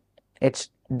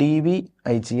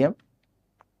IgM,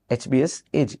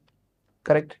 HBsAg.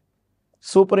 Correct.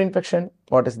 Superinfection,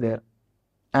 what is there?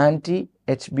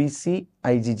 Anti-HBC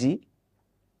IgG,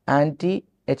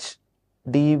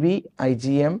 anti-HDV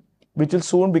IgM, which will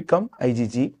soon become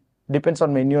IgG, depends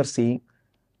on when you are seeing,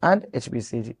 and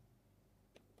HBsAg,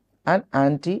 and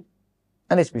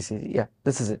HBsAg. Yeah,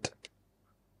 this is it.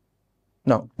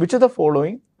 Now, which of the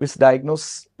following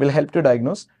will help to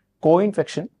diagnose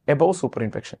co-infection above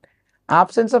superinfection?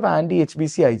 Absence of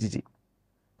anti-HBC IgG.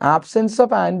 Absence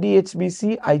of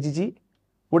anti-HBC IgG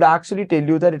would actually tell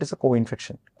you that it is a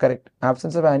co-infection. Correct.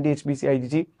 Absence of anti-HBC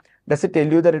IgG, does it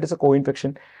tell you that it is a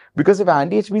co-infection? Because if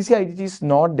anti-HBC IgG is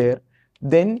not there,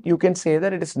 then you can say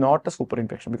that it is not a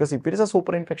superinfection. Because if it is a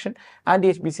superinfection,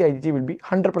 anti-HBC IgG will be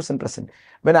 100% present.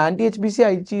 When anti-HBC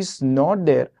IgG is not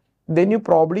there, then you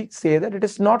probably say that it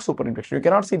is not superinfection. You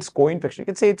cannot say it's co-infection. You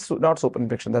can say it's not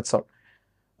superinfection. That's all.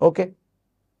 Okay.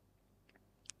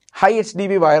 High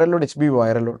HDV viral load, HBV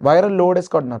viral load. Viral load has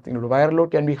got nothing to do. Viral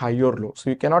load can be high or low. So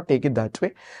you cannot take it that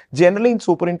way. Generally in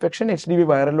superinfection, HDV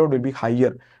viral load will be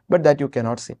higher, but that you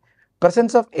cannot say.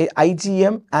 Presence of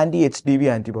IgM anti-HDV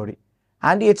antibody.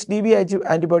 Anti-HDV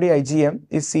antibody IgM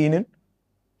is seen in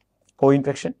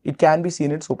co-infection. It can be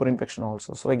seen in superinfection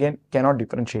also. So again, cannot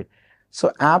differentiate.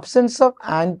 So absence of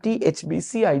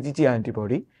anti-HBC IgG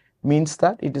antibody means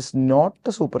that it is not a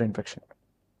superinfection.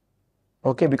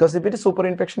 Okay, because if it is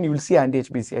superinfection, you will see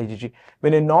anti-HBC IgG.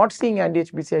 When you're not seeing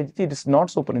anti-HBC IgG, it is not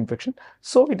superinfection.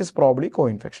 So it is probably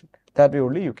co-infection. That way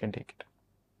only you can take it.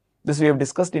 This we have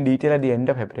discussed in detail at the end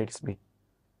of hepatitis B.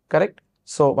 Correct?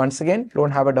 So once again,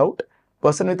 don't have a doubt.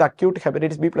 Person with acute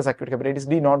hepatitis B plus acute hepatitis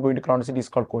D not going to chronicity is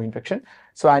called co-infection.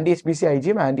 So anti-HBC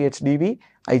IgM, anti-HDV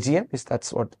IgM is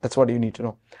that's what you need to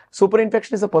know.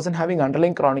 Superinfection is a person having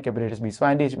underlying chronic hepatitis B. So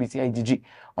anti-HBC IgG.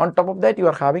 On top of that, you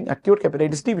are having acute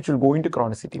hepatitis D, which will go into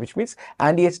chronicity, which means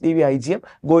anti-HDV IgM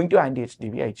going to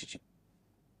anti-HDV IgG.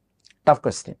 Tough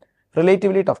question.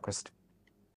 Relatively tough question.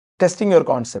 Testing your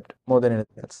concept more than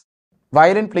anything else.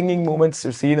 Violent flinging movements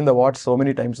you've seen in the watch so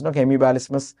many times.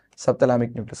 Hemibalismus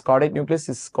subthalamic nucleus. Caudate nucleus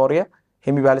is chorea.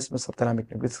 Hemibalismus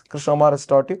subthalamic nucleus. Krishnamar has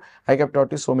taught you. I have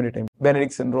taught you so many times.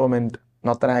 Benedict syndrome and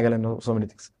Northern and so many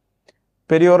things.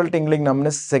 Perioral tingling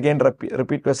numbness. Second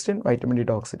repeat question. Vitamin D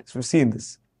toxicity. We've seen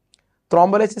this.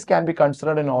 Thrombolysis can be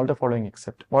considered in all the following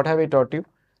except. What have I taught you?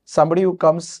 Somebody who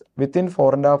comes within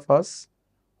 4.5 hours,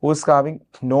 who is having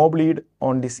no bleed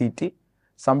on the CT.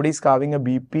 Somebody is having a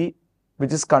BP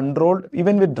which is controlled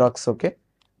even with drugs, okay?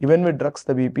 Even with drugs,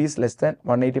 the BP is less than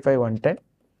 185, 110,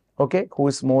 okay, who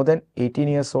is more than 18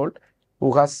 years old,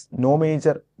 who has no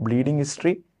major bleeding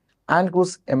history, and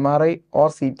whose MRI or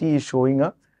CT is showing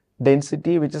a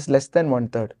density which is less than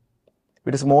 1/3. If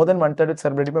it is more than 1/3 with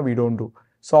cerebral edema, we don't do.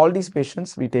 So all these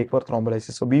patients we take for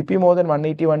thrombolysis. So BP more than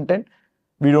 180, 110,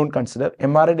 we don't consider.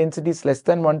 MRI density is less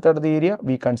than 1/3 of the area,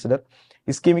 we consider.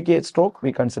 Ischemic stroke,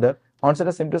 we consider. Onset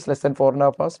of symptoms less than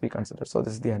 4.5 hours, we consider. So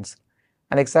this is the answer.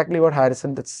 And exactly what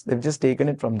Harrison, they've just taken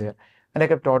it from there. And I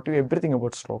have taught you everything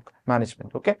about stroke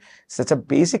management, okay? Such a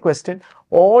basic question.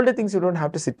 All the things you don't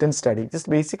have to sit and study. Just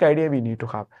basic idea we need to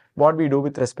have. What we do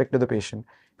with respect to the patient.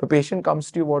 If a patient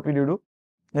comes to you, what will you do?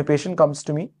 If a patient comes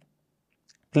to me,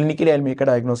 clinically I'll make a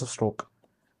diagnosis of stroke.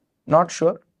 Not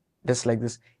sure, just like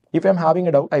this. If I'm having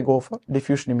a doubt, I go for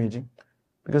diffusion imaging.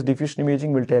 Because diffusion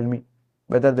imaging will tell me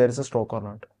whether there is a stroke or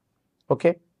not.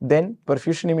 Okay, then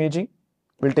perfusion imaging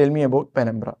will tell me about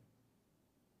penumbra.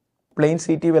 Plain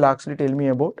CT will actually tell me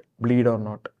about bleed or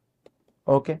not.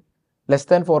 Okay, less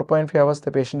than 4.5 hours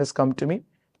the patient has come to me.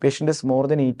 Patient is more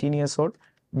than 18 years old.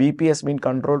 BP has been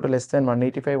controlled to less than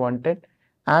 185, 110,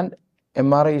 and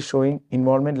MRI is showing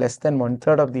involvement less than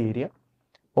 1/3 of the area.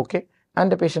 Okay,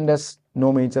 and the patient has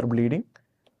no major bleeding.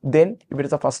 Then if it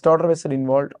is a first order vessel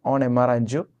involved on MR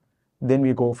angio, then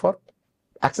we go for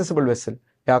accessible vessel.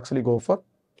 We actually go for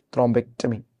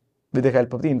thrombectomy with the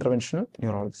help of the interventional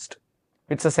neurologist.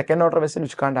 If it's a second order vessel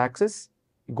which can't access,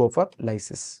 you go for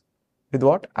lysis. With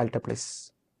what?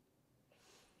 Alteplase.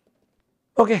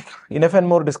 Okay, enough and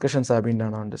more discussions have been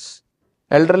done on this.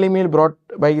 Elderly male brought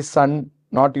by his son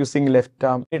not using left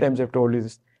arm. Many times I've told you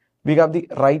this. We have the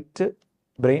right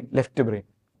brain, left brain.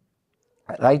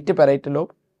 Right parietal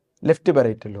lobe, left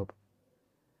parietal lobe.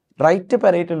 Right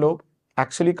parietal lobe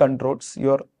actually controls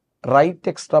your right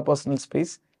extrapersonal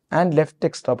space and left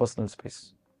extrapersonal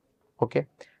space. Okay.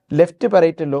 Left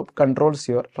parietal lobe controls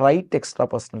your right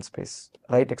extrapersonal space.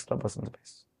 Right extrapersonal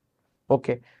space.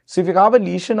 Okay. So if you have a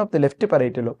lesion of the left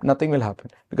parietal lobe, nothing will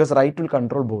happen because right will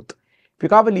control both. If you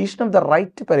have a lesion of the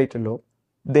right parietal lobe,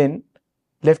 then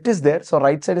left is there, so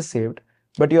right side is saved,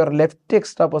 but your left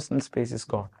extrapersonal space is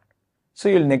gone. So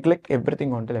you'll neglect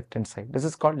everything on the left hand side. This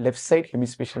is called left side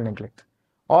hemispatial neglect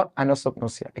or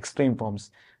anosognosia, extreme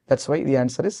forms. That's why the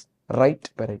answer is right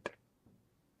parietal.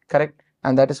 Correct?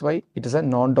 And that is why it is a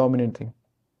non-dominant thing.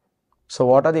 So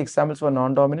what are the examples for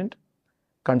non-dominant?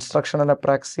 Constructional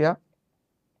apraxia,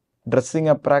 dressing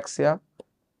apraxia,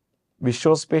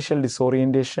 visuospatial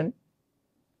disorientation,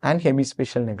 and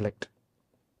hemispatial neglect.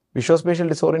 Visuospatial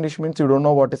disorientation means you don't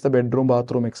know what is the bedroom,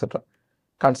 bathroom, etc.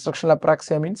 Constructional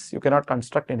apraxia means you cannot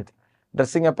construct anything.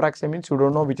 Dressing apraxia means you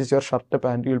don't know which is your shirt,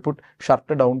 pant. You will put shirt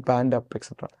down, pant up,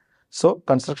 etc. So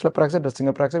constructional apraxia, dressing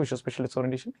apraxia, visuospatial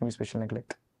disorientation, hemispatial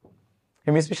neglect.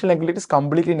 Hemispatial neglect is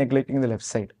completely neglecting the left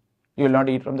side. You will not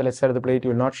eat from the left side of the plate. You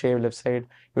will not shave left side.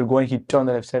 You will go and hit on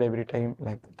the left side every time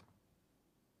like that.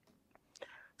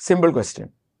 Simple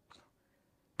question.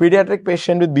 Pediatric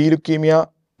patient with B leukemia,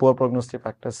 poor prognostic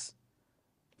factors.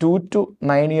 2 to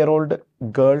 9-year-old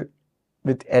girl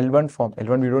with L1 form,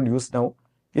 L1 we don't use now,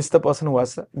 is the person who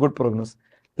has a good prognosis.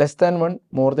 Less than 1,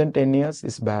 more than 10 years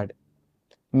is bad.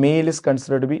 Male is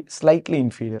considered to be slightly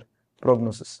inferior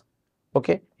prognosis.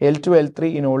 Okay, L2,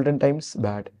 L3 in olden times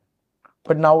bad.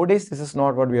 But nowadays this is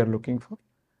not what we are looking for.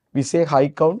 We say high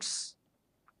counts,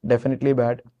 definitely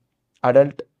bad.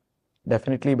 Adult,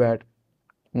 definitely bad.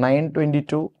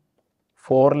 922,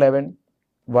 411,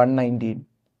 119.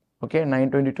 Okay,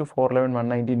 922, 411,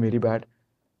 119 very bad.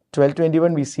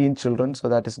 1221 we see in children, so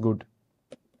that is good.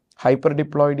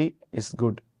 Hyperdiploidy is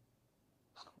good.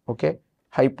 Okay,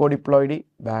 hypodiploidy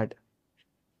bad.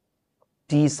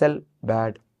 T cell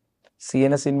bad.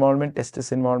 CNS involvement,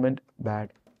 testis involvement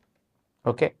bad.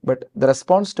 Okay, but the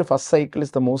response to first cycle is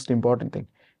the most important thing.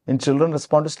 In children,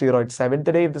 respond to steroids. 7th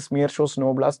day, if the smear shows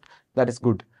no blast, that is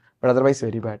good, but otherwise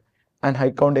very bad. And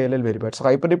high count ALL very bad. So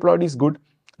hyperdiploidy is good.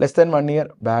 Less than 1 year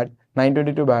bad.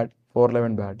 922 bad.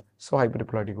 411 bad. So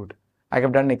hyperdiploidy good. I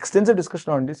have done extensive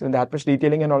discussion on this. When that much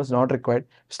detailing and all is not required,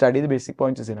 study the basic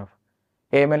points is enough.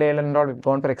 AML, ALL and all, we've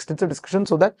gone for extensive discussion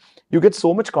so that you get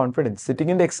so much confidence. Sitting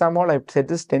in the exam hall, I've said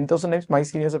this 10,000 times, my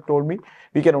seniors have told me,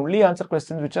 we can only answer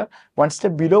questions which are one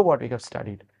step below what we have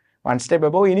studied. One step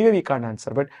above, anyway we can't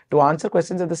answer. But to answer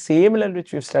questions at the same level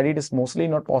which we've studied is mostly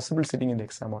not possible sitting in the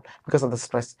exam hall because of the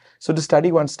stress. So to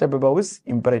study one step above is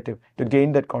imperative to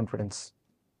gain that confidence.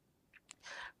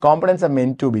 Components are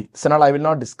meant to be. So now I will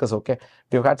not discuss, okay?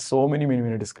 We've had so many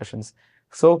discussions.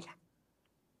 So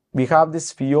we have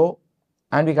this PHO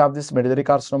and we have this medullary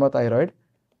carcinoma thyroid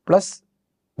plus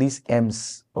these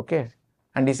M's, okay?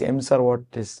 And these M's are what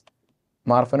is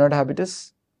Marfanoid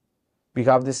habitus. We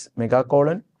have this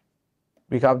megacolon.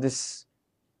 We have this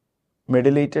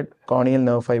mediated corneal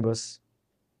nerve fibers.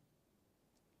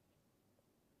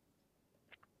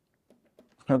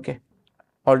 Okay,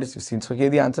 all this you've seen. So here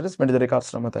the answer is medullary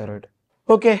carcinoma thyroid.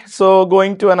 Okay, so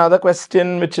going to another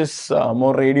question, which is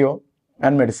more radio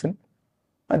and medicine.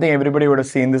 I think everybody would have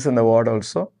seen this in the ward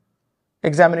also.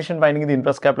 Examination finding the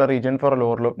infrascapular region for a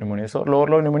lower lobe pneumonia. So lower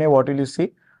lobe pneumonia, what will you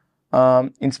see?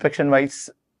 Inspection wise,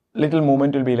 little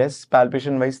movement will be less.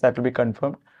 Palpation wise, that will be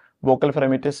confirmed. Vocal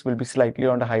phragmitis will be slightly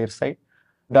on the higher side.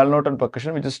 Dull note and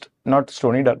percussion, which is not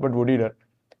stony dull but woody dull.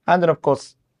 And then of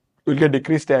course, you'll get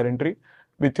decreased air entry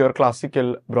with your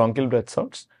classical bronchial breath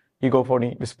sounds,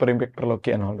 egophony, whispering, pectoral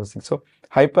okay, and all those things. So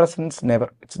hypersense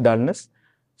never, it's dullness.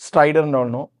 Stridor and all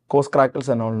no, coast crackles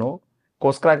and all no.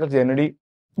 Coast crackles generally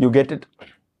you get it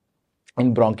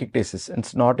in bronchiectasis,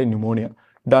 it's not in pneumonia.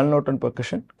 Dull note and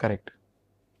percussion, correct.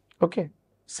 Okay,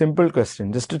 simple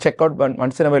question. Just to check out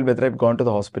once in a while whether I've gone to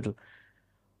the hospital.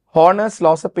 Hoarseness,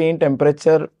 loss of pain,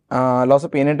 temperature, loss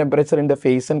of pain and temperature in the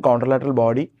face and contralateral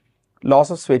body,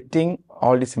 loss of sweating,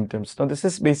 all the symptoms. Now, this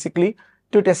is basically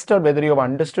to test out whether you have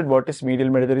understood what is medial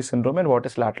medullary syndrome and what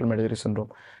is lateral medullary syndrome.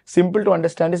 Simple to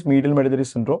understand is medial medullary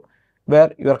syndrome,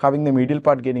 where you are having the medial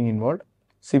part getting involved.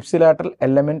 So, ipsilateral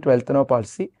element 12th nerve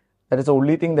palsy, that is the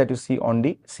only thing that you see on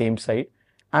the same side.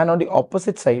 And on the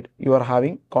opposite side, you are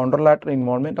having contralateral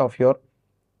involvement of your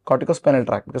corticospinal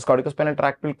tract, because corticospinal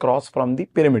tract will cross from the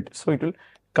pyramid. So, it will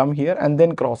come here and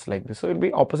then cross like this. So, it will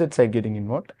be opposite side getting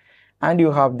involved. And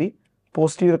you have the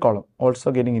posterior column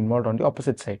also getting involved on the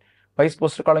opposite side. Why is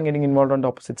posterior column getting involved on the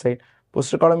opposite side?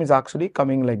 Posterior column is actually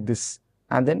coming like this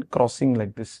and then crossing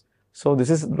like this. So, this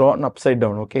is drawn upside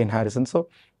down, okay, in Harrison. So,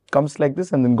 comes like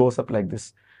this and then goes up like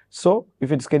this. So,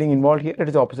 if it's getting involved here, it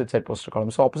is opposite side posterior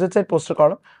column. So, opposite side posterior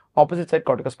column, opposite side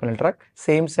corticospinal tract,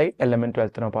 same side element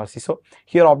 12th nerve palsy. So,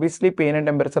 here obviously pain and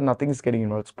temperature, nothing is getting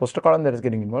involved. It's posterior column that is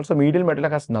getting involved. So, medial medulla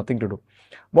has nothing to do.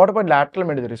 What about lateral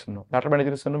medullary syndrome? Lateral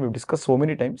medullary syndrome we've discussed so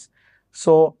many times.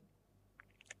 So,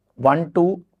 1,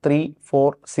 2, 3,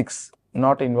 4, 6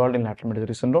 not involved in lateral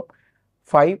medullary syndrome.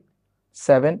 5,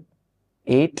 7,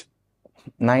 8,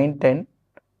 9, 10,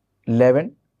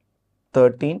 11,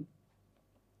 13,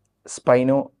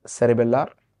 spinocerebellar,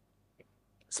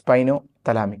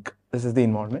 spinothalamic. This is the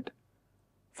involvement.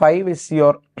 5 is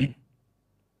your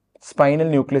spinal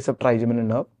nucleus of trigeminal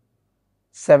nerve.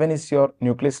 7 is your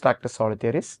nucleus tractus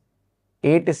solitarius.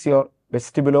 8 is your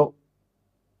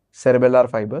vestibulocerebellar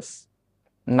fibers.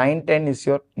 9, 10 is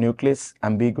your nucleus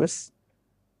ambiguus.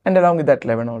 And along with that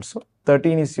 11 also.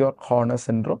 13 is your Horner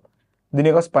syndrome. Then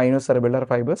you have spinocerebellar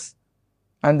fibers.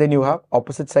 And then you have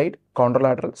opposite side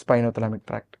contralateral spinothalamic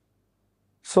tract.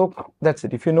 So, that's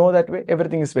it. If you know that way,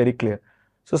 everything is very clear.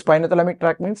 So, spinothalamic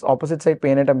tract means opposite side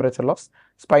pain and temperature loss.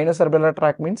 Spinocerebellar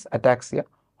tract means ataxia.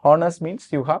 Horner's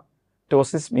means you have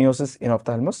ptosis, meiosis in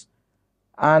ophthalmos.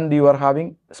 And you are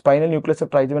having spinal nucleus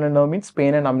of trigeminal nerve means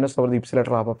pain and numbness over the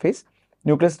ipsilateral upper face.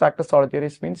 Nucleus tractus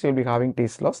solitarius means you will be having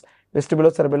taste loss.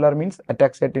 Vestibulocerebellar means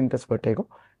ataxia, tinnitus, vertigo.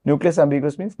 Nucleus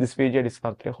ambiguus means dysphagia,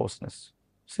 dysarthria, hoarseness.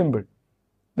 Simple.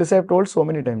 This I have told so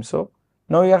many times. So,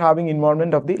 now you are having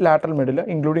involvement of the lateral medulla,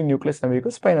 including nucleus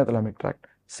ambiguus, spinothalamic tract.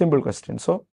 Simple question.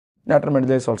 So, lateral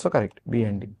medulla is also correct. B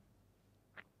and D.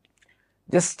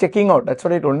 Just checking out. That's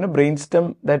what I told you.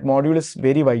 Brainstem, that module is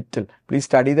very vital. Please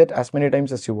study that as many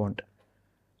times as you want.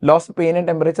 Loss of pain and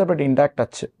temperature but intact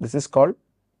touch. This is called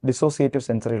dissociative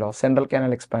sensory loss. Central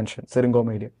canal expansion,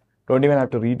 syringomyelia. Don't even have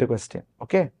to read the question.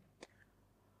 Okay.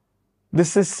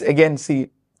 This is again, see,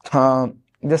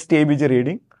 just ABG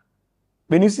reading.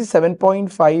 When you see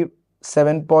 7.5,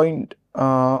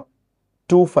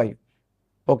 7.25,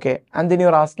 okay, and then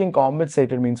you're asking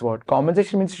compensated means what?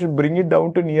 Compensation means you should bring it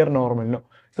down to near normal, no?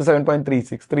 So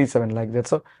 7.36, 37 like that.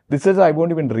 So this is, I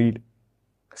won't even read.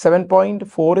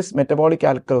 7.4 is metabolic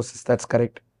alkalosis, that's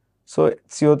correct. So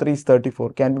CO3 is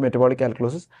 34, can be metabolic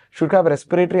alkalosis. Should have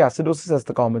respiratory acidosis as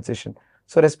the compensation.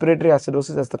 So respiratory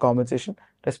acidosis as the compensation,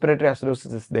 respiratory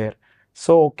acidosis is there.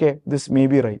 So okay, this may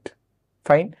be right.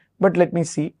 Fine. But let me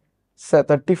see, so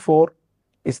 34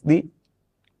 is the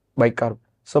bicarb.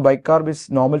 So bicarb is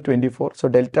normal 24, so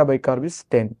delta bicarb is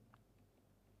 10.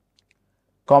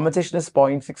 Compensation is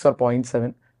 0.6 or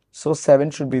 0.7, so 7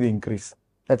 should be the increase.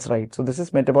 That's right. So this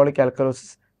is metabolic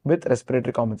alkalosis with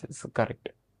respiratory compensation, so correct.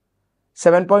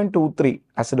 7.23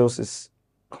 acidosis,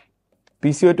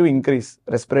 PCO2 increase,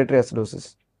 respiratory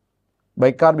acidosis,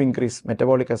 bicarb increase,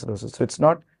 metabolic acidosis. So it's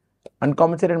not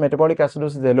uncompensated metabolic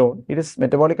acidosis alone, it is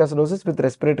metabolic acidosis with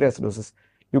respiratory acidosis.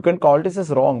 You can call this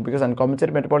as wrong because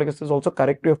uncompensated metabolic acidosis is also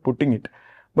correct way of putting it.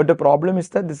 But the problem is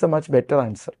that this is a much better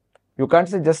answer. You can't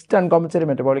say just uncompensated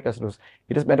metabolic acidosis.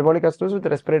 It is metabolic acidosis with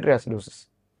respiratory acidosis.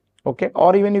 Okay,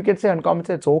 or even you can say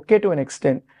uncompensated. It's okay to an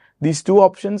extent. These two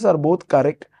options are both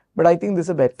correct, but I think this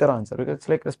is a better answer because it's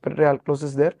like respiratory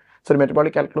alkalosis there, sorry,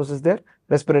 metabolic alkalosis there,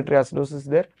 respiratory acidosis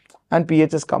there, and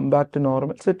pH has come back to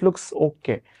normal, so it looks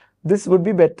okay. This would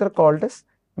be better called as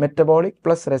metabolic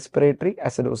plus respiratory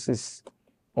acidosis.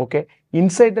 Okay,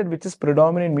 inside that, which is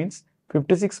predominant, means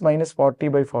 56 minus 40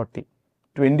 by 40,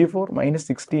 24 minus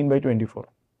 16 by 24.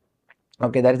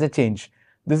 Okay, that is a change.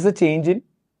 This is a change in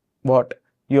what?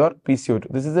 Your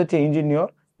PCO2. This is a change in your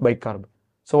bicarb.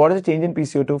 So what is the change in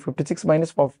PCO2? 56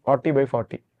 minus 40 by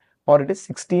 40, or it is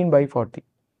 16 by 40.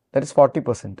 That is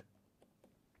 40%.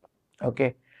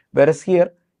 Okay, whereas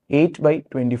here 8 by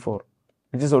 24,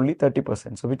 which is only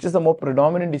 30%. So which is the more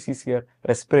predominant disease here?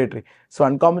 Respiratory. So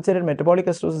uncompensated metabolic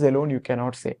acidosis alone you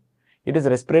cannot say. It is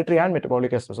respiratory and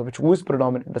metabolic acidosis, which who is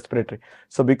predominant? Respiratory.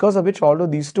 So because of which, although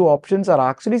these two options are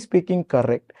actually speaking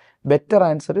correct, better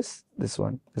answer is this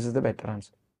one. This is the better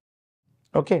answer.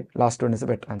 Okay, last one is the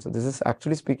better answer. This is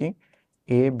actually speaking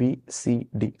A, B, C,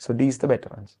 D. So D is the better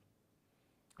answer.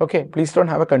 Okay, please don't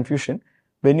have a confusion.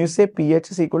 When you say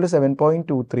pH is equal to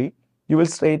 7.23, you will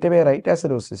straight away write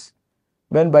acidosis.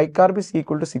 When bicarb is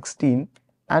equal to 16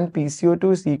 and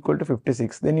PCO2 is equal to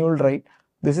 56, then you will write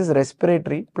this is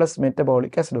respiratory plus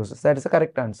metabolic acidosis. That is the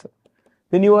correct answer.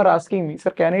 Then you are asking me,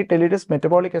 sir, can I tell it as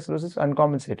metabolic acidosis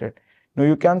uncompensated? No,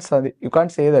 you can't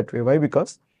say that way. Why?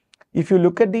 Because if you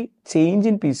look at the change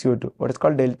in PCO2, what is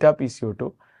called delta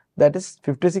PCO2, that is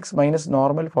 56 minus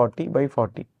normal 40 by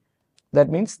 40. That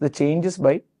means the change is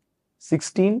by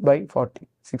 16 by 40.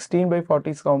 16 by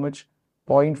 40 is how much?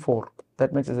 0.4.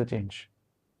 That much is a change.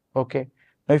 Okay.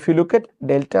 Now if you look at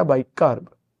delta bicarb,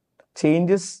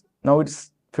 changes, now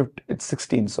it's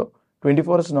 16. So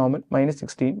 24 is normal, minus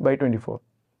 16 by 24.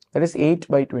 That is 8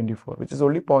 by 24, which is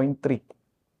only 0.3.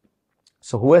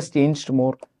 So who has changed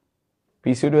more?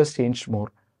 PCO2 has changed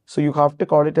more. So you have to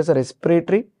call it as a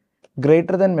respiratory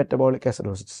greater than metabolic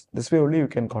acidosis. This way only you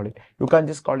can call it. You can't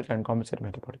just call it uncompensated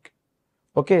metabolic.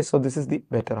 Okay, so this is the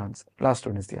better answer. Last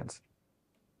one is the answer.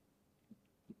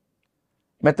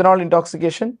 Methanol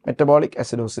intoxication, metabolic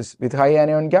acidosis with high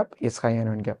anion gap. Yes, high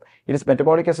anion gap. It is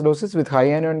metabolic acidosis with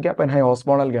high anion gap and high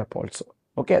osmolar gap also.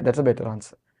 Okay, that's a better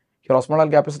answer. Here osmolar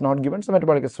gap is not given, so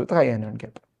metabolic acidosis with high anion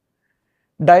gap.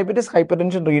 Diabetes,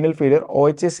 hypertension, renal failure,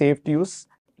 OHA safe to use,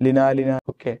 lina.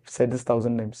 Okay, said this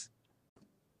 1000 times.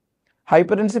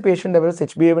 Hypertensive patient develops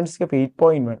HbA1c of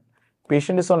 8.1.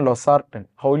 Patient is on losartan.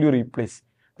 How will you replace?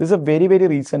 This is a very, very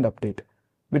recent update,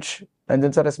 which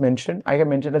Ranjan sir has mentioned. I have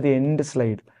mentioned at the end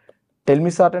slide.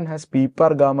 Telmisartan has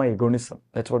PPAR gamma agonism.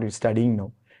 That's what we're studying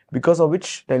now. Because of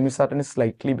which telmisartan is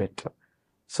slightly better.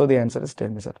 So the answer is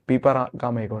telmisartan, PPAR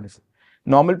gamma agonism.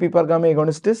 Normal PPAR gamma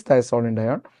agonist is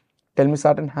thiazolidine.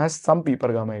 Telmisartan has some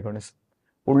PPAR gamma agonism.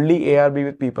 Only ARB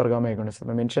with PPAR gamma agonism.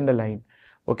 I mentioned a line.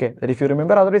 Okay, that if you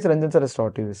remember, otherwise Ranjan sir has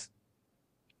taught you this.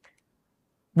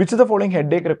 Which of the following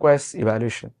headache requires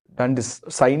evaluation? And this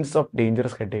signs of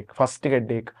dangerous headache. First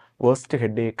headache, worst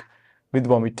headache, with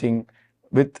vomiting,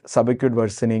 with subacute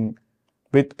worsening,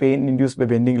 with pain induced by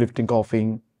bending, lifting,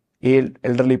 coughing,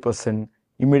 elderly person,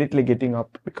 immediately getting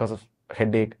up because of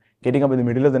headache, getting up in the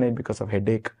middle of the night because of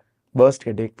headache, burst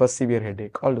headache, first severe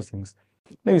headache, all those things.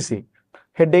 Now you see,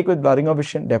 headache with blurring of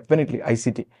vision, definitely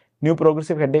ICT. New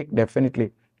progressive headache,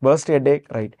 definitely. Burst headache,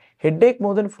 right. Headache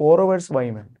more than 4 hours, why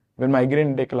man? When migraine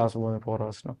headache lasts more than 4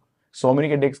 hours, no? So many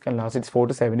headaches can last, it's 4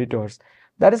 to 72 hours.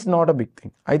 That is not a big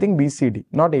thing. I think BCD,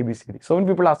 not ABCD. So many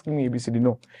people asking me ABCD,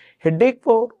 no. Headache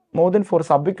for more than 4,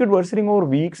 subacute worsening over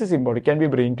weeks is important. It can be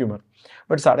brain tumor.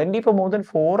 But suddenly for more than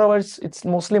 4 hours, it's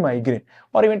mostly migraine.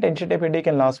 Or even tension type headache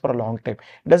can last for a long time.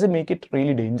 It doesn't make it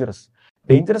really dangerous.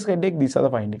 Dangerous headache, these are the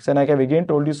findings. And I have again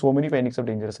told you so many findings of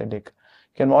dangerous headache.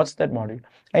 You can watch that module.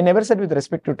 I never said with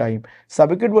respect to time.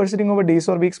 Subacute worsening over days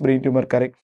or weeks, brain tumor,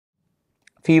 correct.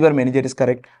 Fever, meningitis,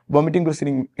 correct. Vomiting,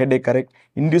 worsening, headache, correct.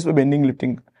 Induced by bending,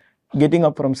 lifting, getting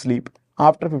up from sleep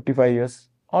after 55 years.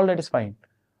 All that is fine.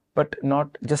 But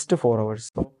not just to 4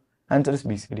 hours. So answer is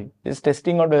BCD. Just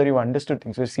testing out whether you understood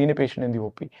things. We've seen a patient in the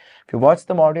OP. If you watch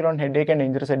the module on headache and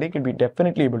dangerous headache, you'll be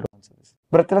definitely able to answer this.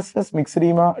 Breathlessness,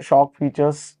 myxedema, shock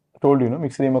features. Told you, no?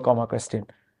 Myxedema, comma, question.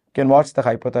 You can watch the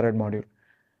hypothyroid module.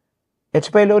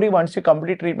 H. pylori, once you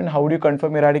complete treatment, how do you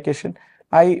confirm eradication?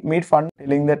 I made fun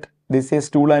telling that they say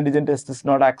stool antigen test is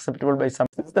not acceptable by some.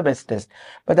 This is the best test.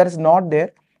 But that is not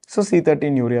there. So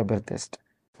C13 urea breath test.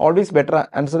 Always better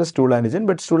answer is stool antigen,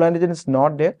 but stool antigen is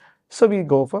not there. So we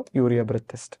go for urea breath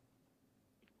test.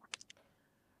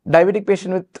 Diabetic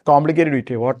patient with complicated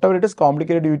UTI. Whatever it is,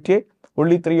 complicated UTI,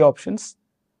 only 3 options.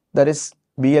 That is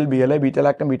BL, BLI,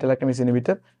 beta-lactam is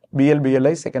inhibitor. BL,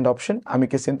 BLI, second option.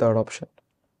 Amikacin, third option.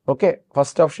 Okay,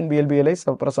 first option BLBLA is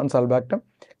suppressant sulbactam.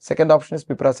 Second option is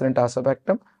piperacillin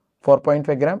tazobactam,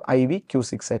 4.5 gram IV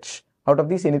Q6H. Out of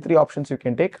these, any three options you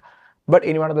can take, but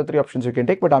any one of the three options you can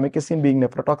take. But amikacin being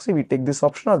nephrotoxic, we take this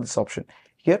option or this option.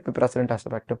 Here, piperacillin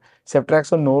tazobactam.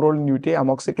 Ceftriaxone, no role in UTI.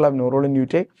 Amoxiclav, no role in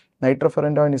UTI.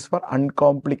 Nitrofurantoin is for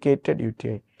uncomplicated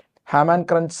UTI. Ham and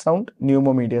crunch sound,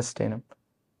 pneumomediastinum.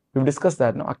 We've discussed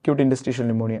that now. Acute interstitial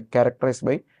pneumonia characterized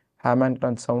by ham and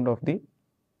crunch sound of the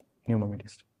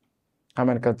pneumomediastinum. Ham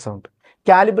and crunch sound.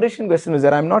 Calibration question is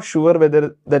there. I'm not sure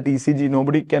whether that ECG,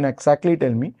 nobody can exactly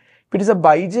tell me. If it is a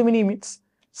bigeminy, means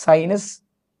sinus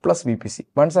plus VPC.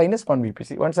 One sinus, one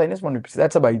VPC. One sinus, one VPC.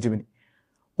 That's a bigeminy.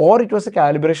 Or it was a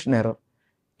calibration error.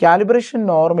 Calibration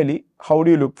normally, how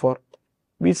do you look for?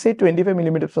 We say 25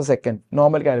 millimeters per second,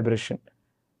 normal calibration.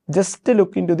 Just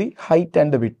look into the height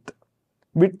and the width.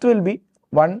 Width will be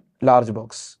one large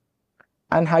box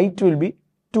and height will be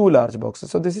two large boxes.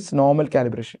 So this is normal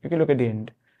calibration. You can look at the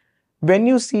end. When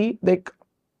you see like,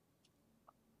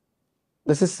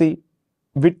 this is the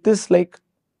width is like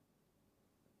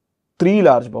three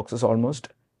large boxes almost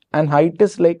and height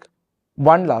is like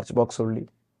one large box only.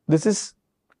 This is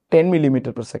 10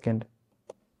 millimeter per second.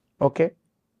 Okay.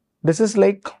 This is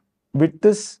like width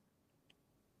is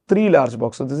three large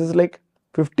boxes. This is like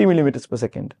 50 millimeters per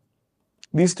second.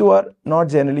 These two are not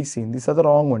generally seen. These are the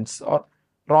wrong ones or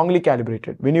wrongly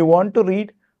calibrated. When you want to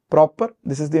read proper,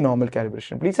 this is the normal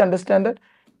calibration. Please understand that.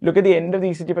 Look at the end of the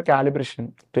ECG for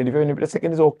calibration. 25 millimeters per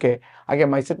second is okay. Again,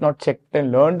 myself not checked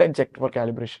and learned and checked for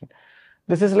calibration.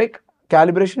 This is like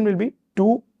calibration will be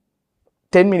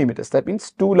 10 millimeters. That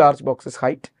means two large boxes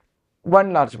height,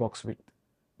 one large box width.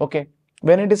 Okay.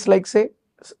 When it is like say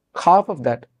half of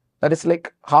that, that is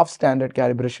like half standard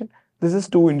calibration. This is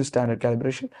 2 into standard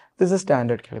calibration. This is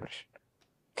standard calibration.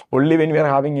 Only when we are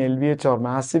having LVH or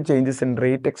massive changes in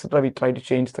rate, etc., we try to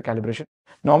change the calibration.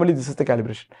 Normally, this is the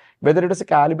calibration. Whether it is a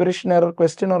calibration error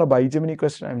question or a bigeminy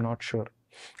question, I'm not sure.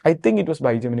 I think it was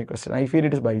bigeminy question. I feel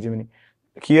it is bigeminy.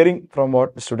 Hearing from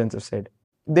what the students have said.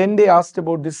 Then they asked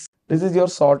about this. This is your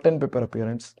salt and pepper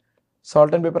appearance.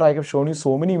 Salt and pepper, I have shown you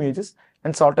so many images,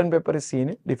 and salt and pepper is seen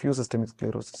in diffuse systemic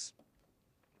sclerosis.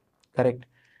 Correct.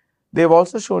 They have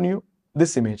also shown you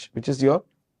this image, which is your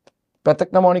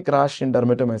pathognomonic rash in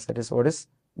dermatomyositis. What is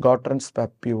Gottran's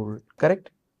papule?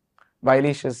 Correct.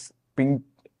 Violaceous pink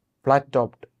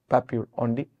flat-topped papule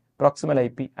on the proximal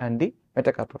IP and the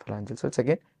metacarpophalangeal. So it's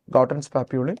again Gottran's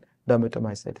papule in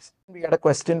dermatomyositis. We had a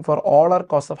question for all our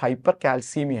cause of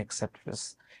hypercalcemia except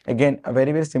this. Again, a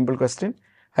very simple question.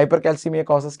 Hypercalcemia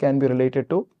causes can be related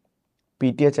to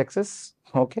PTH excess.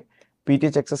 Okay.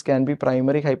 PTH excess can be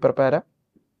primary hyperpara.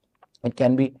 It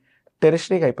can be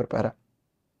tertiary hyperpara.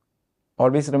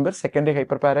 Always remember, secondary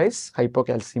hyperpara is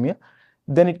hypocalcemia.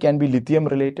 Then it can be lithium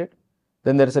related.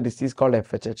 Then there is a disease called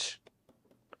FHH.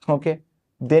 Okay.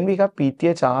 Then we have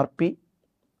PTH-RP,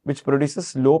 which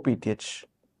produces low PTH.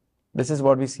 This is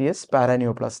what we see as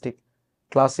paraneoplastic,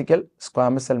 classical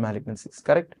squamous cell malignancies.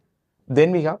 Correct.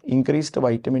 Then we have increased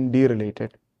vitamin D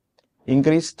related,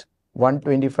 increased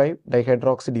 125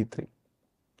 dihydroxy D3.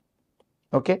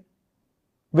 Okay.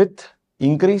 With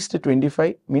increased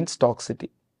 25 means toxicity.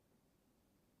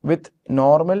 With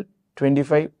normal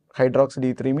 25 hydroxy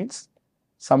D3 means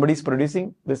somebody is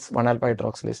producing this 1-alpha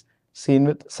hydroxylase, seen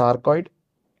with sarcoid,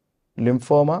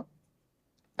 lymphoma,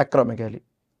 acromegaly.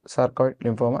 Sarcoid,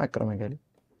 lymphoma, acromegaly.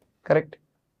 Correct.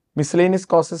 Miscellaneous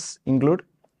causes include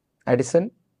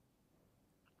Addison,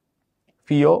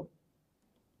 Pheo,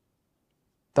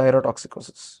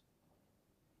 thyrotoxicosis.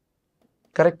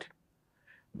 Correct.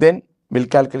 Then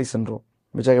milk alkali syndrome,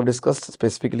 which I have discussed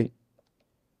specifically.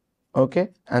 Okay.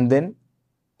 And then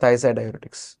thiazide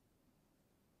diuretics.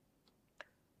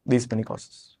 These many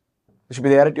causes. It should be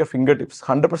there at your fingertips.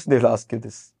 100% they will ask you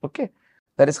this. Okay.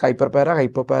 That is hyperpara,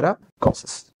 hypopara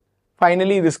causes.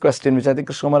 Finally, this question, which I think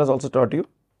Krishna has also taught you.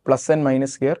 Plus and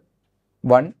minus here.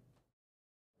 1.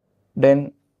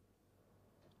 Then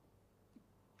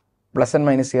plus and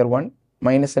minus here 1.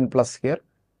 Minus and plus here.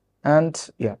 And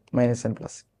yeah, minus and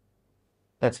plus.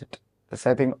 That's it. That's,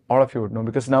 I think all of you would know,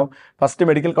 because now first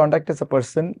medical contact is a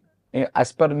person,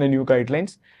 as per the new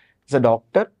guidelines, is a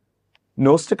doctor,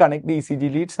 knows to connect the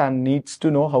ECG leads and needs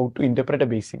to know how to interpret a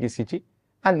basic ECG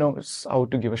and knows how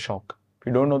to give a shock. If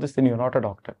you don't know this, then you're not a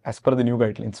doctor, as per the new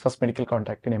guidelines, first medical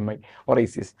contact in MI or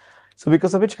ACS. So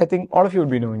because of which, I think all of you would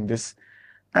be knowing this.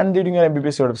 And during your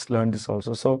MBBS, you would have learned this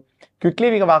also. So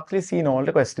quickly, we have actually seen all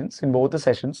the questions in both the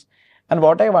sessions. And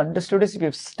what I have understood is, if you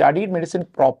have studied medicine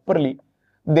properly,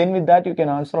 Then with that, you can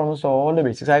answer almost all the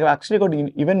basics. I've actually got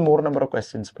even more number of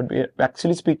questions, but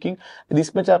actually speaking,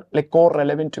 these much are like core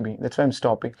relevant to me. That's why I'm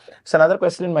stopping. So another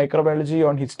question in microbiology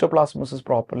on histoplasmosis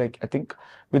proper, like I think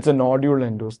with the nodule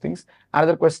and those things.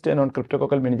 Another question on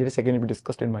cryptococcal meningitis, again, will be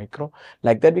discussed in micro.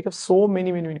 Like that, we have so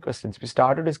many questions. We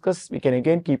start to discuss, we can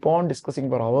again keep on discussing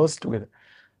for hours together.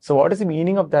 So what is the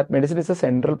meaning of that? Medicine is a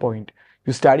central point.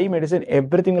 You study medicine,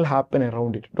 everything will happen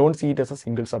around it. Don't see it as a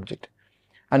single subject.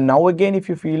 And now again, if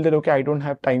you feel that, okay, I don't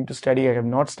have time to study, I have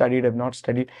not studied,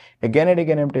 again and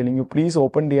again, I'm telling you, please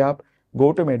open the app,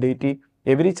 go to Mediti.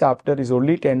 Every chapter is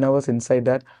only 10 hours inside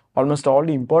that. Almost all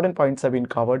the important points have been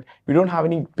covered. We don't have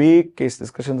any big case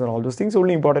discussions and all those things.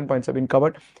 Only important points have been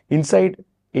covered. Inside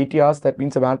 80 hours, that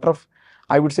means a matter of,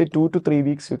 I would say 2 to 3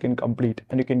 weeks you can complete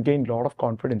and you can gain a lot of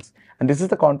confidence. And this is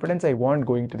the confidence I want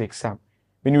going to the exam.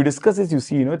 When you discuss this, you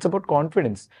see, it's about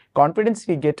confidence. Confidence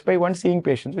we get by one seeing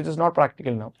patients, which is not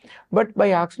practical now, but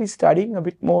by actually studying a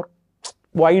bit more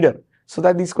wider, so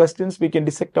that these questions we can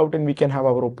dissect out and we can have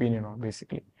our opinion on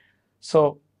basically.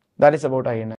 So that is about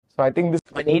INI. So I think this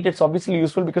NEET, it's obviously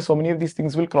useful because so many of these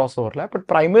things will cross overlap, but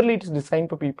primarily it is designed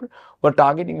for people who are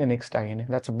targeting the next INI.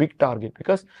 That's a big target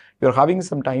because you're having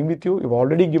some time with you. You've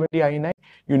already given the INI.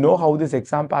 You know how this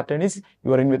exam pattern is.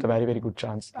 You are in with a very good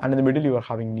chance. And in the middle, you are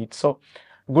having NEET. So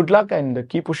good luck and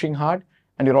keep pushing hard,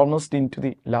 and you're almost into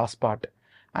the last part.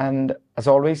 And as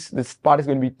always, this part is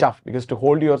going to be tough because to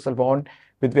hold yourself on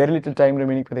with very little time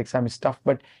remaining for the exam is tough,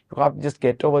 but you have to just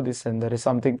get over this, and there is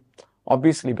something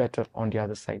obviously better on the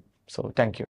other side. So thank you.